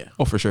yourself? Yeah.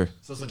 Oh, for sure.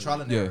 So it's a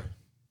trial and Yeah. error.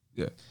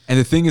 Yeah. And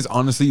the thing is,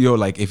 honestly, yo,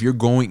 like, if you're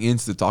going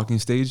into the talking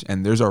stage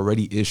and there's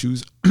already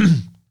issues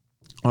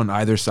on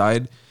either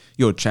side,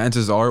 yo,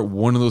 chances are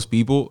one of those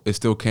people is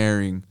still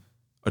carrying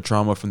a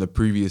trauma from the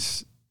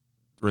previous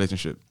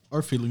relationship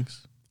Or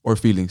feelings. or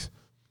feelings.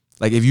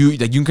 Like, if you,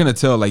 like, you can kind of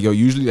tell, like, yo,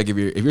 usually, like,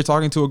 if you're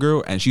talking to a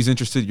girl and she's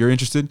interested, you're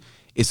interested,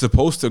 it's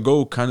supposed to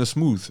go kind of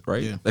smooth,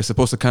 right? Yeah. Like,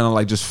 supposed to kind of,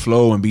 like, just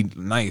flow and be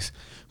nice.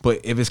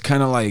 But if it's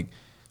kind of like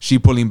she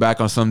pulling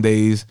back on some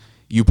days,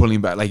 you pulling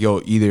back, like,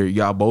 yo, either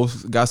y'all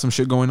both got some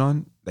shit going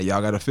on that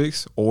y'all got to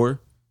fix, or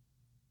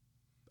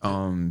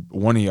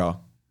one of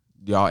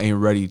y'all ain't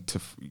ready to,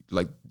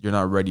 like, you're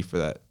not ready for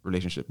that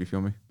relationship. You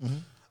feel me?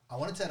 I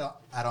wanted to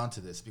add on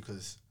to this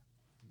because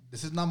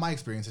this is not my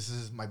experience. This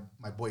is my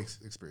boy's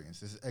experience.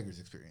 This is Edgar's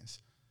experience.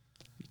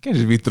 You can't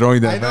just be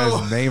throwing I that know.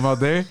 man's name out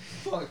there.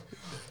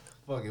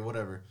 Fuck it,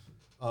 whatever.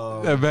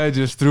 That man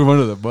just threw him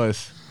under the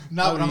bus.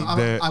 No,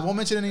 that- I won't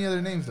mention any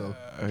other names though.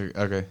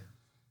 Okay.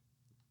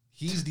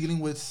 He's dealing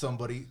with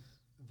somebody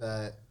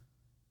that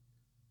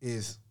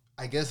is,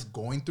 I guess,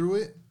 going through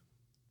it.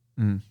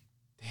 Damn,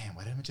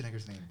 why did I mention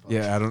Edgar's name? Fuck.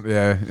 Yeah, I don't.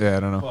 Yeah, I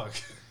don't know. Fuck.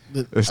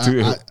 It's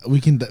too.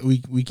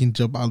 we can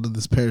jump out of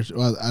this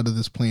out of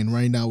this plane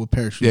right now with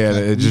parachute. Yeah,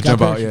 Like, we just got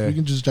jump out, parachute, yeah. we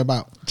can just jump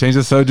out. Change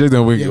the subject,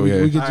 then we Yeah, go. we Yeah.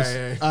 can just.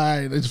 Alright. All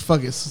right, let's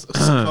fuck it.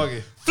 Fuck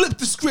it. Flip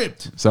the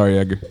script. Sorry,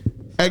 Edgar.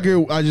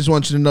 Edgar, I just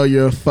want you to know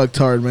you're a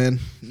fucktard,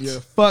 man. You're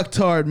a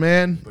fucktard,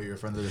 man. But you're a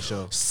friend of the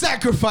show.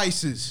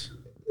 Sacrifices.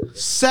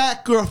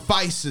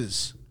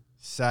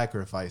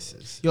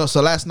 Yo,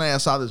 so last night I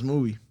saw this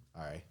movie.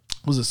 All right.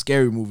 It was a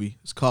scary movie.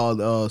 It's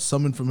called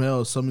Summon from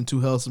Hell, Summon to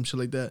Hell, some shit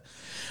like that.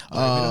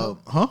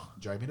 Huh?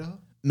 Drive me to hell?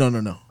 No.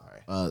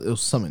 right. It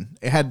was Summon.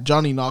 It had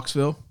Johnny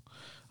Knoxville.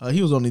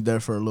 He was only there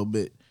for a little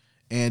bit,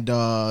 and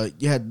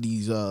you had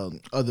these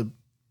other.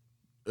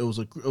 It was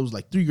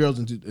like 3 girls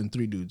and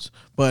 3 dudes,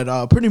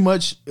 but pretty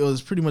much it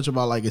was pretty much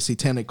about like a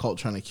satanic cult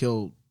trying to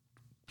kill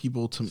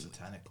people.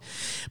 Satanic.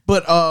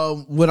 But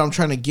what I'm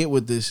trying to get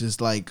with this is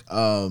like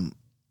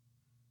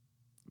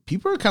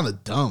people are kind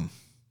of dumb.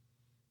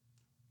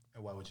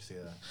 And why would you say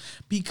that?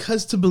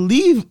 Because to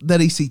believe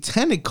that a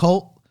satanic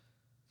cult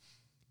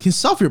can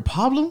solve your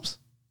problems,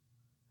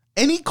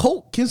 any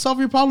cult can solve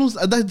your problems,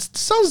 that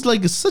sounds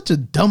like such a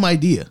dumb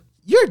idea.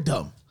 You're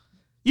dumb.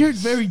 You're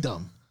very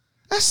dumb.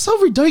 That's so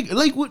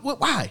ridiculous. Like,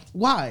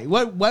 why?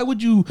 Why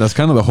would you? That's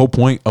kind of the whole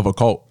point of a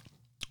cult.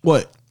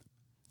 What?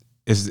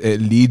 Is it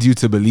leads you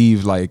to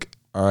believe like,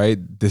 all right,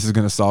 this is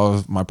gonna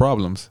solve my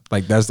problems.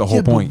 Like that's the whole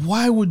Yeah, but point.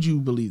 why would you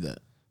believe that?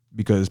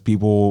 Because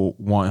people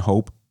want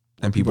hope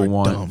and people people are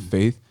want dumb.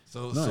 faith.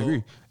 So, No, I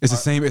agree. It's the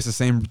same. It's the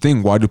same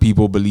thing. Why do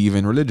people believe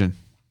in religion?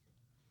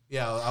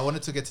 Yeah, I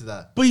wanted to get to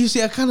that. But you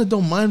see, I kind of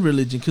don't mind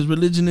religion because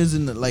religion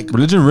isn't like.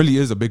 Religion really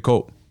is a big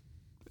cult.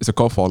 It's a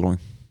cult following.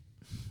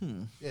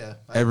 Yeah.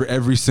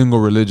 Every single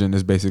religion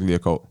is basically a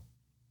cult,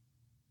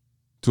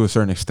 to a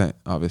certain extent,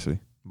 obviously.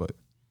 But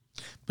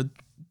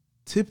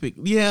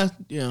Typically, yeah,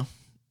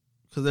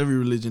 because every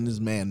religion is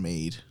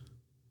man-made,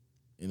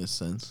 in a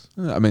sense.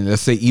 I mean,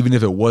 let's say even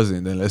if it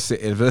wasn't, then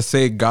let's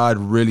say God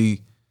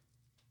really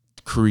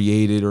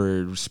created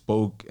or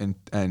spoke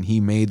and He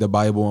made the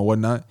Bible and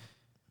whatnot,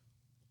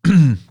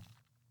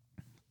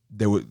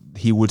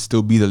 he would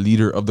still be the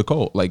leader of the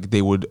cult. Like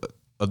they would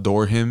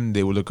adore him,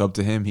 they would look up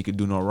to him. He could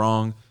do no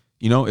wrong.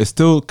 You know, it's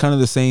still kind of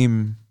the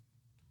same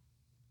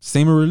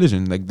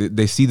religion. Like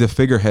they see the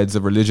figureheads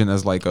of religion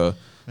as like Man,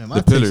 the my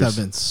takes pillars. have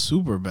been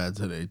super bad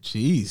today.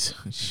 Jeez.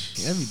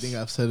 Everything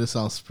I've said, it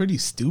sounds pretty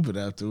stupid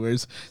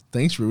afterwards.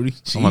 Thanks, Rudy.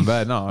 Oh my Jeez.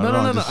 bad. No,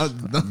 No.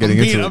 just getting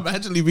into it. I'm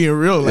actually being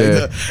real. Like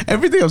Yeah.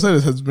 everything I've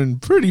said has been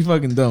pretty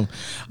fucking dumb.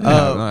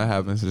 No, it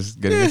happens. Just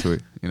getting into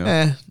it. You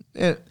know.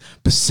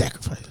 But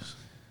sacrifice.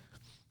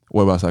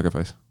 What about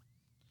sacrifice?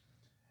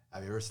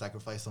 Have you ever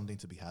sacrificed something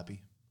to be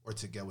happy or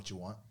to get what you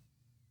want?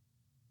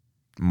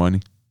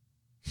 Money.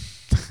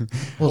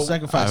 Well,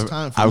 sacrifice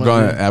time. For I've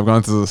money.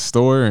 gone to the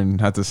store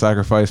and had to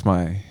sacrifice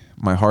my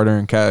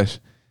hard-earned cash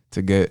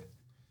to get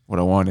what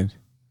I wanted.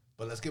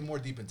 But let's get more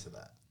deep into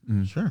that.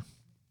 Sure.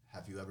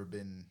 Have you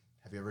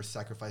ever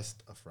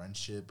sacrificed a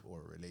friendship or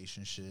a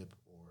relationship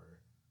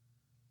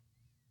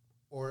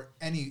or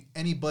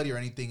anybody or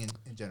anything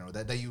in general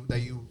that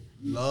you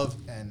love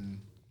and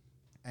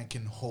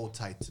can hold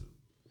tight to?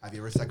 Have you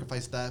ever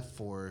sacrificed that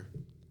for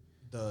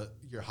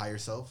your higher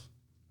self?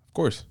 Of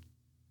course,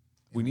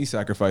 we need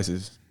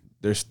sacrifices.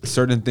 There's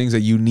certain things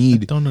that you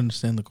need. Don't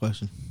understand the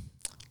question.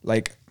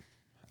 Like,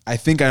 I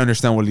think I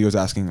understand what Leo's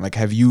asking. Like,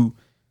 have you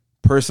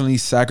personally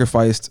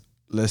sacrificed,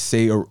 let's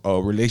say, a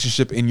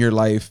relationship in your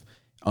life,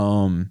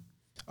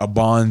 a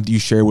bond you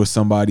share with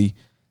somebody?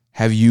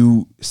 Have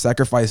you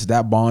sacrificed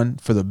that bond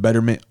for the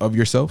betterment of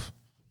yourself?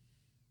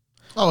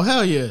 Oh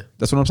hell yeah!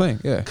 That's what I'm saying.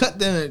 Yeah. Cut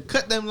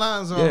them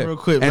lines on Yeah. real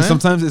quick, and man.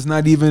 sometimes it's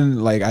not even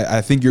like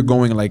I think you're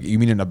going like, you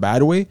mean in a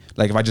bad way?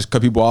 Like if I just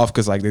cut people off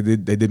because like they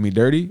did me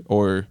dirty,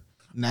 or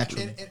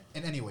Naturally.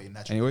 In any way,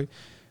 naturally. anyway,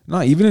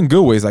 no, even in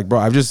good ways. Like bro,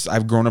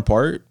 I've grown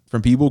apart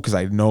from people because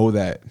I know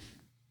that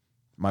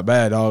my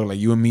bad dog. Like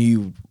you and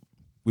me,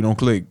 we don't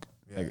click.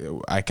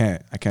 Like I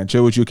can't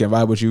chill with you, can't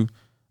vibe with you.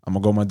 I'm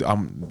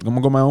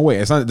gonna go my own way.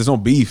 It's not, there's no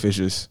beef. It's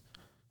just,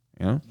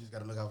 you know, You just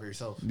gotta look out for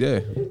yourself. yeah,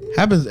 It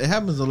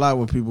happens a lot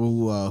with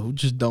people who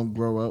just don't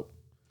grow up.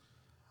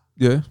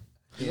 yeah.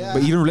 Yeah.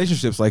 But even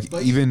relationships, like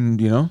But even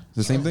you know, it's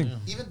the same thing.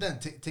 Even then,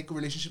 take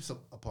relationships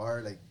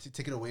apart, like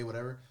take it away,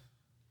 whatever.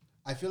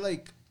 I feel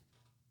like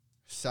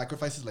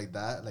sacrifices like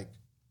that, like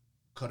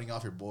cutting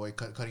off your boy,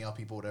 cutting out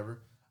people,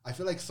 whatever. I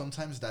feel like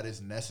sometimes that is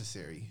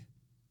necessary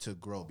to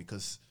grow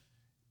because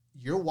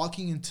you're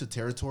walking into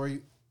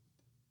territory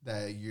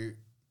that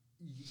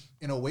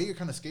in a way, you're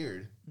kind of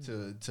scared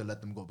to let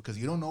them go because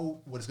you don't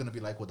know what it's going to be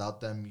like without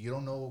them. You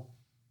don't know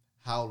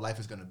how life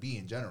is going to be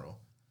in general,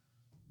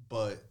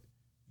 but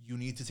you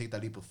need to take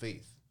that leap of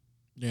faith.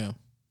 Yeah.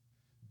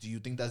 Do you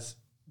think that's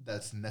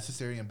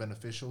necessary and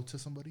beneficial to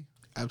somebody?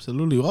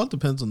 Absolutely. Well, it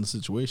depends on the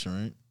situation,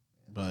 right?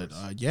 But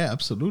yeah,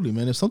 absolutely,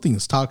 man. If something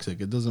is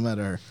toxic, it doesn't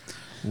matter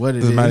what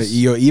it Doesn't matter, is.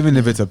 even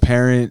if it's a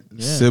parent,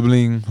 Yeah.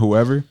 sibling,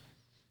 whoever.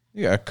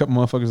 Yeah, cut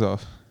motherfuckers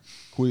off.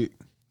 Quick.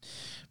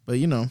 But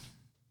no.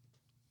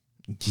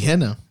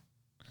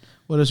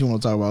 What else you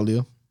want to talk about,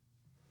 Leo?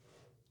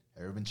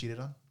 Ever been cheated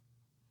on?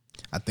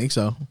 I think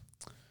so.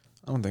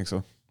 I don't think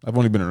so. I've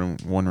only been in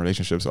one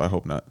relationship, so I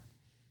hope not.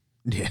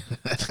 Yeah.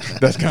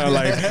 That's kind of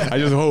like, I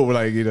just hope,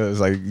 like,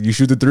 it's like you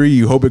shoot the 3,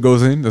 you hope it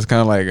goes in. That's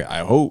kind of like, I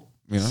hope,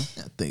 I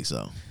think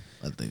so.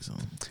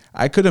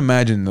 I could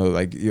imagine though,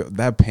 like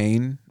that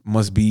pain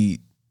must be,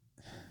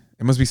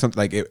 it must be something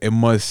like it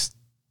must.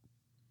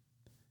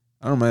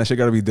 I don't know, man. That shit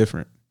got to be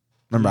different.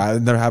 Remember,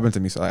 it never happened to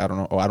me, so I don't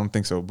know. Oh, I don't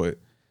think so, but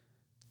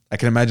I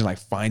can imagine like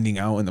finding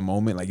out in the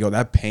moment, like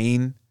that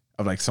pain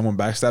of like someone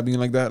backstabbing you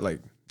like that.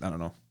 Like I don't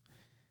know,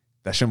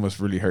 that shit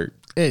must really hurt.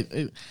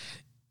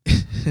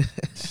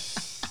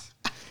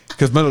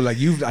 Because Melo, like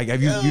you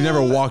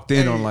never walked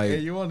in on like. Hey,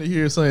 you want to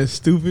hear something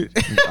stupid?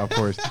 Of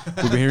course,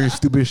 we've been hearing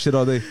stupid shit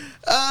all day.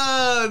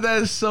 Oh,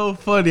 that's so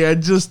funny. I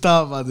just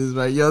thought about this,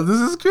 right? Yo,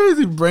 this is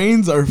crazy.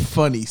 Brains are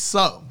funny.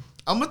 So,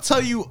 I'm going to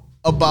tell you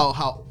about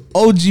how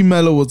OG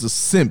Melo was a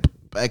simp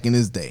back in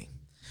his day.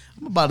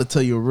 I'm about to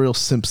tell you a real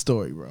simp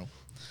story, bro.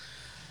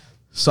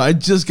 So, I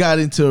just got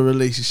into a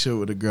relationship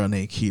with a girl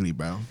named Keely,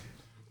 bro.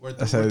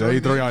 I said, are you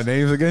throwing out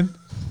names again?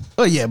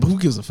 Oh, yeah, but who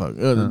gives a fuck?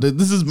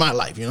 This is my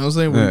life, you know what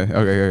I'm saying? Yeah,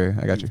 okay,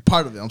 I got you.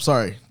 Part of it. I'm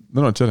sorry.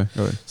 No, chilling.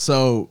 Go ahead.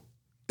 So,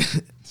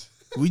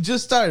 we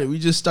just started,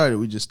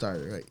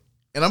 right?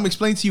 And I'm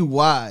explaining to you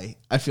why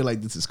I feel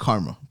like this is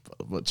karma.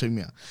 But check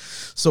me out.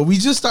 So we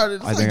just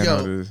started. I think I know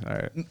what it is. All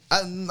right.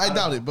 I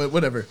doubt it, but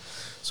whatever.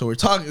 So we're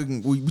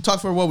talking. We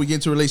talk for a while. We get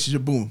into a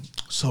relationship. Boom.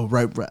 So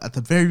right at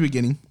the very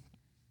beginning,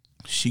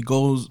 she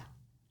goes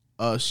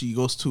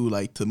to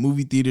like to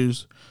movie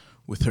theaters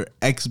with her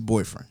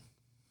ex-boyfriend.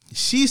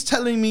 She's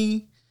telling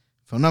me,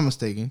 if I'm not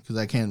mistaken, because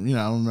I can't, I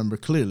don't remember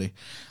clearly,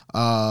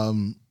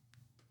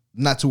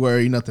 not to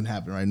worry, nothing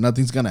happened, right?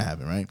 Nothing's gonna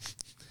happen, right?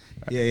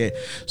 Yeah.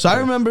 So I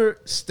remember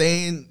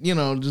staying,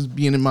 just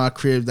being in my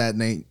crib that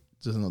night,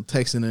 just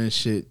texting her and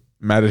shit.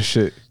 Mad as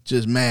shit.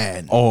 Just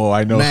mad. Oh,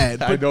 I know. Mad.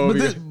 But, I know.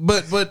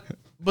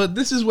 But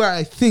this is where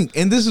I think,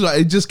 and this is why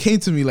it just came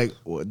to me like,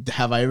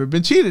 have I ever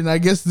been cheated? And I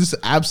guess this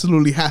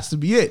absolutely has to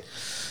be it.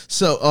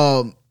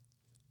 So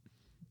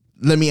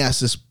let me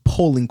ask this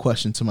polling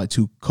question to my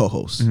two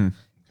co-hosts. Mm-hmm.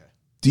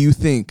 Do you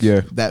think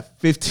that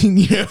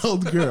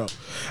 15-year-old girl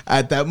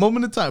at that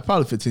moment in time,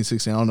 probably 15,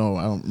 16, I don't know,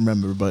 I don't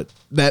remember, but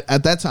that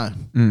at that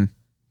time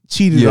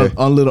cheated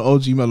on little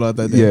OG Melo at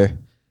that day? Yeah.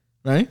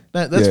 Right?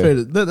 That's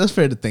fair that's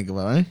fair to think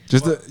about, right?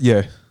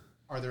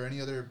 Are there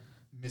any other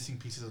missing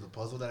pieces of the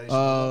puzzle that I should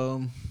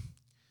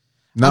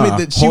Nah, I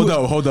mean,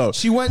 hold up.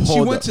 She went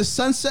to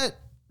Sunset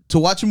to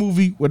watch a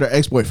movie with her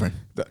ex-boyfriend.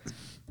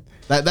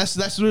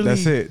 That's really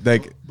that's it.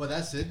 Like, but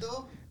that's it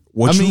though.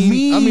 What you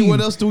mean? I mean,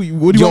 what else do you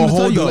want me to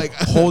tell you? Like,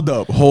 hold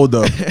up. All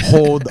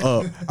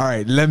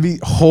right, let me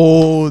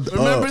hold up.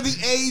 Remember the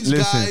age,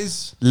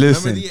 guys.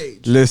 Listen, remember the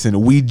age.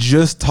 Listen, we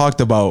just talked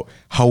about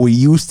how we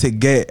used to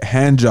get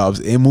hand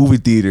jobs in movie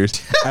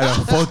theaters at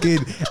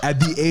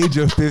the age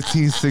of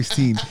 15,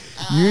 16.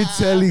 You're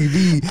telling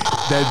me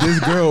that this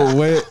girl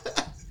went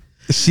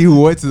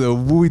to the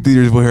movie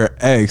theaters with her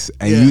ex,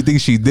 and you think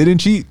she didn't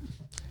cheat?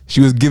 She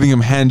was giving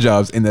him hand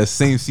jobs in the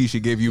same seat she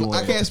gave you.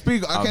 I can't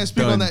speak on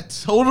that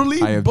totally,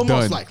 but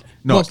most likely.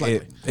 No, it's a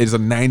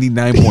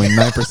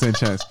 99.9%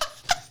 chance.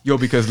 Yo,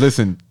 because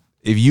listen,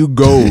 if you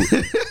go,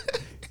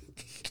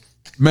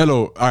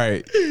 Melo, all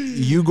right,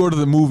 you go to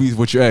the movies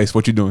with your ex,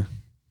 what you doing?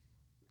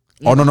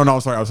 Oh no,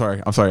 I'm sorry. I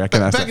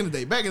can't ask. Back in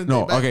the day.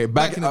 No, okay,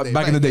 back in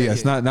the day.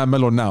 Yes, not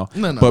Melo now.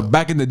 No. But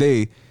back in the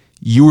day,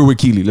 you were with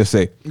Keely. Let's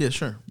say. Yeah,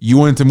 sure. You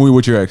went to the movie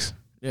with your ex.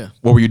 Yeah.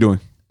 What were you doing?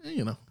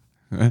 I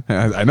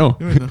know.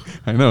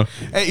 I know.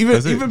 Hey,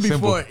 even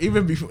before,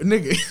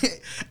 nigga,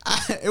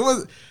 it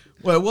was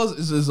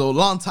a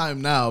long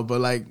time now,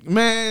 but like,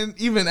 man,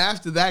 even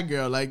after that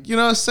girl, like, you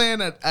know what I'm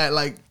saying? At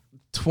like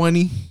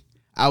 20,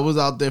 I was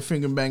out there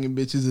finger banging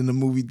bitches in the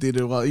movie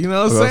theater while, you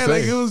know what I'm saying?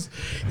 Like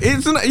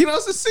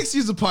it's 6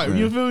 years apart. Yeah.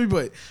 You feel me?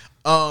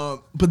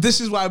 But this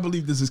is why I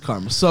believe this is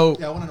karma. So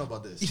yeah, I want to know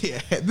about this. Yeah,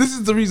 this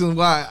is the reason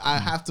why I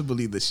have to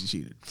believe that she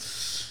cheated.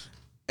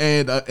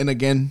 And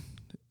again,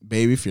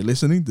 baby, if you're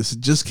listening, this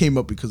just came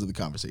up because of the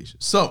conversation.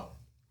 So,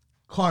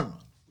 karma.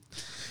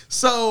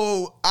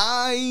 So,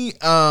 and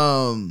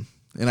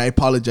I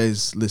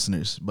apologize,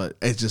 listeners, but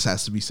it just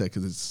has to be said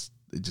because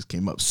it just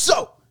came up.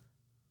 So,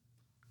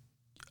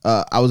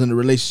 I was in a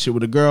relationship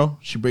with a girl.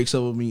 She breaks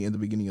up with me in the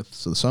beginning of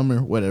the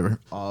summer, whatever.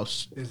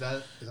 Is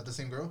that the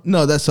same girl?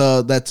 No, that's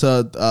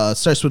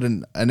starts with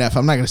an F.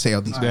 I'm not gonna say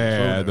all these.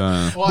 I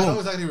know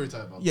exactly what you're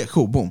talking about. Yeah,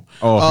 cool. Boom.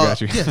 Oh, I got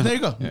you. Yeah, there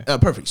you go. Yeah.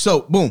 Perfect. So,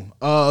 boom.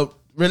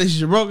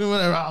 Relationship broken,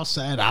 whatever. All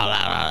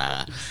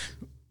sad.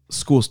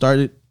 School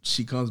started.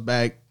 She comes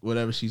back,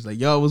 whatever. She's like,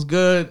 "Yo, it was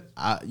good.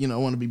 I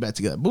want to be back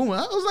together." Boom.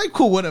 I was like,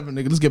 "Cool, whatever,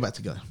 nigga. Let's get back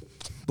together."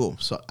 Boom.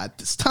 So at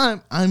this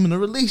time, I'm in a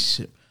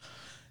relationship.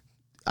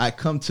 I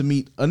come to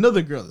meet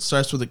another girl that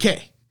starts with a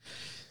K.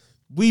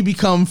 We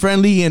become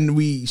friendly,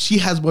 and she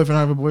has a boyfriend,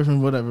 I have a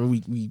boyfriend, whatever.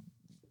 We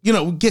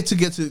get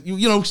to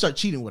we start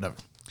cheating, whatever.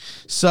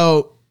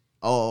 So,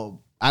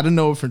 I don't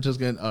know if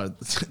Francesca,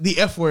 the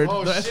F word,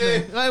 the F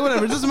name, like,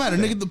 whatever, it doesn't matter,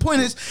 nigga. The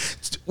point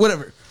is,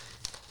 whatever.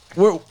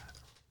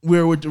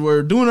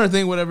 We're doing our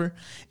thing, whatever,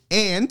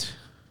 and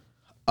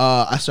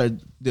I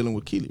started dealing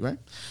with Keely, right?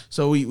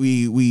 So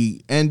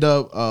we end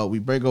up we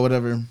break up,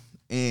 whatever,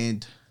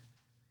 and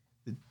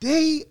the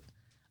day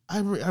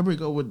I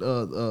break up with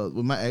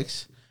my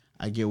ex,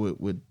 I get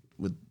with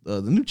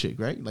the new chick,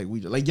 right? Like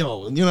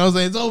yo, you know what I'm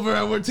saying? It's over,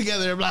 and we're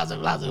together, blah blah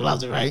blah blah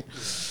blah, right?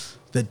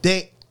 The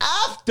day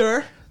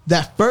after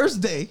that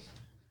first day,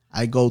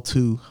 I go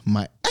to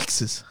my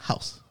ex's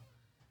house.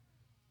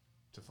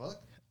 To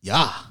fuck?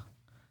 Yeah.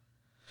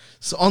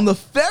 So on the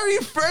very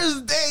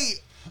first day,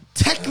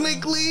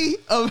 technically,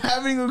 of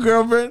having a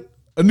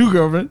new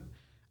girlfriend,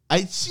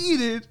 I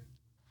cheated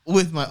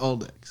with my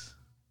old ex.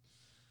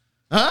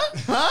 Huh?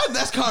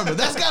 That's karma.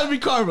 That's gotta be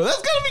karma.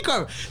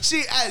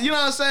 She, you know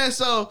what I'm saying?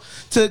 So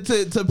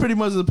to pretty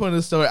much the point of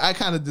the story, I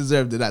kind of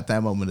deserved it at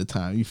that moment of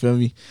time. You feel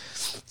me?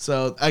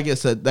 So I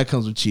guess that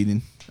comes with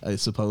cheating, I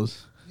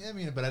suppose. Yeah, I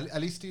mean, but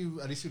at least you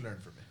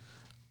learned from it.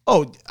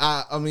 Oh,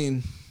 I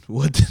mean,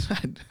 what did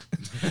I do?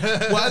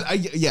 Well,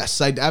 yes,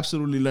 I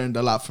absolutely learned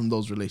a lot from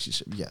those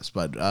relationships. Yes,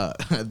 but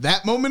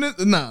that moment,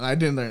 no, I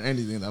didn't learn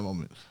anything in that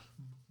moment.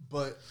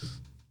 But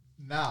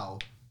now,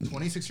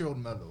 26-year-old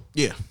Melo.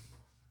 Yeah.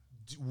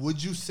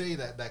 Would you say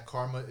that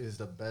karma is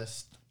the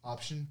best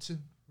option to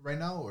right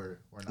now, or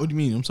not? What do you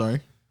mean? I'm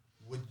sorry.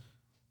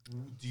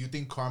 Do you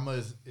think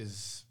karma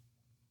is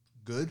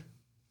good?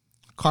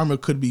 Karma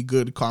could be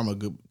good. Karma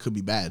could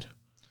be bad.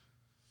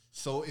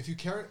 So if you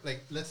care,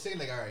 like, let's say,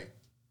 like, all right,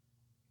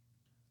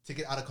 take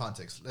it out of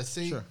context. Let's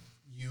say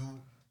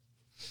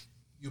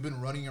you've been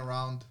running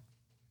around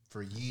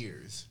for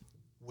years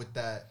with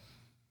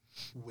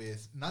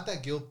not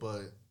that guilt,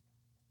 but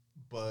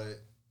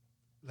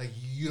like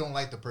you don't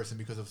like the person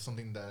because of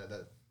something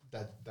that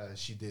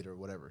she did or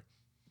whatever.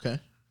 Okay.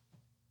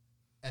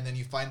 And then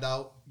you find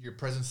out your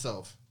present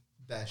self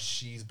that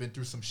she's been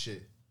through some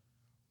shit.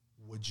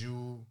 Would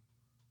you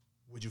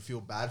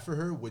feel bad for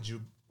her? Would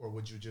you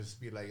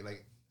just be like,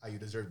 you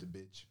deserve the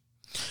bitch?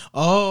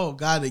 Oh,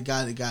 got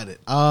it.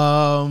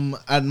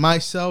 And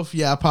myself,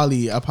 yeah, I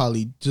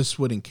probably just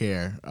wouldn't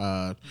care.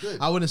 I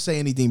wouldn't say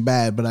anything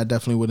bad, but I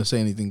definitely wouldn't say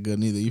anything good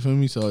neither. You feel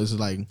me? So it's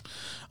like,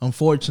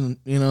 unfortunate,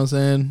 you know what I'm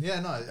saying? Yeah,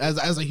 no.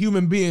 As a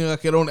human being,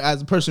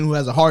 as a person who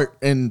has a heart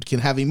and can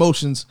have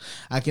emotions,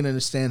 I can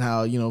understand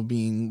how,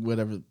 being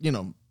whatever,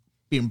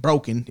 being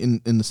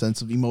broken in the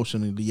sense of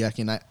emotionally,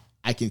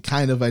 I can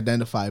kind of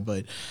identify,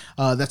 but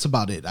that's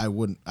about it.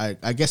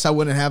 I guess I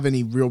wouldn't have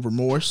any real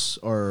remorse,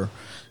 or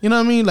you know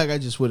what I mean? Like I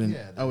just wouldn't.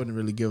 Yeah, I wouldn't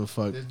really give a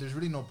fuck. There's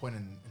really no point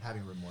in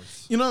having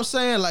remorse. You know what I'm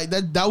saying? Like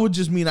that would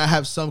just mean I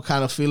have some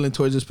kind of feeling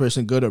towards this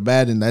person, good or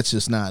bad, and that's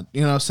just not.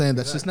 You know what I'm saying?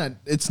 That's just not.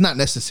 It's not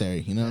necessary.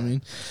 You know what I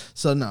mean?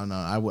 So no,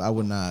 I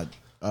would not.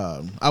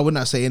 I would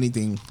not say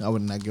anything. I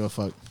would not give a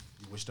fuck.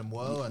 Wish them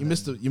well. You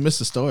missed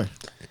the story.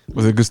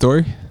 Was it a good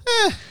story?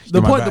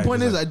 The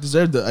point is, I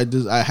deserved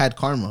it. I had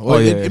karma. Well,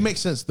 it makes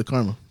sense. The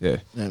karma. Yeah,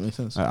 it makes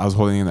sense. I was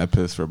holding in that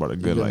piss for about a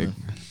good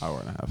hour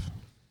and a half.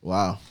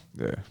 Wow.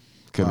 Yeah,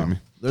 killing me.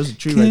 There's a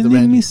tree right there,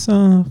 Randy. Me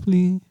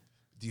softly.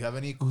 Do you have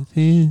any?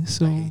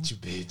 So. I hate you,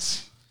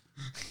 bitch.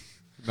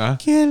 Nah.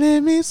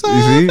 Killing me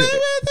softly with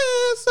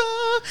this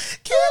song.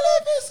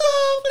 Killing me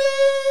softly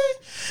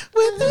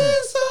with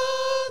this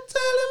song.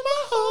 Telling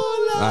my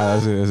whole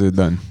life. That's it.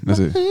 Done. That's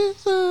it.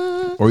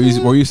 What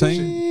were you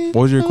saying?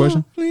 What was your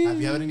question?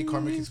 Have you had any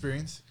karmic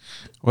experience?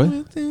 What?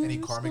 Any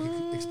karmic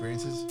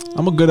experiences?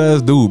 I'm a good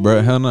ass dude,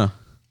 bro. Hell no.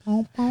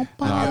 No, I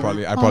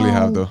probably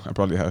have though. I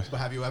probably have. But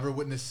have you ever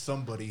witnessed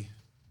somebody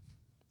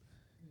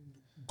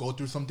go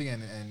through something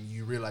and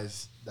you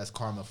realize that's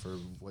karma for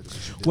what you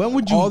did? When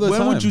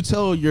would you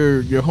tell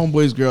your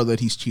homeboy's girl that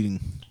he's cheating?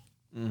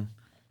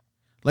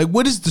 Like,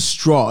 what is the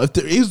straw?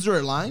 Is there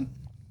a line?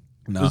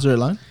 No. Is there a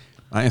line?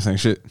 I ain't saying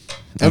shit.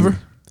 Ever?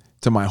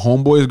 To my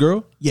homeboy's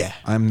girl? Yeah.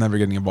 I'm never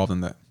getting involved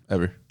in that.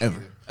 Ever.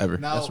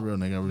 Now, that's a real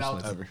nigga. Now,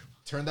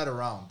 turn that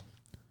around.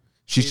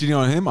 She's cheating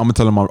on him. I'm gonna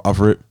tell him off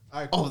for it.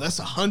 Right, cool. Oh, that's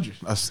 100.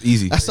 That's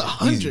easy. That's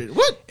 100. Easy.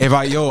 What? If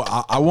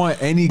I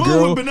want any Boom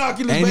girl, with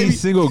binoculars, any baby.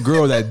 single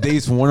girl that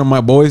dates one of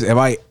my boys, if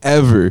I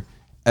ever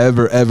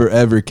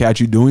catch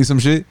you doing some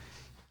shit,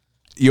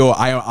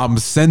 I'm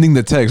sending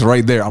the text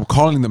right there. I'm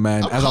calling the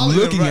man as I'm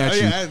looking at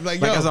you.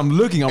 Like as I'm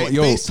looking, I'm like,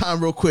 yo,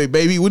 FaceTime real quick,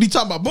 baby. What are you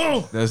talking about?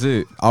 Boom. That's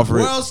it. Offer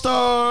it. World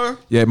Star.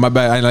 Yeah, my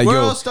bad. I like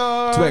World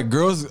Star. Too bad.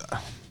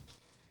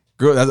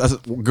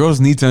 Girls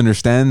need to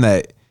understand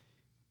that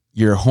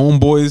your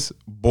homeboys'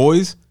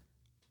 boys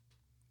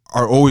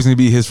are always going to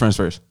be his friends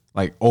first.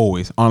 Like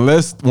always.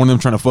 Unless one of them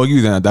trying to fuck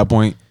you, then at that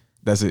point,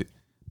 that's it.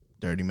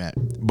 Dirty Matt.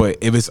 But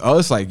if it's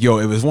us, like, yo,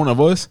 if it's one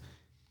of us,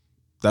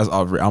 that's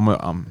I'm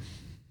gonna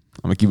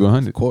keep it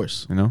 100. Of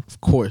course. You know? Of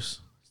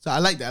course. So I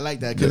like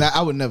that. Because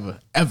I would never,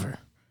 ever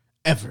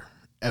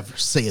ever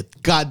say a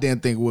goddamn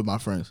thing with my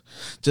friends,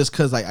 just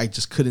because I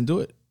just couldn't do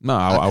it. No,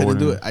 I couldn't wouldn't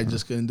do it. I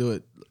just couldn't do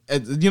it.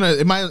 You know,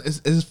 it might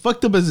as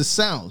fucked up as it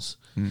sounds,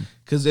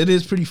 because it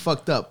is pretty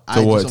fucked up.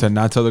 So what? To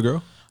not tell the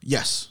girl?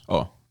 Yes.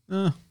 Oh,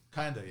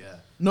 Kinda, yeah.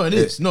 No, it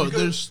is. No,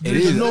 because-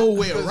 there's no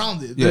way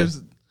around it. Yeah.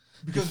 There's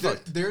Because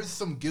there's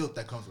some guilt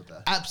that comes with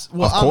that.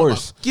 well, Of I don't know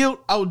course. about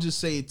guilt. I would just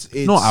say it's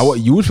no.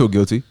 You would feel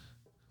guilty.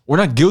 We're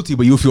not guilty,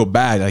 but you would feel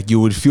bad. Like you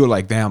would feel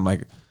like, damn,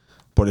 like,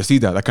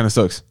 pobrecita, that kind of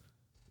sucks,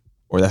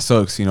 or that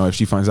sucks. You know, if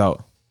she finds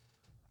out.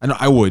 I know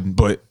I would,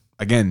 but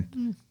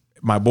again,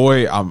 my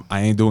boy,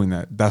 I ain't doing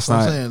that. That's what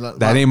not. I'm saying. Like,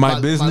 that ain't my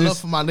business. My love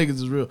for my niggas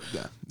is real.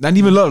 Not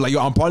even love. Like,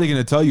 yo, I'm probably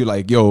gonna tell you,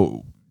 like,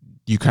 yo,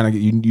 you kind of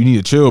you need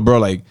to chill, bro.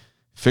 Like,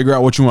 figure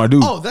out what you want to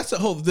do. Oh, that's a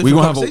whole different we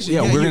gonna have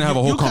conversation. we're gonna have a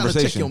whole you kinda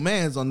conversation. check your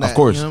mans on that. Of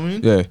course, You know what I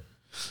mean? yeah.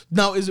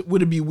 Now,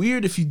 would it be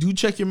weird if you do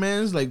check your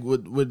mans? Like,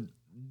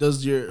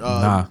 does your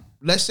Nah.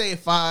 let's say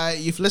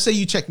let's say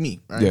you check me,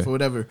 right, Yeah. for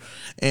whatever,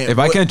 and If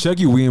I can't check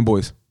you, we ain't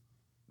boys.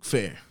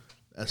 fair,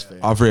 that's fair.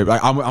 Off rip.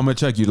 Like, I'm gonna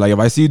check you. Like, if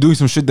I see you doing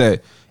some shit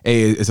that,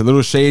 hey, it's a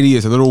little shady,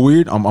 it's a little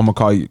weird, I'm gonna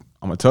call you.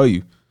 I'm gonna tell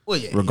you. Well,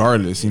 yeah,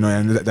 regardless, you know,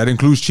 and that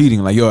includes cheating.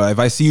 Like, yo, if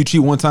I see you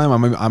cheat one time,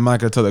 I'm not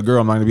gonna tell the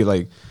girl. I'm not gonna be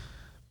like,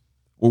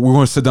 we're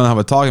gonna sit down and have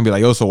a talk and be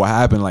like, yo, so what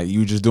happened? Like,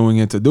 you just doing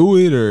it to do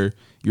it, or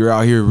you're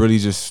out here really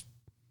just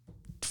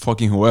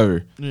fucking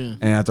whoever? Yeah.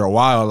 And after a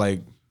while,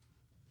 like,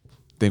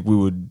 think we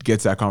would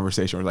get to that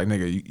conversation. We're like,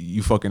 nigga,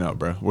 you fucking up,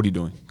 bro. What are you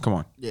doing? Come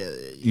on, Yeah.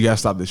 you gotta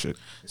stop this shit.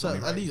 So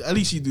at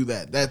least you do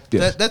that.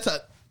 Yeah. That's a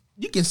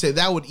you can say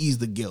that would ease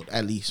the guilt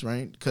at least,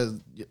 right? Because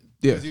Yeah,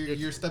 Because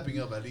you're stepping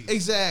up at least.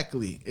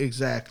 exactly.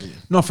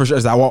 no, for sure.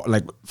 It's that,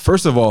 like,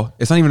 first of all,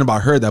 it's not even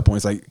about her at that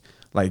point. It's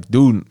like,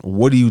 dude,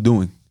 what are you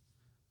doing?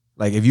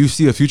 Like, if you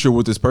see a future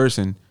with this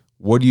person,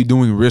 what are you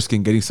doing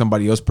risking getting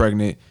somebody else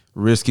pregnant,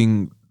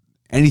 risking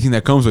anything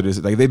that comes with this?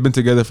 Like, they've been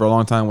together for a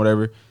long time,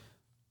 whatever.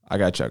 I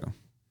gotta check them.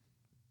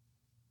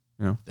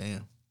 You know?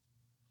 Damn,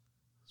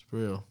 it's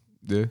real.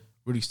 Yeah.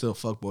 Rudy's still a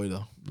fuckboy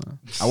though.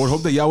 I would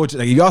hope that y'all would,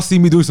 like, if y'all see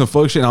me doing some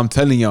fuck shit, I'm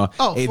telling y'all,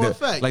 Oh, hey, for a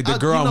fact. like, the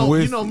girl I'm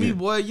with, you know me,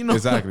 boy. You know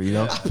exactly, you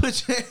know. I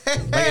put you,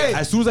 Like, hey.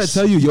 as soon as I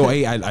tell you, yo,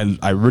 hey,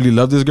 I really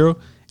love this girl,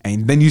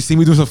 and then you see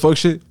me do some fuck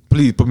shit,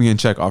 please put me in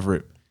check off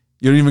rip.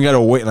 You don't even gotta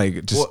wait,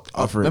 like, just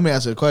off rip. Let me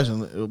ask you a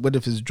question. What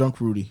if it's drunk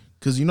Rudy?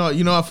 Because you know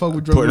I fuck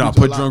with drunk Rudy.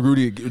 Put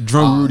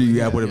drunk Rudy, you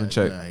gotta put him in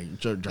check.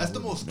 That's the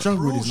most Drunk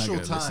Rudy's not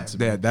crucial gonna listen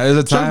time. to me. That is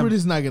a Drunk time.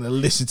 Rudy's not gonna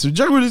listen to me.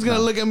 Drunk Rudy's gonna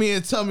look at me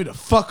and tell me to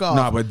fuck off.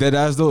 Nah, but dead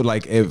ass though,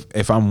 like,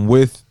 if I'm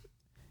with,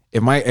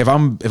 if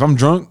I'm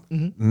drunk,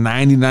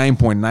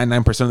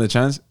 99.99% of the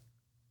chance,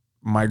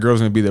 my girl's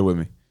gonna be there with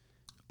me.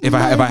 If I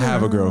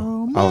have a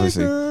girl,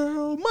 obviously.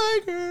 My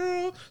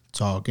girl,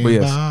 talking But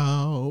yes.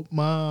 about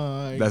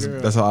my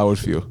girl. That's how I would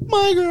feel.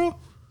 My girl.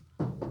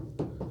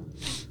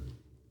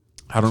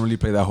 I don't really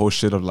play that whole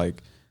shit of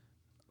like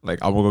I'm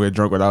gonna go get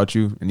drunk without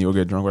you and you'll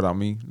get drunk without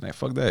me. Like,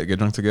 fuck that. Get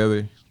drunk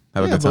together.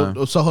 Have a good time.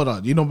 But, so hold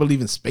on. You don't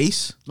believe in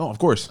space? No, of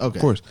course. Okay.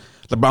 Of course.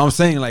 Like, but I'm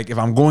saying, like, if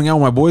I'm going out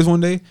with my boys one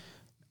day,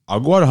 I'll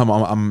go out with them.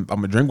 I'm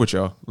gonna drink with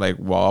y'all, like,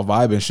 while I'll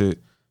vibe and shit.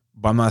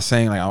 But I'm not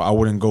saying like I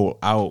wouldn't go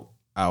out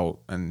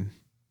and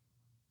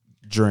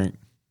drink.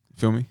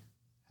 Feel me?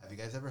 Have you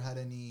guys ever had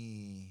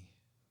any?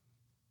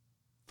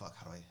 Fuck,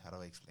 how do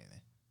I explain it?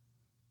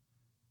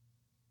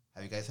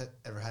 Have you guys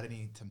ever had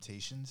any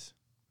temptations?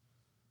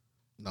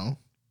 No.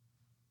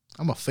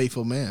 I'm a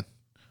faithful man.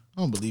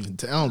 I don't believe in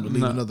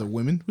other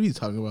women. What are you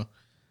talking about?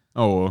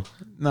 Oh, well,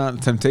 nah,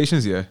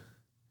 temptations, yeah.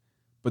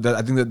 But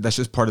I think that's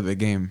just part of the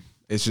game.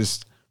 It's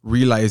just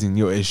realizing,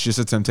 yo, it's just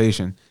a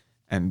temptation,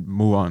 and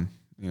move on.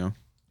 You know.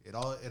 It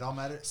all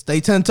matters.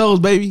 Stay 10 toes,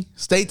 baby.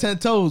 Stay 10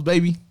 toes,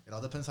 baby. It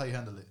all depends how you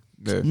handle it.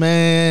 Yeah.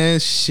 Man,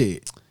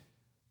 shit.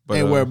 But,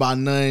 Ain't worried about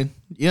nothing.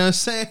 You know what I'm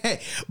saying? Hey,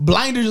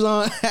 blinders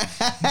on. You know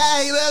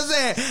what I'm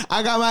saying?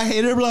 I got my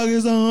hater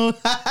bloggers on.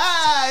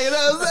 You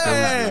know what I'm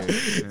saying?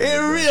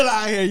 It's real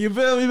out here. You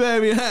feel me,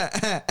 baby?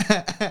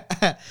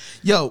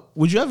 Yo,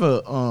 would you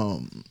ever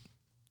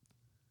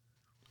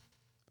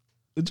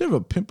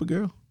pimp a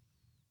girl?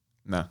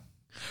 Nah.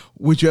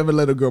 Would you ever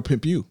let a girl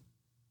pimp you?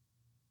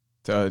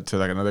 To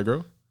like another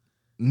girl?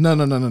 No.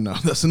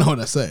 That's not what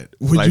I said.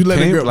 Would Like you let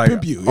a pimp? girl Like,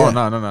 pimp you? Oh,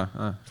 Yeah.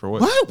 no. For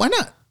what? What? Why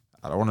not?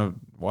 I don't want to.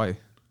 Why?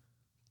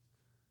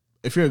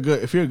 If you're a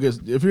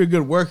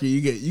good worker,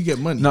 you get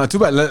money. No, too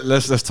bad.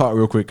 Let's talk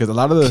real quick because a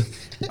lot of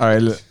the. All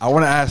right, look, I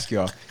want to ask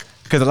y'all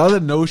because a lot of the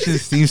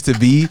notions seems to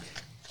be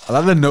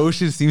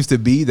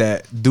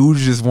that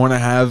dudes just want to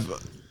have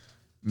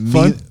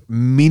Fun?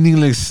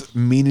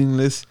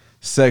 meaningless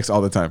sex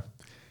all the time.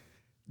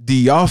 Do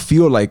y'all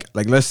feel like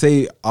let's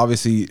say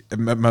obviously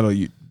Melo,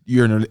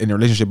 you're in a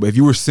relationship, but if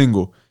you were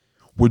single,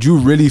 would you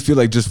really feel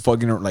like just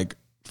fucking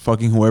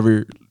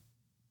whoever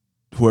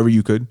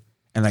you could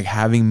and like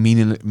having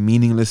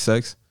meaningless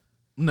sex?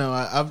 No,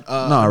 I've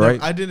right?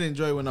 I didn't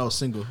enjoy when I was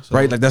single. So.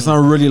 Right? Like that's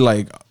not really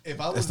like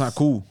That's not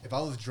cool. If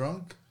I was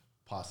drunk,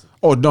 possibly.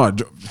 Oh no,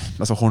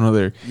 that's a whole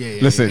nother. Yeah,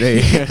 Listen,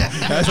 hey,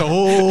 that's a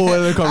whole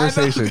other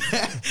conversation.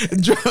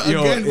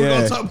 Again, we're yeah.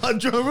 gonna talk about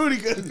Joe Rudy.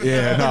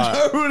 Yeah, nah.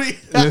 Joe Rudy.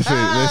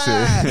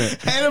 Listen.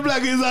 Hannah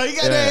Black is on. You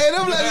got that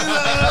Hannah Black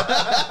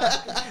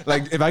is on.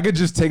 Like, if I could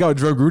just take out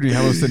Drug Rudy and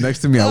have him sit next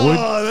to me, I would.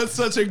 Oh, that's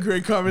such a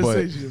great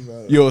conversation,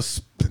 bro. Yo,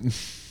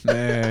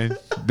 man,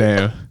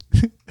 damn.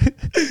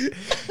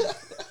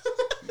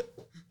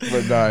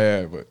 But nah,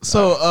 yeah, but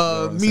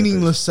So,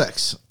 meaningless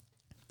sex.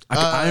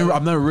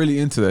 I'm not really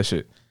into that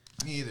shit.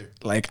 Me either.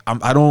 Like,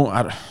 I don't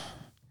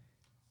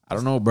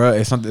know, bro.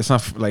 It's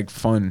not like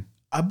fun.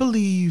 I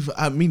believe,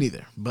 me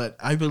neither, but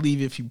I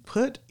believe if you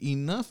put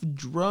enough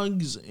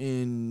drugs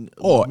in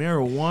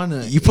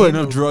marijuana, You put in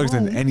enough a drugs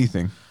in room,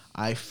 anything.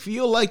 I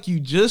feel like you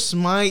just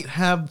might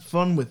have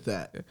fun with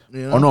that.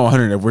 You know? Oh no,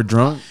 100. If we're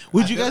drunk,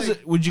 Would I you feel guys?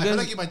 like- Would you I feel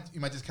guys? like you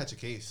might just catch a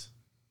case.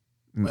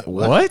 what?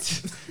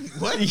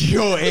 What?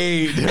 Yo,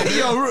 hey,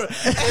 Yo,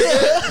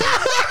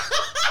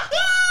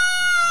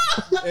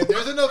 If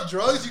there's enough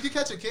drugs, you can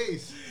catch a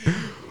case.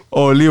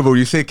 oh, Leo, but when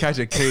you say catch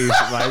a case,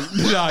 like,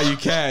 nah, you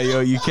can't, yo,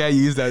 you can't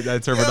use that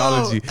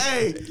terminology. Yo,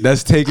 hey,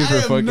 That's taken for I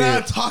am fucking.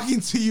 not talking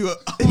to you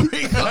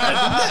regarding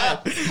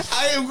that.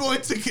 I am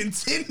going to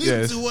continue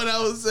Yes. to what I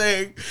was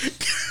saying.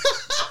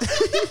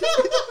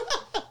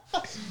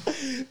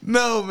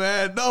 No,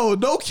 man.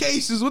 No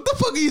cases. What the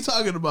fuck are you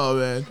talking about,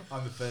 man?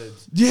 On the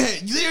feds. Yeah,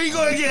 there you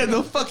go again.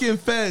 The fucking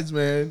feds,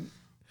 man.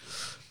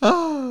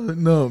 Oh,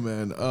 no,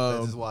 man.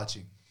 Feds is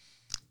watching.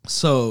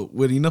 So,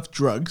 with enough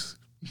drugs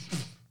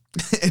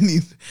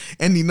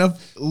and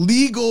enough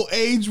legal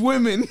age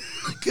women,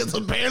 because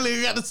apparently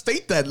you got to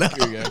state that now.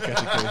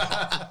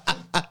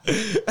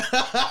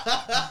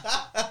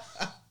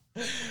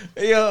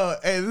 Yo,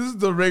 hey, this is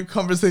the rape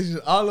conversation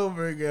all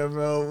over again,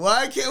 bro.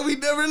 Why can't we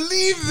never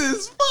leave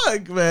this?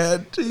 Fuck,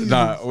 man. Jesus.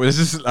 Nah, well, it's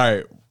just all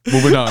right.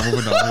 Moving on.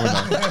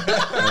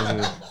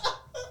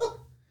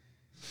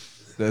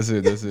 That's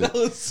it. That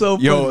was so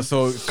funny. Yo,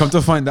 so come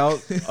to find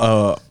out,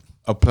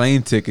 a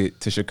plane ticket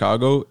to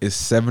Chicago is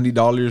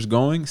 $70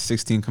 going,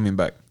 16 coming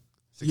back.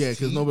 Yeah,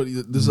 because nobody,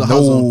 this is a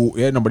hustle.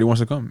 Yeah, nobody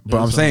wants to come. But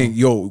Yeah, I'm it's a saying,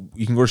 yo,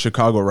 you can go to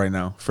Chicago right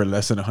now for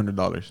less than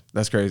 $100.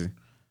 That's crazy.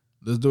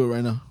 Let's do it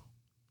right now.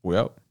 We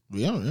out.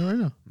 Yeah, right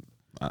now.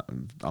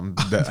 I'm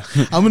dead.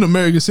 I'm an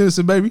American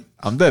citizen, baby.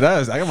 I'm dead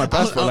ass. I got my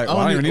passport. I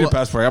don't even need a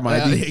passport. I got my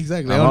Yeah, ID.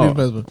 exactly. I'm I don't need a out.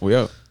 passport. We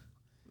out.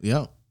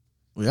 Yeah.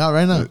 We out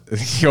right now.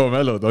 Yo,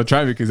 Melo, don't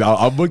try me because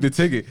I'll book the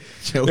ticket.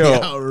 Yo, we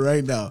out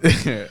right now.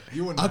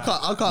 You would I'll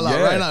not. call Yeah.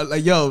 out right now.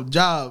 Like, yo,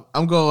 job,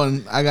 I'm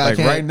going. I got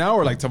Like right now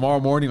or like tomorrow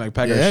morning, like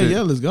pack our Yeah, shit.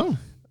 yeah, let's go.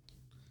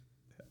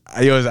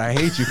 Yo, I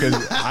hate you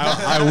because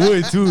I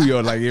would too, yo.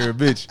 Like, you're a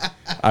bitch.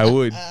 I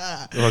would.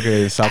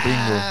 Okay,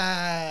 Sapingo.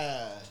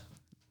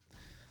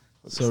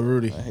 So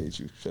Rudy. I hate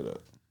you. Shut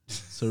up.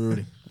 So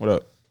Rudy. What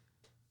up?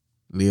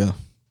 Leo.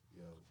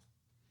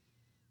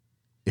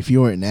 If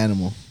you were an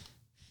animal.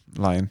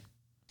 Lion.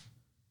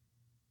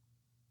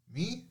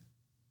 Me?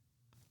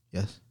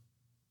 Yes.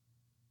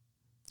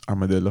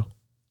 Armadillo.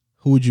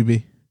 Who would you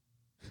be?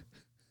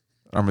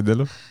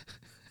 Armadillo?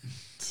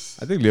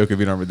 I think Leo could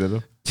be an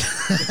armadillo.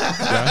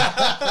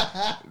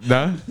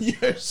 Nah?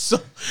 You're so,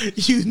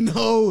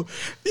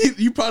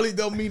 you probably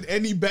don't mean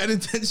any bad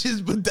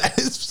intentions, but that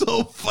is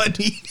so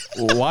funny.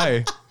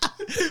 Why?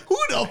 Who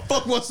the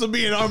fuck wants to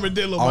be an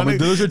armadillo? my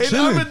Armadillos nigga? are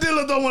chilling. An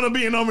armadillo don't want to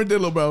be an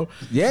armadillo, bro.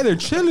 Yeah, they're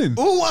chilling.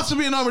 Who wants to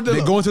be an armadillo?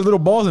 They go into little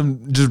balls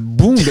and just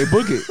boom, they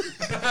book it.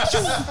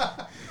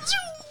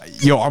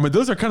 Yo,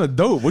 armadillos are kind of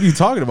dope. What are you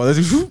talking about? That's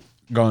just, whoop,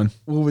 gone.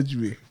 What would you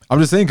be? I'm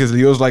just saying because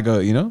Leo's like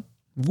a,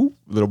 whoop,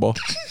 little ball.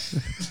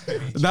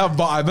 Not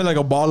ball. I meant like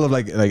a ball of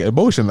like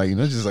emotion, like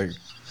just like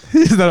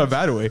it's not a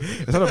bad way.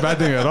 It's not a bad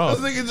thing at all. I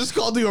was thinking just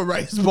called you a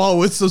rice ball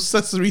with some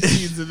sesame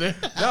seeds in there.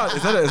 No,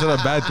 it's not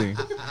a bad thing.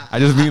 I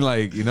just mean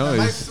like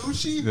Like it's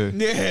sushi?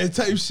 Yeah,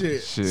 type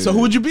shit. shit. So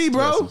who would you be,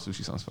 bro? Yeah, some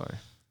sushi sounds fire.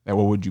 Yeah,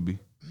 what would you be?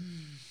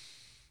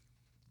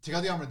 Take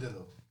out the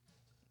armadillo.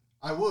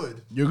 I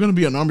would. You're gonna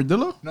be an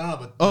armadillo? No,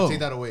 but Oh. take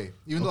that away.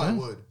 Even though I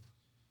would.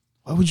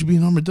 Why would you be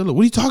an armadillo?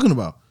 What are you talking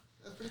about?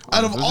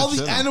 Out of Those all are the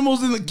chilling.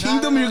 animals in the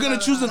kingdom, you're gonna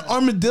choose an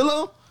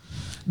armadillo?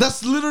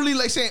 That's literally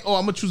like saying, "Oh,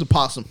 I'm gonna choose a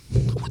possum."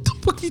 What the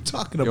fuck are you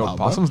talking Yo, about?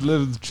 bro? possums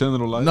live chilling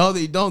little life. No,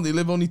 they don't. They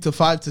live only to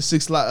 5 to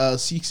 6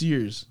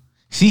 years.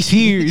 6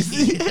 years.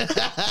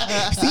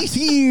 6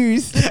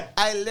 years.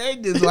 I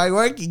learned this while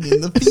working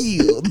in the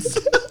fields.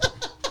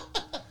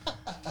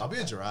 I'll be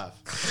a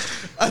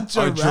giraffe. A A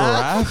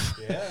giraffe?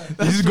 Yeah.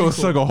 You just go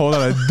suck a whole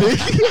lot of dick.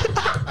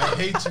 I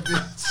hate you,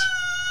 bitch.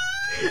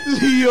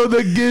 Yo, the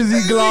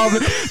glizzy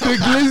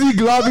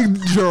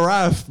globbing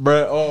giraffe,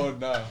 bro. Oh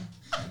no.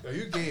 Yo,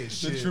 you gay as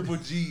shit.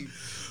 G.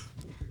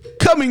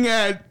 Coming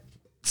at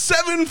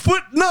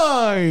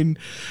 7'9",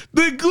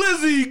 the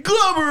glizzy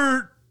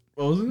glubber.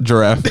 What was it?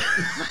 Giraffe.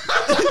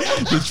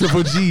 The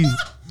triple G.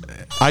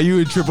 Are you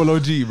in triple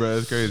OG, bro?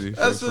 That's crazy.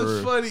 That's Like, for what's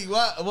real. funny.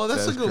 Why? Well,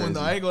 that's a That's good one though.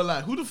 crazy. I ain't gonna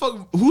lie. Who the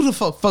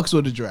fuck fucks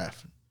with a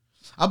giraffe?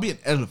 I'll be an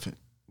elephant.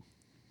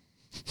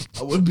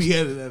 I wouldn't be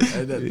an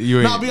You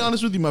ain't- No, I'll be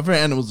honest with you. My favorite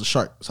animal is a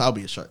shark, so I'll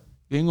be a shark.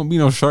 You ain't gonna be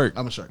no shark.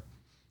 I'm a shark.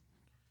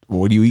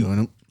 What do you eat? Doing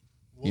 'em.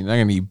 You're not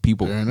gonna eat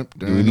people. Darn it,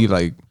 You darn eat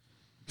like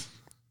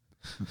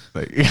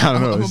Like I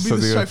don't know. I'm gonna it's be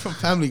the something strike else. from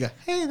Family Guy.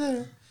 Hey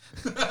there.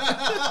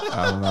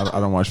 I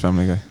don't watch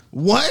Family Guy.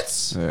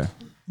 What? Yeah,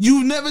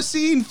 You've never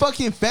seen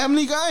fucking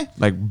Family Guy?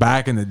 like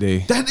back in the day.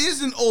 That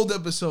is an old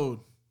episode.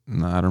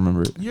 Nah, I don't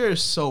remember it. You're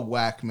so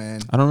whack,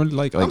 man. I don't really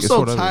like. I'm it's so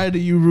whatever. tired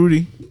of you,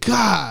 Rudy.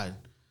 God.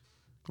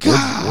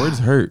 Words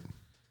hurt.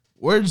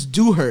 Words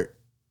do hurt.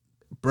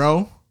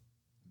 Bro.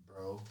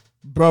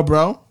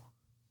 Bro.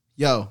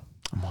 Yo.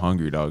 I'm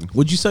hungry, dog.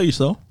 Would you sell your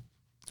soul?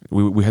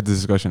 We had this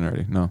discussion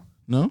already. No.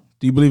 No?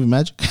 Do you believe in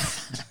magic?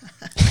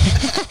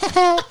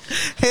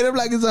 Hate him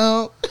like his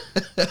own.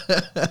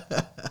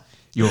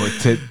 Yo,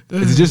 is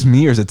it just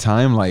me or is it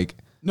time? Like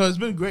No, it's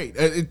been great.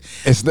 I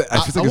feel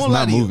like it's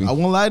not moving. I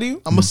won't lie to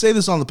you. I'm gonna say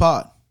this on the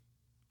pod,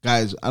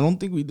 guys. I don't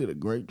think we did a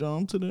great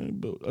job today,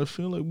 but I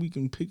feel like we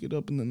can pick it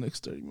up in the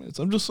next 30 minutes.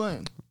 I'm just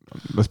saying.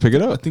 Let's pick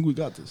it I up. think we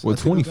got this. Well, I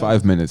think we got 25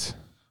 this. minutes.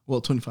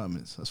 Well, 25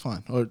 minutes. That's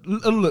fine. Or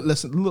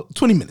less than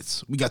 20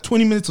 minutes. We got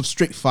 20 minutes of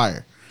straight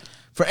fire.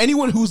 For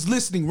anyone who's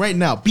listening right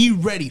now, be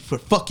ready for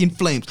fucking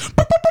flames.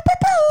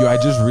 Yo, I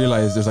just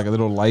realized there's like a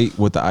little light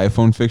with the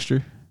iPhone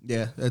fixture.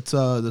 Yeah, that's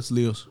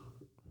Leo's.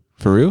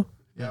 For real?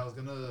 Yeah, I was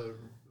gonna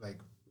like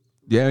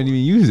Yeah, I didn't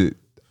even use it.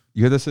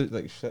 You had that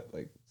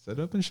set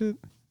up and shit?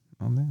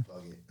 Oh man.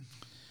 plug it.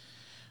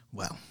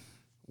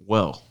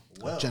 Well,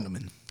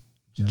 gentlemen,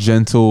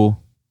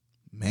 Gentle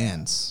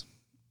mans.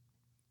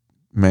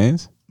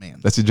 man's? Man.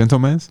 That's your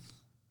gentleman's?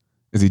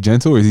 Is he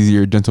gentle or is he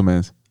your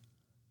gentleman's?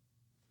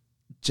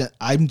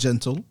 I'm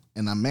gentle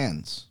and I'm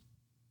mans.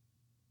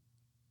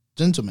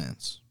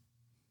 Gentleman's.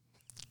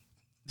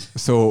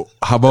 So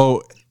how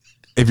about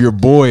if your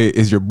boy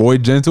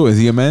gentle, is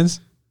he a man's?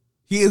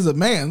 He is a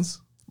man's.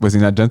 Was he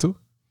not gentle?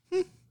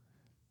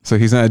 So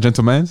he's not a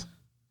gentleman's?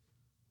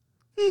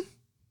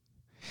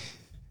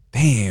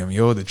 Damn,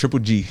 yo, the triple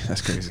G.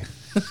 That's crazy.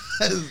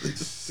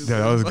 Yeah,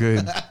 that was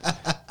good.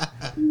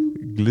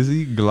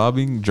 Glizzy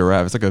globbing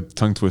giraffe. It's like a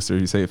tongue twister.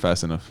 You say it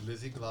fast enough.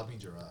 Lizzie globbing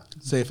giraffe.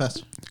 Say it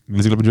faster.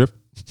 Glizzy globbing giraffe.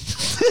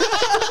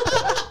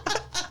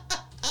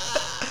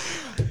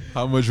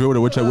 How much wood?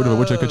 Which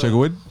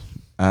wood?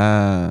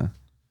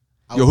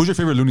 Yo, who's your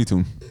favorite Looney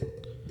Tune?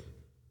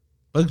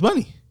 Bugs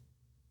Bunny.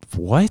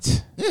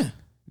 What? Yeah.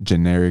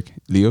 Generic.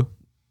 Leo?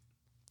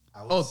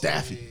 I would Oh, say-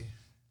 Daffy.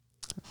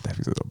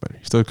 Daffy's a little better.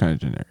 Still kind of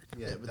generic.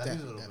 Yeah, but Daffy's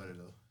Daffy, a little better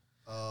though.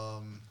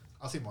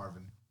 I'll say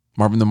Marvin.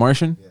 Marvin the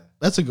Martian? Yeah.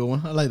 That's a good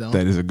one. I like that one.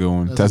 That is a good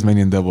one.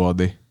 Tasmanian Devil all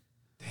day.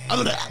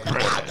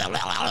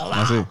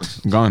 That's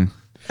it. Gone.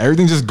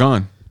 Everything's just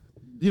gone.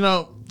 You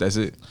know, That's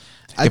it.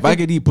 I If I think-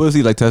 could eat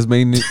pussy like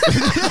Tasmanian.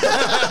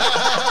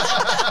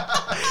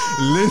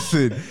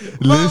 listen.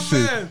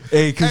 man.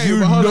 Hey, because you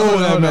but hold know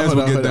on, that hold on, man's hold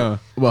will on, get hold on. down.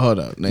 But hold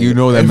up. You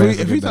know that if man's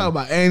we, if will we get talk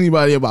down. about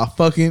anybody about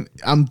fucking,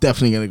 I'm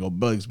definitely gonna go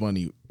Bugs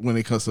Bunny when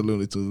it comes to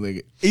Looney Tunes,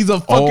 nigga. He's a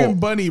fucking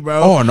bunny,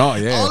 bro. Oh, no,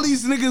 yeah. All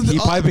these niggas, He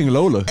piping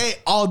Lola. Hey,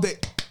 all day.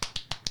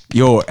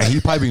 Yo, and he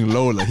piping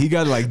Lola. He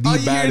got like All the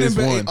you, baddest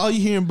hearing in, one. all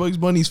you hear in Bugs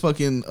Bunny's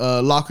fucking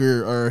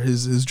locker or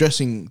his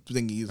dressing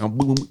thingies.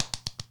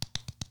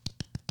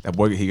 That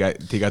boy, he got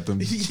them.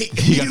 He's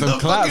He got them a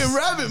claps. fucking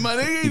rabbit, my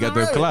nigga. He got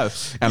them rabbit.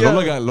 claps. And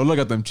Yeah. Lola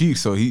got them cheeks,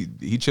 so he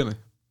chilling.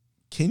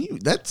 Can you?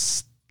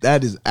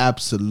 That is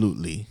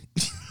absolutely.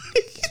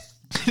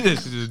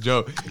 This is a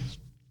joke.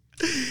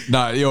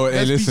 Nah, yo, hey,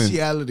 That's listen.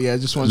 bestiality. I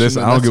just want Listen,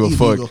 you to know I don't give a that's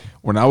fuck. illegal.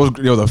 When I was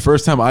the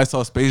first time I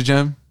saw Space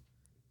Jam,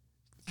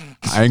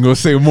 I ain't gonna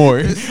say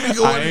more. This nigga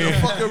I wanted a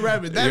ain't- fucking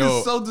rabbit. That is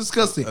Yo. so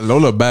disgusting.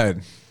 Lola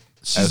bad.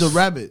 She's a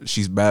rabbit.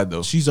 She's bad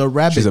though. She's a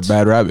rabbit. She's a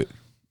bad rabbit.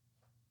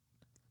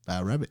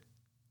 bad rabbit.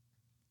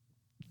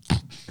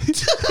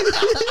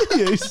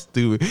 You're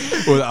stupid.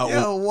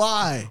 Yo,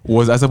 why?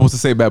 Was I supposed to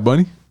say Bad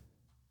Bunny?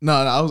 No,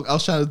 I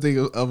was trying to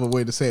think of a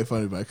way to say it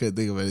funny, but I couldn't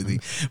think of anything.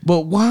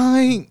 But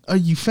why are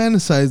you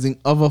fantasizing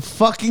of a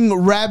fucking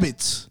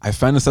rabbit? I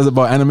fantasize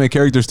about anime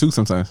characters too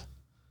sometimes.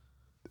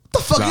 What the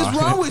fuck Nah. is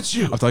wrong with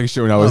you? I'm talking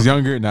shit when I was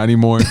younger, not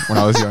anymore. When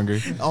I was younger.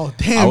 Oh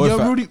I damn,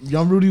 would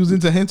young Rudy was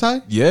into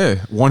hentai? Yeah,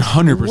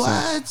 100%.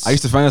 What? I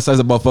used to fantasize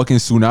about fucking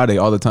Tsunade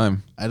all the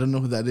time. I don't know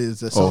who that is.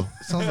 That Oh.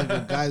 sounds like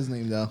a guy's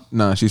name though.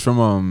 Nah, she's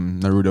from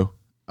Naruto.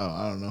 Oh,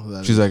 I don't know who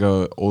that is. She's like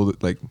a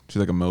old, like she's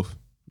like a MILF,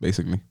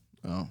 basically.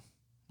 Oh,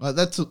 well,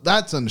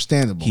 that's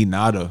understandable.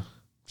 Hinata,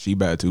 she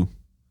bad too.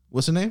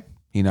 What's her name?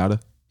 Hinata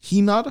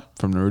Hinata,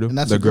 from Naruto. And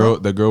that's the a girl?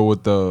 the girl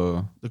with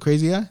the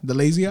crazy eye, the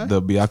lazy eye, the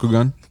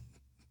Byakugan.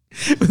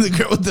 the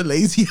girl with the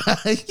lazy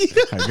eye.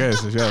 I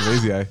guess she got a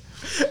lazy eye.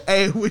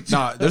 Hey, would you,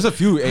 Nah, there's a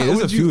few. Hey, how there's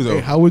a would you- few though. hey,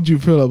 how would you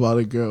feel about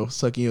a girl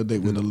sucking your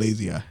dick with a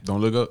lazy eye?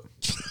 Don't look up.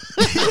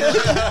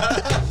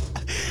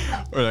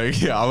 Or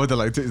like, yeah, I would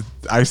like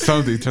I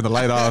something turn the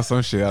light off,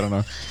 some shit. I don't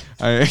know.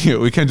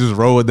 We can't just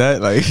roll with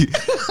that. Like,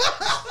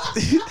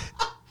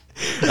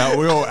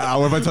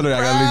 what if I tell her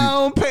I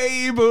got Brown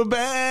paper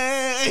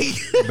bag.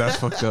 lazy? That's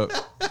fucked up.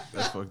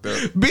 That's fucked up.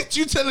 Bitch,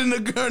 you telling the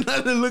girl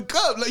not to look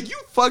up? Like you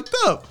fucked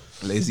up.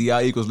 Lazy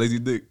eye equals lazy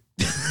dick.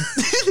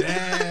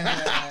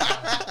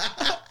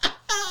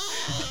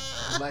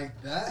 Like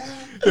that?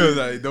 It was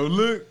like, don't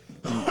look.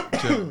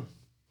 Chill.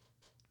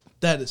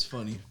 That is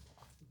funny.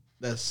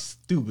 That's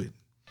stupid.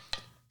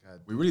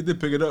 We really did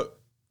pick it up.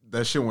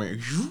 That shit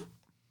went.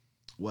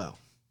 Well,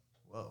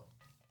 Whoa.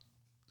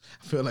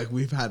 I feel like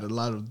we've had a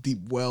lot of deep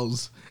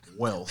wells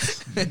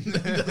Wells. in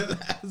the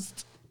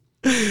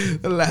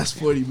last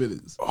 40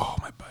 minutes. Oh,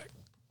 my back.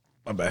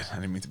 My bad. I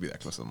didn't mean to be that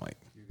close to the mic.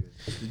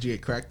 Did you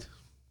get cracked?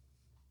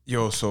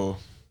 Yo, so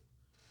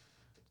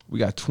we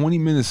got 20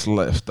 minutes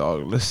left,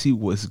 dog. Let's see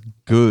what's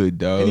good,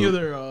 dog. Any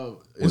other was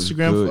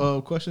Instagram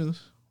good.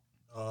 questions?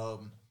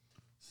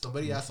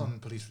 Somebody asked on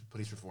police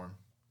reform.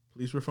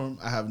 Police reform?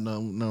 I have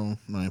no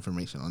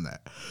information on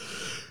that.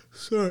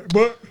 Sorry,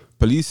 but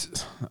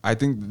Police, I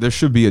think there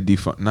should be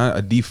not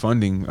a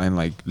defunding and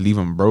like leave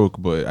them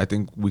broke, but I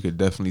think we could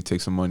definitely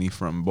take some money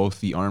from both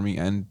the army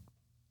and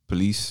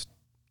police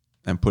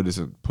and put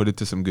it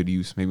to some good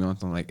use. Maybe on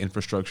some like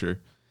infrastructure,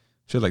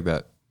 shit like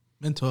that.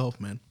 mental health,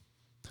 man.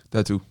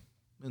 That too.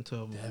 Mental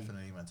health. man.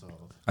 Definitely mental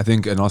health. I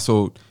think, and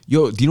also,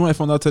 yo, do you know what I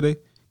found out today?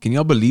 Can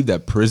y'all believe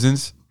that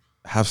prisons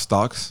have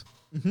stocks?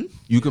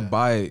 You could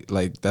buy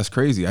like that's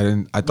crazy.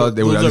 I thought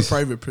they would at Those are least,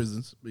 private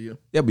prisons, but yeah.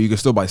 yeah, but you can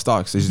still buy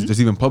stocks.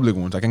 There's even public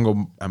ones. I can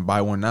go and buy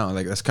one now.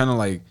 Like that's kind of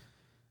like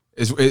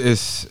it's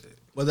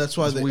Well, that's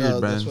why It's they. weird,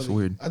 man. That's why It's they-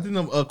 weird. I think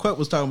Quet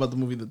was talking about the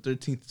movie The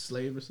 13th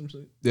Slave or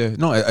something. yeah.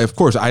 No, of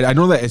course I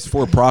know that it's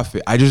for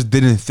profit. I just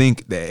didn't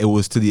think that it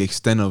was to the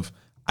extent of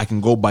I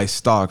can go buy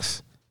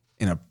stocks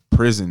in a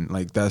prison.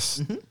 Like that's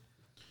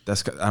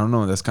I don't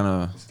know. That's kind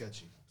of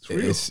Sketchy.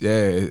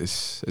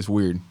 it's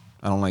weird.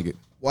 I don't like it.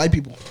 White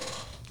people,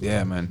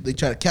 Yeah, man. they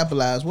try to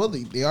capitalize. Well,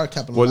 they are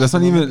capitalizing. Well, let's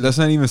not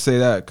on it. even say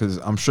that because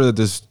I'm sure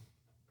that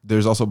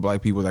there's also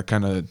black people that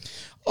kind of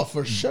Oh,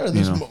 for sure.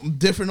 There's know.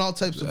 different all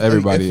types of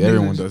Everybody-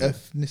 everyone does it.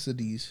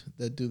 ethnicities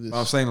that do this.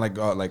 I'm saying like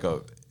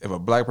if a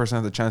black person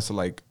has the chance to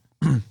like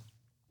not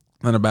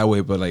in a bad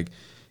way, but like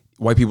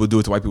white people do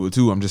it to white people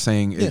too. I'm just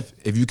saying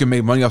if you can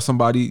make money off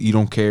somebody, you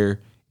don't care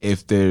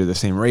if they're the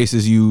same race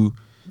as you.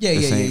 Yeah,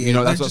 the yeah, same, yeah, You know,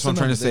 yeah. that's They're what I'm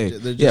trying to just say. another-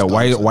 they're just Yeah,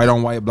 white opposite.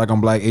 on white, black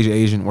on black,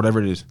 Asian,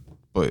 whatever it is.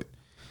 But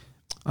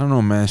I don't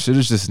know, man. Shit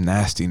is just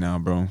nasty now,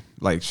 bro.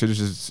 Like shit is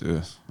just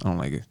I don't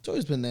like it. It's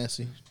always been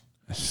nasty.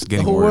 It's just The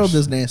getting whole worse. world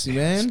is nasty, It's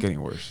man.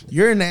 getting worse.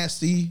 You're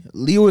nasty.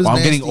 Leo is Well,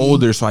 I'm nasty. getting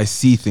older, so I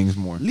see things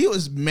more. Leo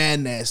is mad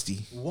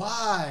nasty.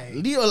 Why?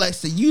 Leo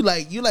likes to you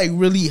like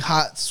really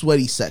hot,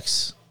 sweaty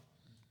sex.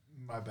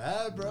 My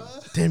bad, bro.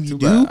 Damn, you Too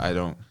do? bad I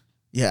don't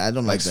Yeah, I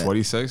don't like, like that.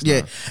 sweaty sex.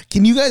 Yeah. Nah.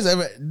 Can you guys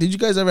ever? Did you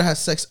guys ever have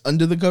sex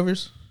under the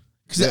covers?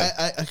 Because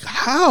Yeah. I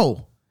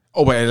how?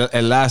 Oh, but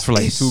it lasts for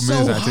like It's 2 minutes, so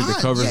and I take the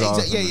hot. covers Yeah, off.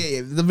 exactly.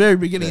 and Yeah. The very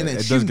beginning Yeah, and then it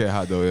does shooting. get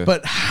hot though. Yeah.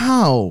 But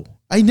how?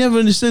 I never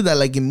understood that.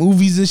 Like in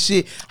movies and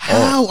shit,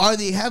 how are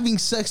they having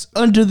sex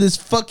under this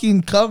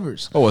fucking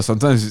covers? oh, well,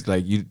 sometimes it's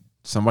like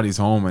somebody's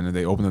home and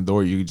they open the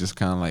door, you just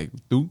kind of like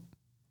do.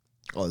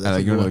 Oh, And like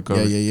a you're under the good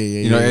one. cover.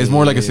 Yeah. You know, it's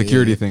more like a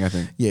security yeah. thing. I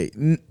think.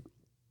 Yeah,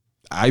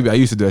 I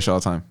used to do that shit all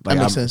the time. Like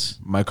makes sense.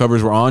 My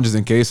covers were on just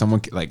in case someone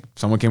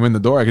came in the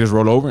door. I could just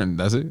roll over and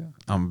that's it.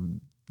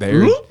 I'm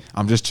there.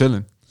 I'm just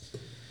chilling.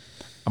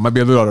 I might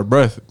be a little out of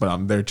breath, but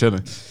I'm there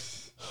chilling.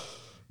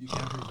 You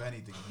can't prove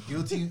anything.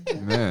 Guilty.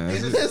 Man,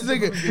 that's it. this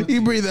nigga, he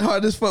breathing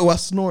hard as fuck while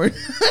snoring.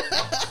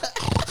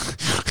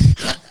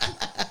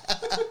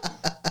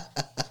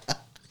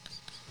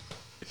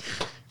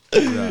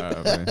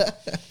 Nah, man.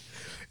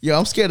 Yo,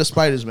 I'm scared of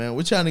spiders, man.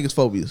 What y'all niggas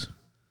phobias?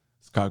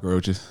 It's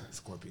cockroaches.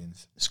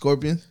 Scorpions.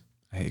 Scorpions?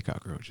 I hate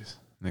cockroaches.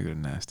 Nigga, are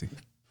nasty.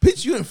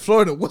 Bitch, you in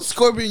Florida. What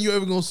scorpion you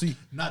ever gonna see?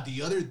 Not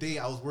the other day,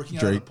 I was working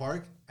out in the Drake.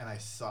 park and I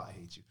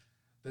hate you.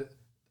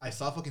 I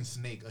saw a fucking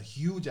snake, a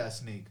huge ass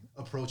snake,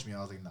 approach me.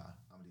 I was like, nah,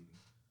 I'm leaving.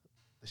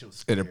 That shit was It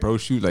scary.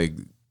 approached you like,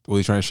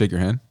 was he trying to shake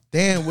your hand?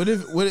 Damn, what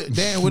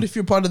if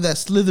you're part of that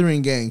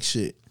Slytherin gang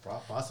shit? The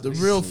Possibly.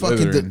 real fucking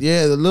Slytherin.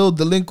 the little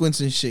delinquents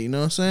and shit, you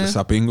know what I'm The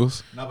saying?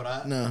 sapingos. No, but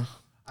I. No.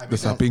 I The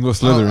mean, sapingo I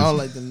Slytherins. don't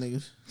like them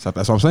niggas.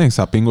 That's what I'm saying.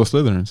 Sapingo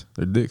Slytherins.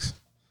 They're dicks.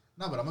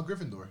 no, but I'm a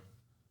Gryffindor.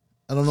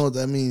 I don't know what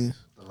that means.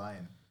 The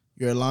lion.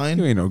 You're a lion?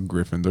 You ain't no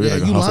Gryffindor. Yeah, You're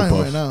like you a lying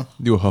Hufflepuff. right now.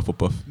 You a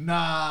Hufflepuff.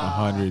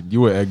 Nah. 100.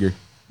 You a Edgar.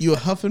 You a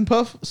huff and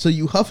puff? So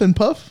you huff and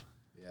puff?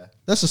 Yeah,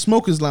 That's a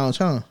smoker's lounge,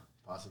 huh?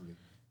 possibly.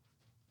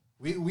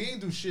 We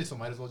ain't do shit, so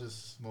might as well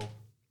just smoke.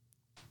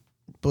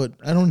 But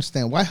I don't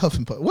understand why huff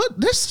and puff. What?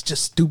 That's such a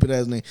stupid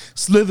ass name.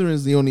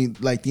 Slytherin's the only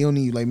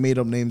made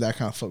up name that I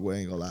can't fuck with. I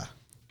ain't gonna lie.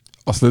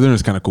 Oh, Slytherin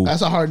is kind of cool.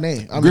 That's a hard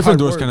name. I mean,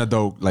 Gryffindor's kind of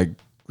dope. Like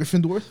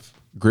Gryffindor.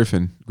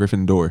 Gryffindor.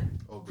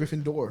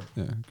 Gryffindor.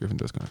 Yeah,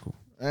 Gryffindor's kind of cool.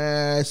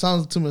 It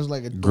sounds too much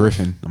like a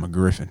Griffin. I'm a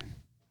Griffin.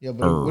 Yeah,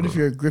 but what if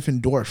you're a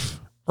Gryffindorf?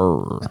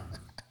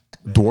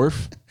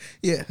 Dwarf?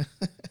 Yeah.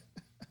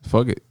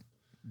 Fuck it.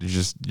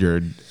 You're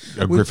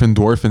a Griffin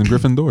dwarf in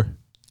Gryffindor.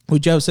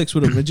 Would you have sex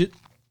with a midget?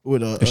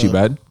 With a? Is she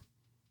bad?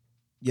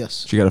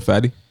 Yes. She got a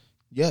fatty?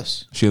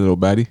 Yes. She a little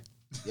baddie?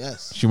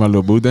 Yes. She my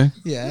little boo thing?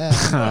 Yeah.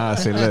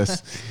 Say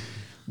less.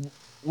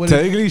 What if-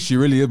 Technically, she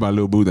really is my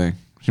little boo thing.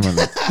 She my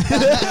little.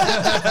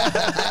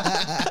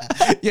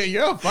 yeah,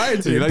 you're on fire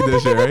You today. like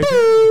that shit,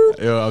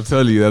 right? Yo, I'm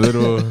telling you, that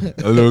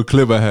little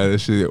clip I had, that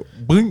shit,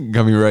 boing,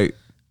 got me right.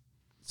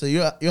 So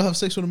you'll have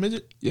sex with a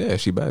midget? Yeah,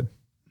 she bad.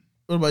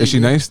 What about Is she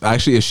you? nice?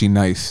 Actually, is she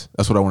nice?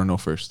 That's what I want to know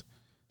first.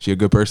 She a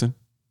good person?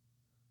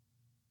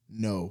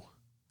 No.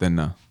 then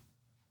no. You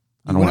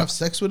I don't want to want. have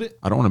sex with it?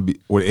 I don't want to be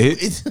with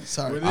it.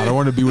 Sorry. I don't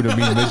want to be with a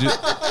mean midget.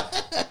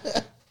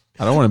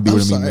 I don't want to be I'm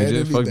with a mean sorry, I midget.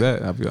 didn't Fuck mean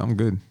that. I'm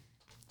good.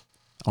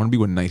 I want to be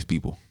with nice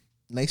people.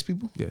 Nice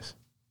people? Yes.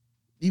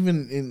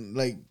 Even in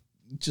like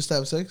just to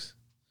have sex?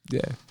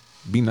 Yeah.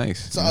 Be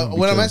nice. So you know, be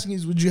what I'm chill. asking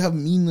is, would you have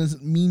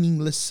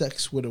meaningless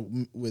sex with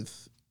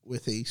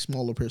a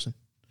smaller person?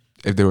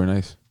 If they were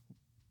nice.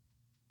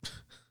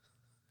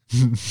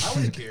 I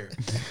wouldn't care.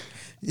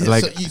 Yeah,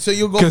 Like, so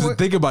you'll go Because for it?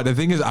 think about it. The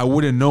thing is, I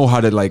wouldn't know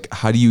how to like.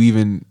 How do you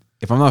even?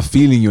 If I'm not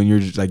feeling you and you're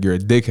just like you're a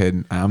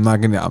dickhead, I'm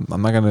not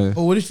gonna.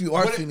 But what if you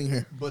are But feeling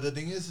her? But the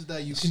thing is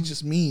that you She's can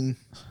just mean.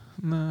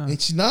 Nah.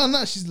 And she's no.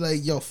 She's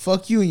like, yo,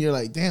 fuck you, and you're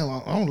like, damn,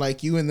 I don't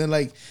like you. And then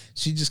like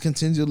she just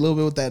continues a little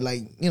bit with that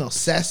like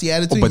sassy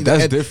attitude. but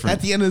that's at, different.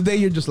 At the end of the day,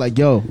 you're just like,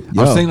 yo,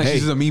 I'm saying like hey,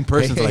 she's just a mean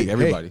person to like hey.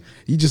 everybody.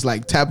 You just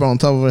like tap her on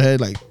top of her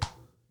head, like,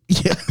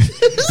 yeah.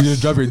 You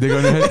just drop your dick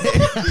on her head. You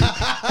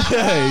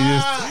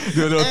just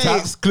do a little Hey.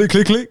 taps, click,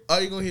 click, click.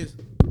 All you gonna hear is,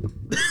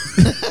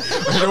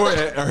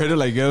 Or hit it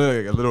like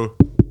a little.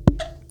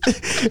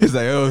 It's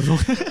like,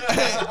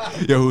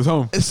 yo, who's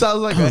home? it sounds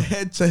like a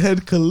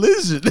head-to-head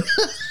collision.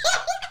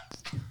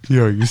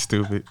 Yo, you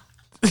stupid.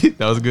 That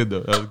was good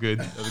though. That was good.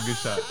 That was a good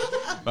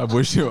shot. My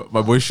boy shooting.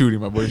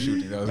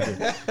 That was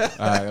good.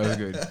 All right, that was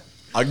good.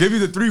 I'll give you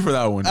the 3 for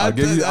that one. I'll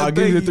give you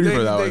the 3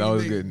 for that one. That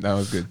was good. That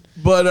was good.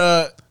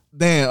 But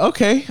damn,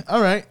 okay,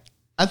 all right.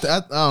 I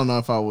don't know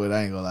if I would.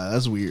 I ain't gonna lie,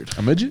 that's weird.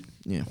 A midget?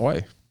 Yeah.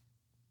 Why?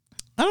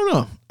 I don't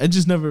know. It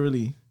just never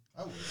really.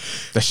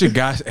 That shit,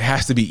 guys, it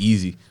has to be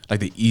easy. Like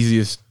the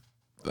easiest,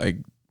 like,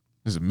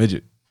 is a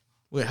midget.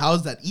 Wait, how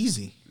is that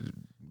easy?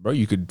 Bro,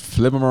 you could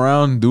flip them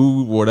around,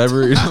 do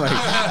whatever.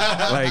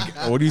 like,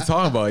 what are you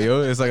talking about,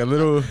 yo? It's like a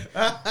little.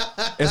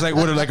 It's like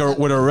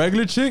with a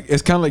regular chick.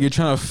 It's kind of like you're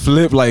trying to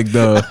flip like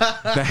the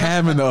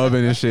ham in the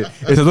oven and shit.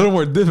 It's a little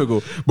more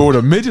difficult. But with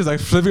a midget, it's like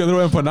flipping a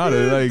little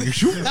empanada. Like,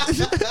 shoot.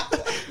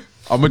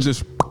 I'ma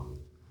just.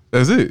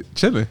 That's it.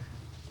 Chilling.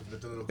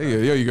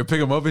 Hey, yo, you can pick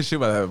them up and shit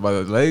by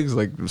the legs,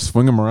 like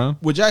swing them around.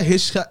 Would y'all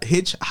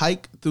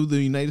hitchhike through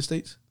the United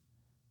States?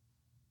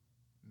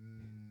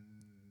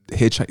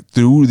 Hitchhike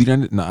through the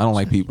United? No, I don't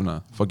like people.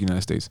 Nah, fuck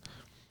United States.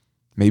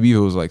 Maybe if it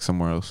was like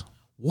somewhere else.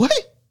 What?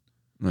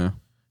 Yeah.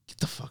 Get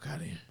the fuck out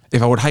of here.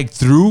 If I would hike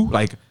through,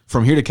 like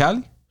from here to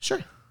Cali Sure.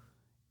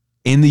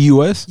 in the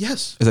U.S.,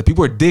 Yes. is that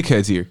people are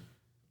dickheads here.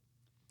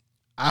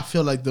 I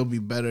feel like they'll be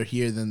better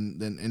here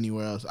than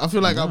anywhere else. I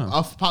feel like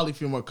I'll probably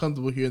feel more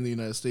comfortable here in the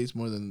United States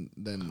more than.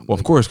 Well,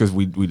 of course, because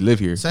we live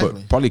here, Exactly.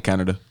 but probably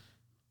Canada.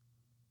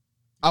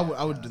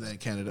 I would do that in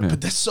Canada, Yeah. but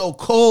that's so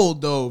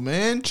cold though,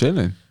 man.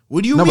 Chilling.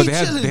 What do you No, mean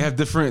but chilling? they have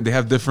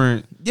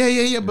different.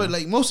 Yeah. But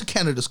like most of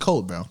Canada's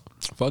cold, bro.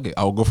 Fuck it.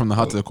 I'll go from the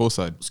hot to the cold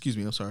side, Excuse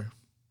me, I'm sorry.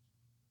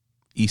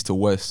 east to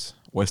west,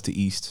 west to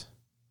east.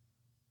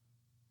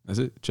 That's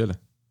it. Chilling.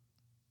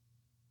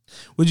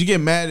 Would you get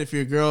mad if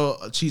your girl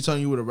cheats on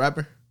you with a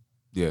rapper?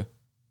 Yeah.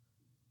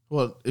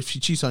 Well, if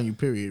she cheats on you,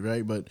 period,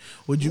 right? But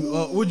would you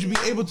be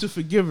able to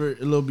forgive her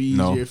a little bit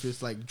easier No. if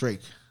it's like Drake?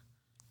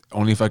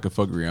 Only if I could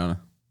fuck Rihanna,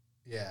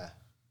 Yeah.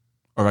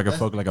 or if I could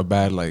fuck like a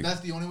bad like.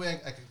 That's the only way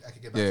I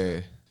could get back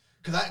Yeah.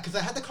 to that. Because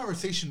I had the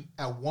conversation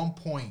at one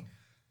point.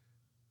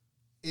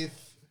 If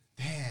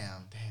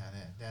damn,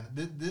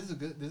 this is a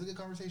good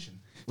conversation.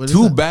 What is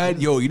Too that?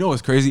 bad, yo. You know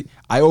what's crazy?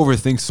 I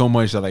overthink so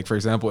much that, like, for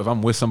example, if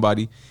I'm with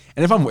somebody,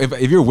 and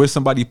if you're with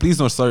somebody, please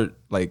don't start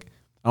like.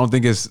 I don't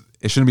think it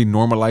shouldn't be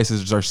normalized to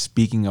start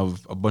speaking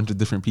of a bunch of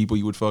different people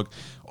you would fuck.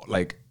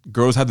 Like,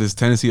 girls have this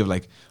tendency of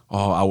like,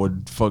 oh, I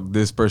would fuck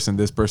this person,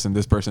 this person,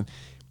 this person.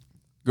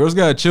 Girls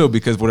gotta chill,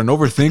 because with an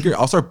overthinker,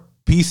 I'll start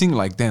piecing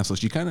like, damn, so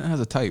she kind of has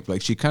a type.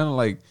 Like, she kind of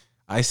like,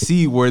 I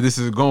see where this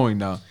is going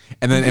now.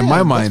 And then in my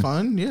that's mind,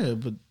 fine, yeah,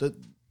 but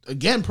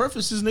again,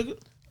 preferences, nigga.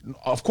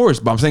 of course,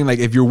 but I'm saying like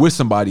if you're with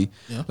somebody,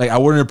 like I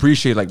wouldn't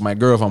appreciate like my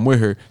girl if I'm with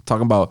her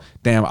talking about,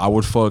 damn, I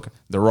would fuck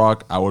The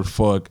Rock, I would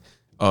fuck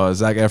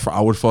Zac Efron,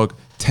 I would fuck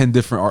 10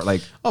 different art,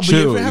 like Oh, but chill,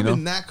 if you're you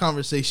having know. that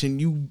conversation,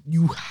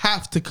 you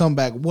have to come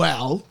back.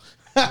 Well,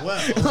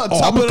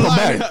 I'ma come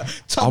back.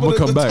 I'ma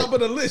come back. Top of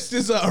the list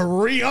is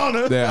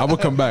Rihanna. Yeah, I'm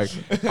gonna come back.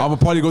 I'm gonna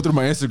probably go through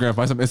my Instagram,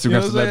 find some Instagram You know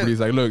what I'm celebrities.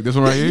 Like, look, this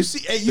one right here. You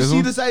see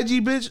one? this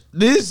IG bitch?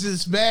 This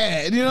is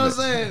bad. You know what I'm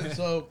saying?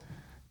 So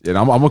Yeah,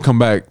 I'm gonna come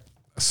back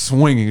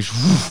swinging,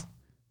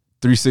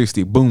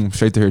 360, boom,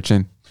 straight to her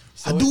chin.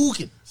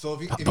 Hadouken. So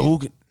if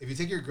Hadouken. you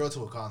take your girl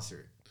to a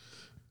concert,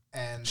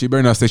 and She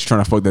better not say she's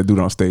trying to fuck that dude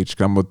on stage.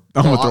 Cause I'm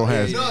gonna throw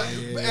hands. you know,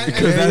 and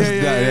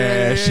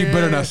Because she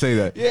better not say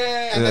that.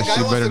 and the Yeah, guy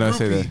she wants better a not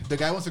say groupie. that. The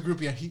guy wants a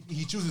groupie, and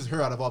he chooses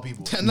her out of all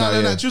people.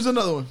 No. Choose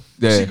another one.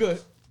 Yeah. She good.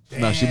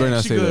 No, she better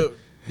not She say good. that.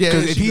 Yeah,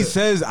 Because if she he good.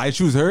 says I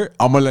choose her,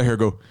 I'm gonna let her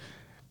go.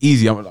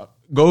 Easy. I'm gonna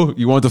go.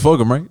 You want to fuck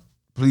him, right?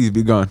 Please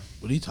be gone.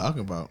 What are you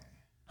talking about?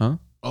 Huh?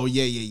 Oh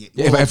yeah. Yeah,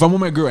 Well, if I'm with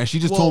my girl and she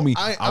just told me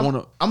I I'm- want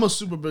to. I'm a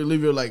super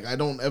believer. Like I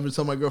don't ever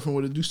tell my girlfriend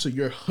what to do. So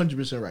you're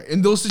 100% right.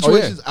 In those Oh, yeah.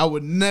 situations, I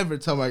would never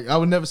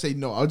say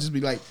no. I would just be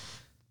like,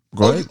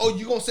 Go ahead. Oh,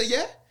 you gonna say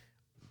yeah?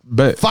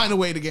 Bet. Find a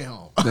way to get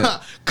home.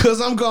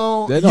 Cause I'm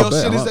gone. Yeah, no, Your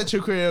bet, shit I'm is up. at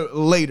your crib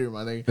later,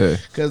 my nigga. Yeah.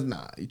 Cause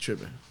nah, you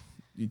tripping.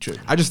 You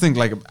tripping. I just think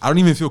like I don't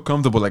even feel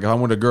comfortable. Like if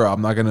I'm with a girl,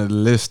 I'm not gonna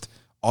list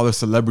all the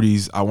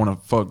celebrities I want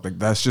to fuck. Like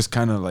that's just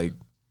kind of like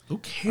Who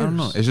cares? I don't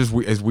know. It's just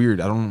it's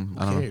weird. I don't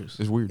know. cares?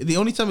 It's weird. The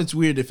only time it's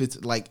weird if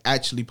it's like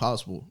actually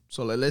possible.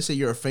 So like, let's say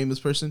you're a famous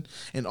person,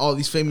 and all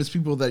these famous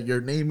people that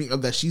you're naming or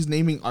that she's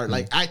naming are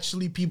like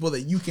actually people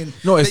that you can.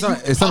 No, it's that not.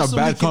 you It's not a possibly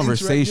bad can interact,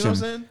 conversation. you know what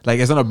I'm saying? Like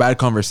it's not a bad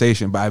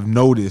conversation, but I've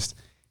noticed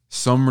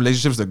some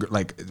relationships that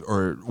like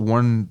or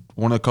one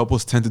of the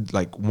couples tend to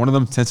like one of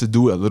them tends to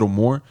do it a little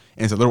more,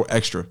 and it's a little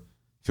extra.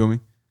 Feel me?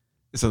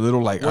 It's a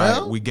little like all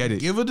right, we get it.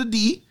 Give her the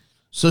D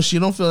so she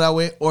don't feel that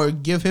way, or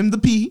give him the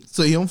P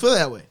so he don't feel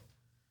that way.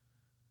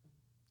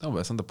 No, but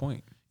that's not the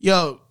point.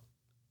 Yo,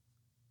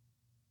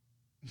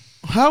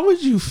 how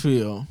would you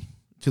feel?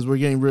 Because we're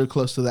getting real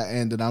close to that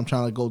end, and I'm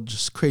trying to go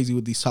just crazy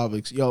with these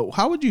topics. Yo,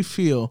 how would you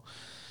feel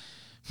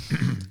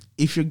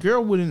if your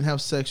girl wouldn't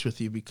have sex with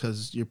you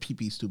because your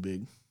pee-pee's too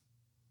big?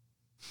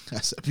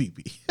 That's a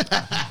pee-pee.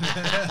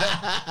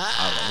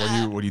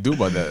 What do you do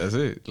about that? That's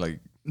it. Like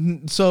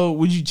So,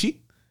 would you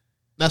cheat?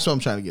 That's what I'm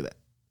trying to get at.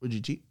 Would you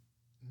cheat?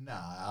 Nah,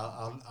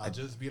 I'll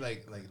just be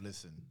like,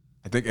 listen.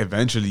 I think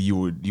eventually you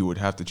would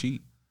have to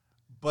cheat.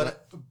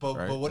 But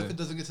Right, what if yeah. it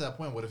doesn't get to that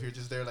point? What if you're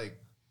just there like,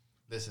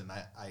 listen,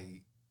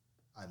 I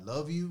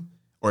love you.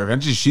 Or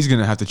eventually she's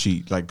gonna have to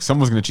cheat. Like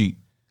someone's gonna cheat.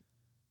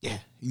 Yeah,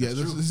 That's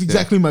true. that's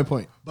exactly my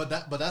point. But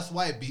that's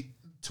why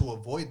to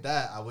avoid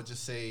that, I would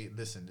just say,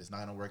 listen, it's not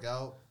gonna work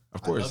out.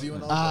 Of course. I love you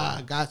and all Ah,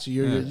 that. got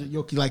you.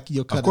 You're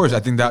Of course, I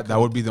think that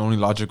would be the only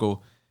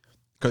logical.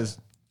 Because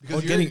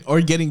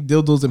or getting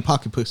dildos and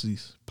pocket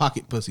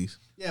pussies.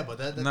 Yeah, but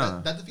that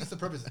defeats the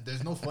purpose.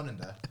 There's no fun in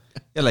that.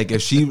 yeah, like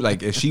if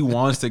she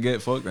wants to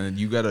get fucked and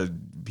you got a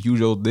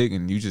huge old dick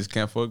and you just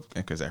can't fuck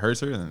because it hurts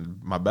her, then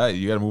my bad,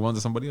 you got to move on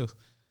to somebody else.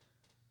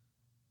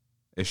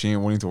 If she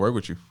ain't willing to work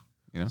with you,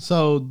 you know.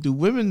 So, do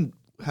women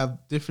have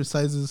different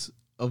sizes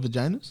of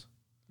vaginas?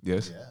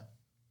 Yes. Yeah,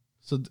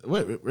 So,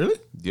 wait, really?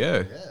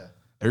 Yeah. yeah.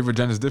 Every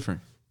vagina is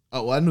different.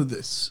 Oh, well, I knew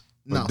this.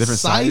 With Now, different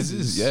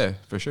sizes. Yeah,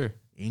 for sure.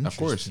 Of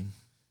course.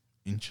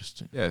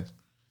 Interesting. Yeah.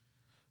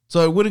 So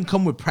it wouldn't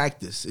come with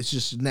practice. It's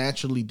just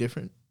naturally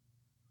different.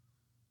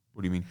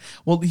 What do you mean?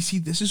 Well, you see,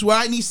 this is where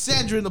I need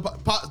Sandra in the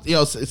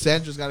Yo,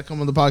 Sandra's got to come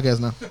on the podcast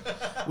now.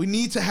 We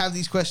need to have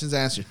these questions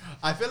answered.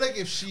 I feel like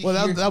if she, Well,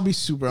 that'll be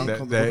super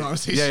uncomfortable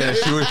conversation. Yeah,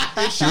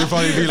 she would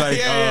probably be like,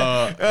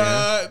 I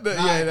can't if do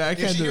she hears that. I our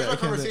can't do that.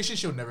 conversation,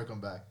 she'll never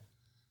come back.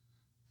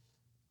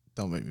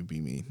 Don't make me be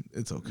mean.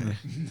 It's okay.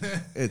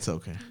 It's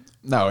okay.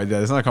 No,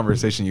 that's not a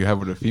conversation you have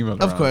with a female.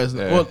 Of around. course.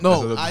 Yeah, Well, that's a no,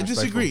 little I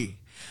disrespectful. disagree.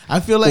 I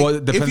feel like Well,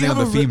 if depending you on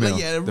have the a female.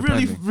 really,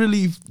 Depending.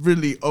 really,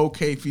 really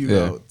okay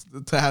female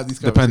to have these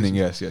conversations. Depending,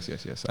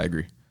 yes, I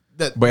agree.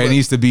 That, But it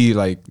needs to be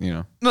like, you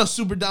know. no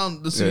super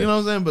down. You Yeah. know what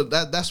I'm saying?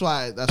 But that's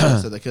why I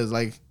said that, because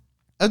like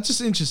that's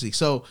just interesting.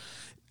 So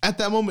at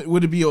that moment,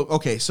 would it be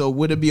okay? So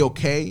would it be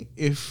okay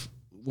if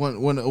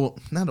one well,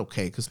 not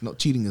okay, because no,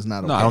 cheating is not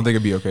okay. No, I don't think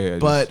it'd be okay.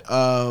 But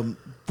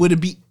would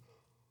it be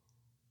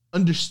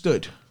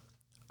understood?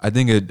 I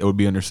think it would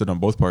be understood on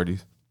both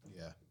parties.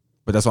 Yeah.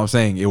 But that's what I'm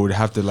saying. It would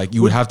have to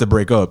you would have to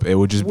break up. It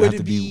would just Would have it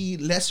to be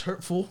less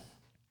hurtful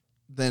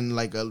than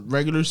like a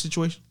regular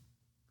situation?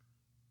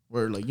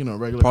 Where like, you know,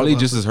 regular probably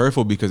couple just as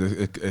hurtful because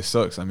it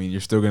sucks. I mean,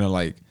 you're still gonna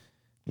like,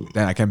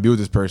 then I can't be with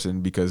this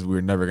person because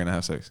we're never gonna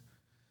have sex.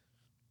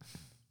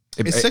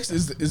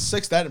 is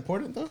sex that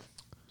important though?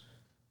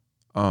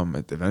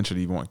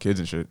 Eventually you want kids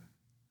and shit.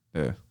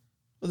 Yeah,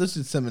 Well, there's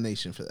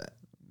insemination for that.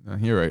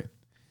 you're right.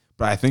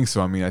 But I think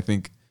so. I mean, I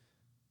think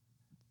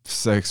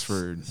sex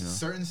for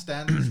Certain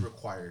standards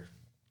require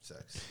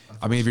sex.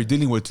 I mean, if you're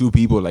dealing with two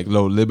people like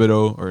low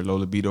libido or low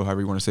libido,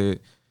 however you want to say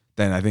it,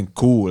 then I think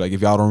cool. Like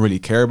if y'all don't really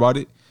care about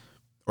it,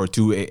 or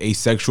two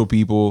asexual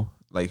people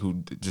like who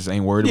just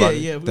ain't worried about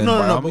it, then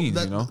by all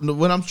means, you know.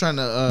 What I'm trying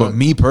to, But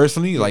me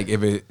personally, like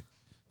if it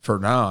for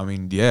now, I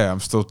mean, yeah, I'm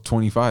still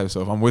 25.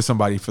 So if I'm with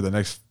somebody for the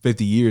next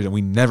 50 years and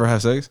we never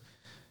have sex,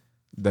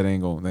 that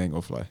ain't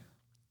gonna fly.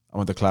 I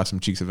want to clap some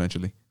cheeks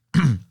eventually.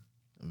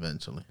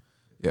 eventually.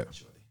 Yeah.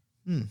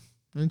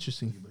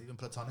 Interesting. You believe in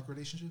platonic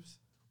relationships?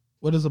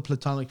 What is a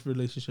platonic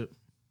relationship?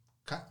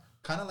 Kind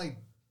of like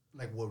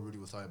what Rudy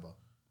was talking about.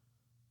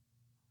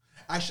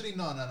 Actually,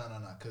 no.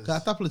 'Cause I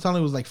thought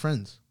platonic was like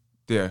friends.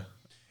 Yeah.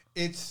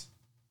 It's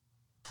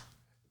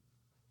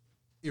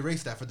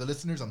erase that for the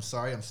listeners. I'm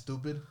sorry, I'm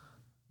stupid,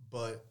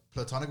 but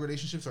platonic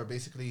relationships are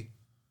basically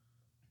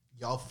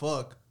y'all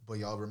fuck, but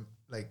y'all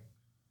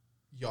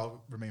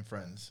remain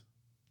friends,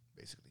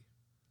 basically.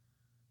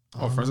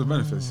 Oh, friends with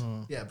benefits.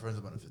 Yeah, friends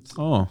with benefits.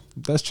 Oh,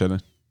 that's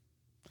chilling.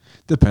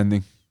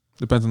 Depends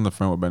on the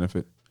friend with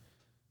benefit.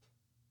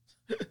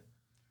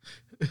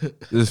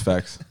 This is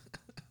facts.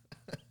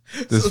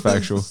 This is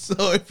factual.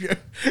 So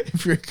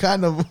if you're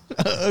kind of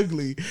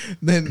ugly,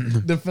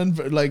 then the friend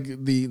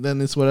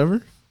then it's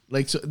whatever.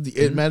 Like so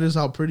it matters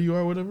how pretty you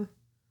are, or whatever.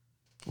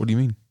 What do you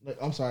mean? Like,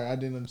 I'm sorry, I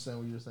didn't understand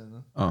what you were saying.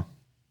 Though. Oh,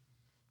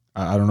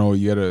 I don't know.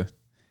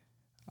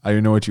 I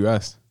didn't know what you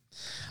asked.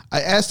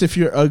 I asked if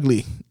you're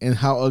ugly, and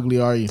how ugly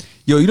are you?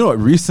 Yo, you know what?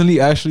 Recently,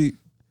 actually,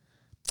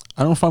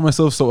 I don't find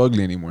myself so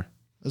ugly anymore.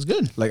 That's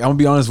good. Like, I'm gonna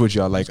be honest with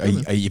y'all. Like,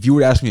 if you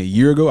would ask me a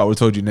year ago, I would have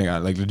told you,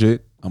 nigga, like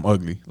legit, I'm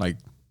ugly. Like,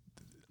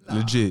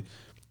 legit.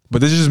 But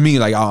this is just me.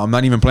 Like, I'm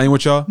not even playing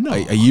with y'all. No.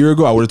 Like, a year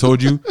ago, I would have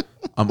told you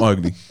I'm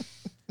ugly.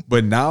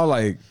 But now,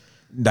 like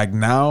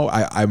now,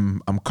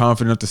 I'm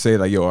confident enough to say,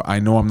 like, yo, I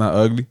know I'm not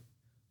ugly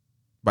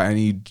by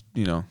any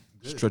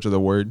stretch of the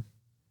word.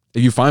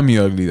 If you find me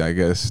ugly, I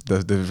guess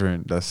that's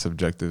different. That's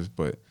subjective.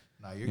 But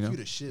Nah, you're cute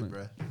as shit,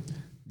 bruh.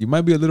 you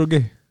might be a little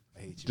gay, I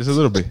hate you. just a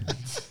little bit,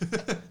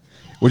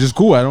 which is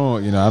cool. I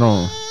don't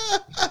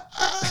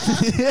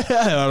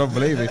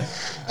blame it.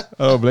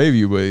 I don't blame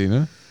you, but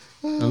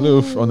a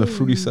little on the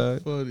fruity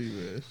side. Funny,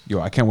 man. Yo,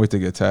 I can't wait to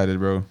get tatted,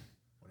 bro. When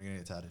are you gonna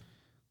get tatted?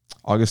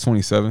 August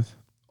 27th.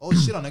 Oh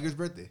shit, on Edgar's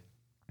birthday.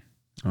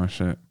 Oh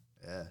shit.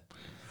 Yeah.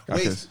 Got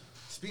Wait, this.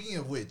 speaking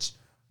of which,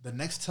 the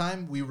next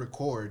time we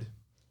record,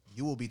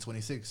 you will be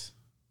 26.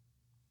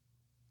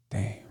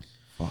 Damn.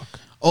 Fuck.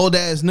 Old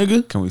ass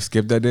nigga. Can we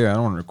skip that day? I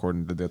don't want to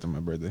record the day after my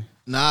birthday.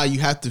 Nah, you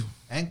have to.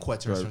 And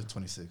Quet turns Right.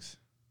 26.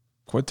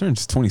 What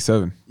turns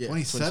 27? Yeah,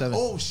 27?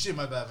 Oh shit,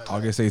 my bad.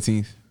 August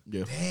 18th.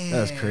 Yeah. Damn.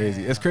 That's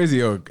crazy. It's crazy,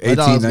 yo. My 18,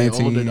 dog's getting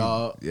 19. older,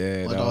 dog.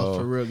 Yeah, My dog's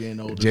for real getting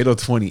older. J-Lo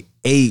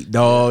 28,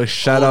 dog.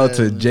 Shout Older, out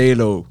to man.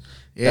 J-Lo.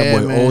 Yeah, That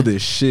boy man. old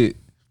as shit.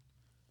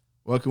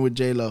 Working with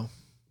J-Lo.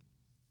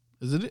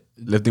 Is it?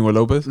 Lifting with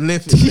Lopez?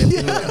 Lifting.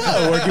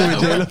 Working with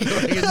J-Lo.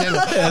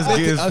 That's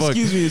gay as fuck.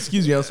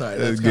 Excuse me. I'm sorry.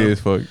 That's Let's gay go. as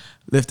fuck.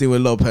 Lifting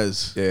with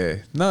Lopez. Yeah.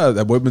 No,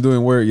 that boy been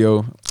doing work,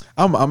 yo.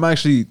 I'm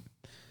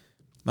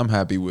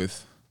happy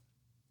with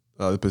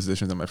the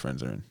positions that my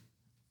friends are in.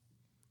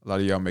 A lot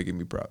of y'all making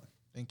me proud.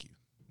 Thank you.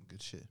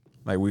 Good shit.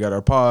 Like, we got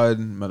our pod,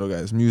 Metal got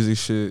his music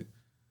shit,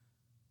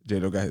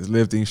 J-Lo got his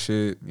lifting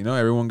shit.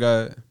 Everyone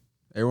got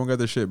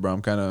their shit, bro.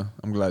 I'm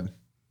glad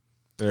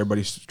that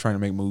everybody's trying to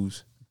make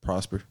moves,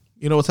 prosper,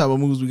 You know what type of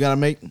moves we gotta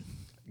make?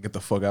 get the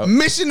fuck out.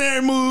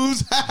 Missionary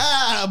moves,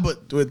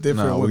 but with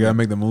different. Nah, we women. gotta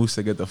make the moves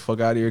to get the fuck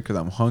out of here because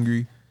I'm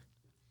hungry.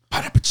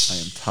 I am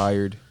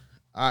tired.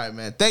 All right,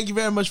 man. Thank you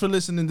very much for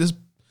listening. This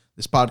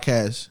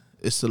podcast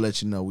is to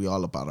let you know we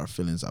all about our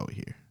feelings out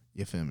here.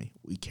 You feel me?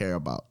 We care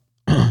about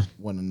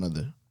one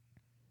another.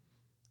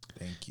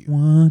 Thank you.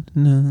 One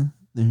another.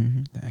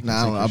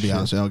 Nah, I'll be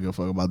honest. I don't give a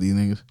fuck about these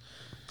niggas.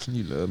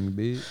 You love me,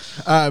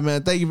 bitch. All right,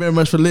 man. Thank you very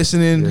much for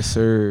listening. Yes,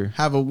 sir.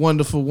 Have a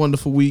wonderful,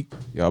 wonderful week.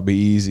 Y'all be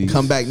easy.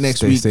 Come back next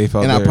Stay week. safe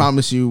out and there. I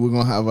promise you, we're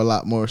going to have a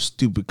lot more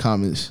stupid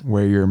comments.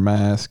 Wear your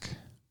mask.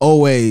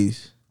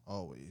 Always.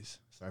 Always.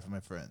 Sorry for my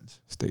friends.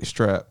 Stay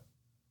strapped.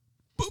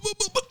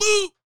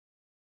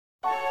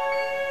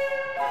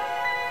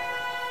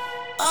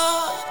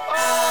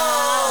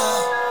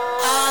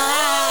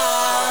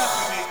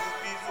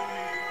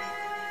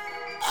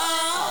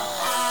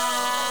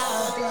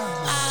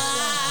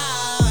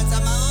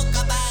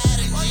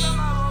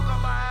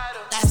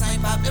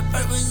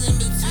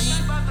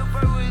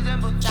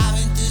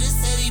 Driving through the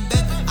city,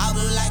 baby. I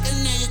look like a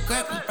nigga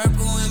grabbing purple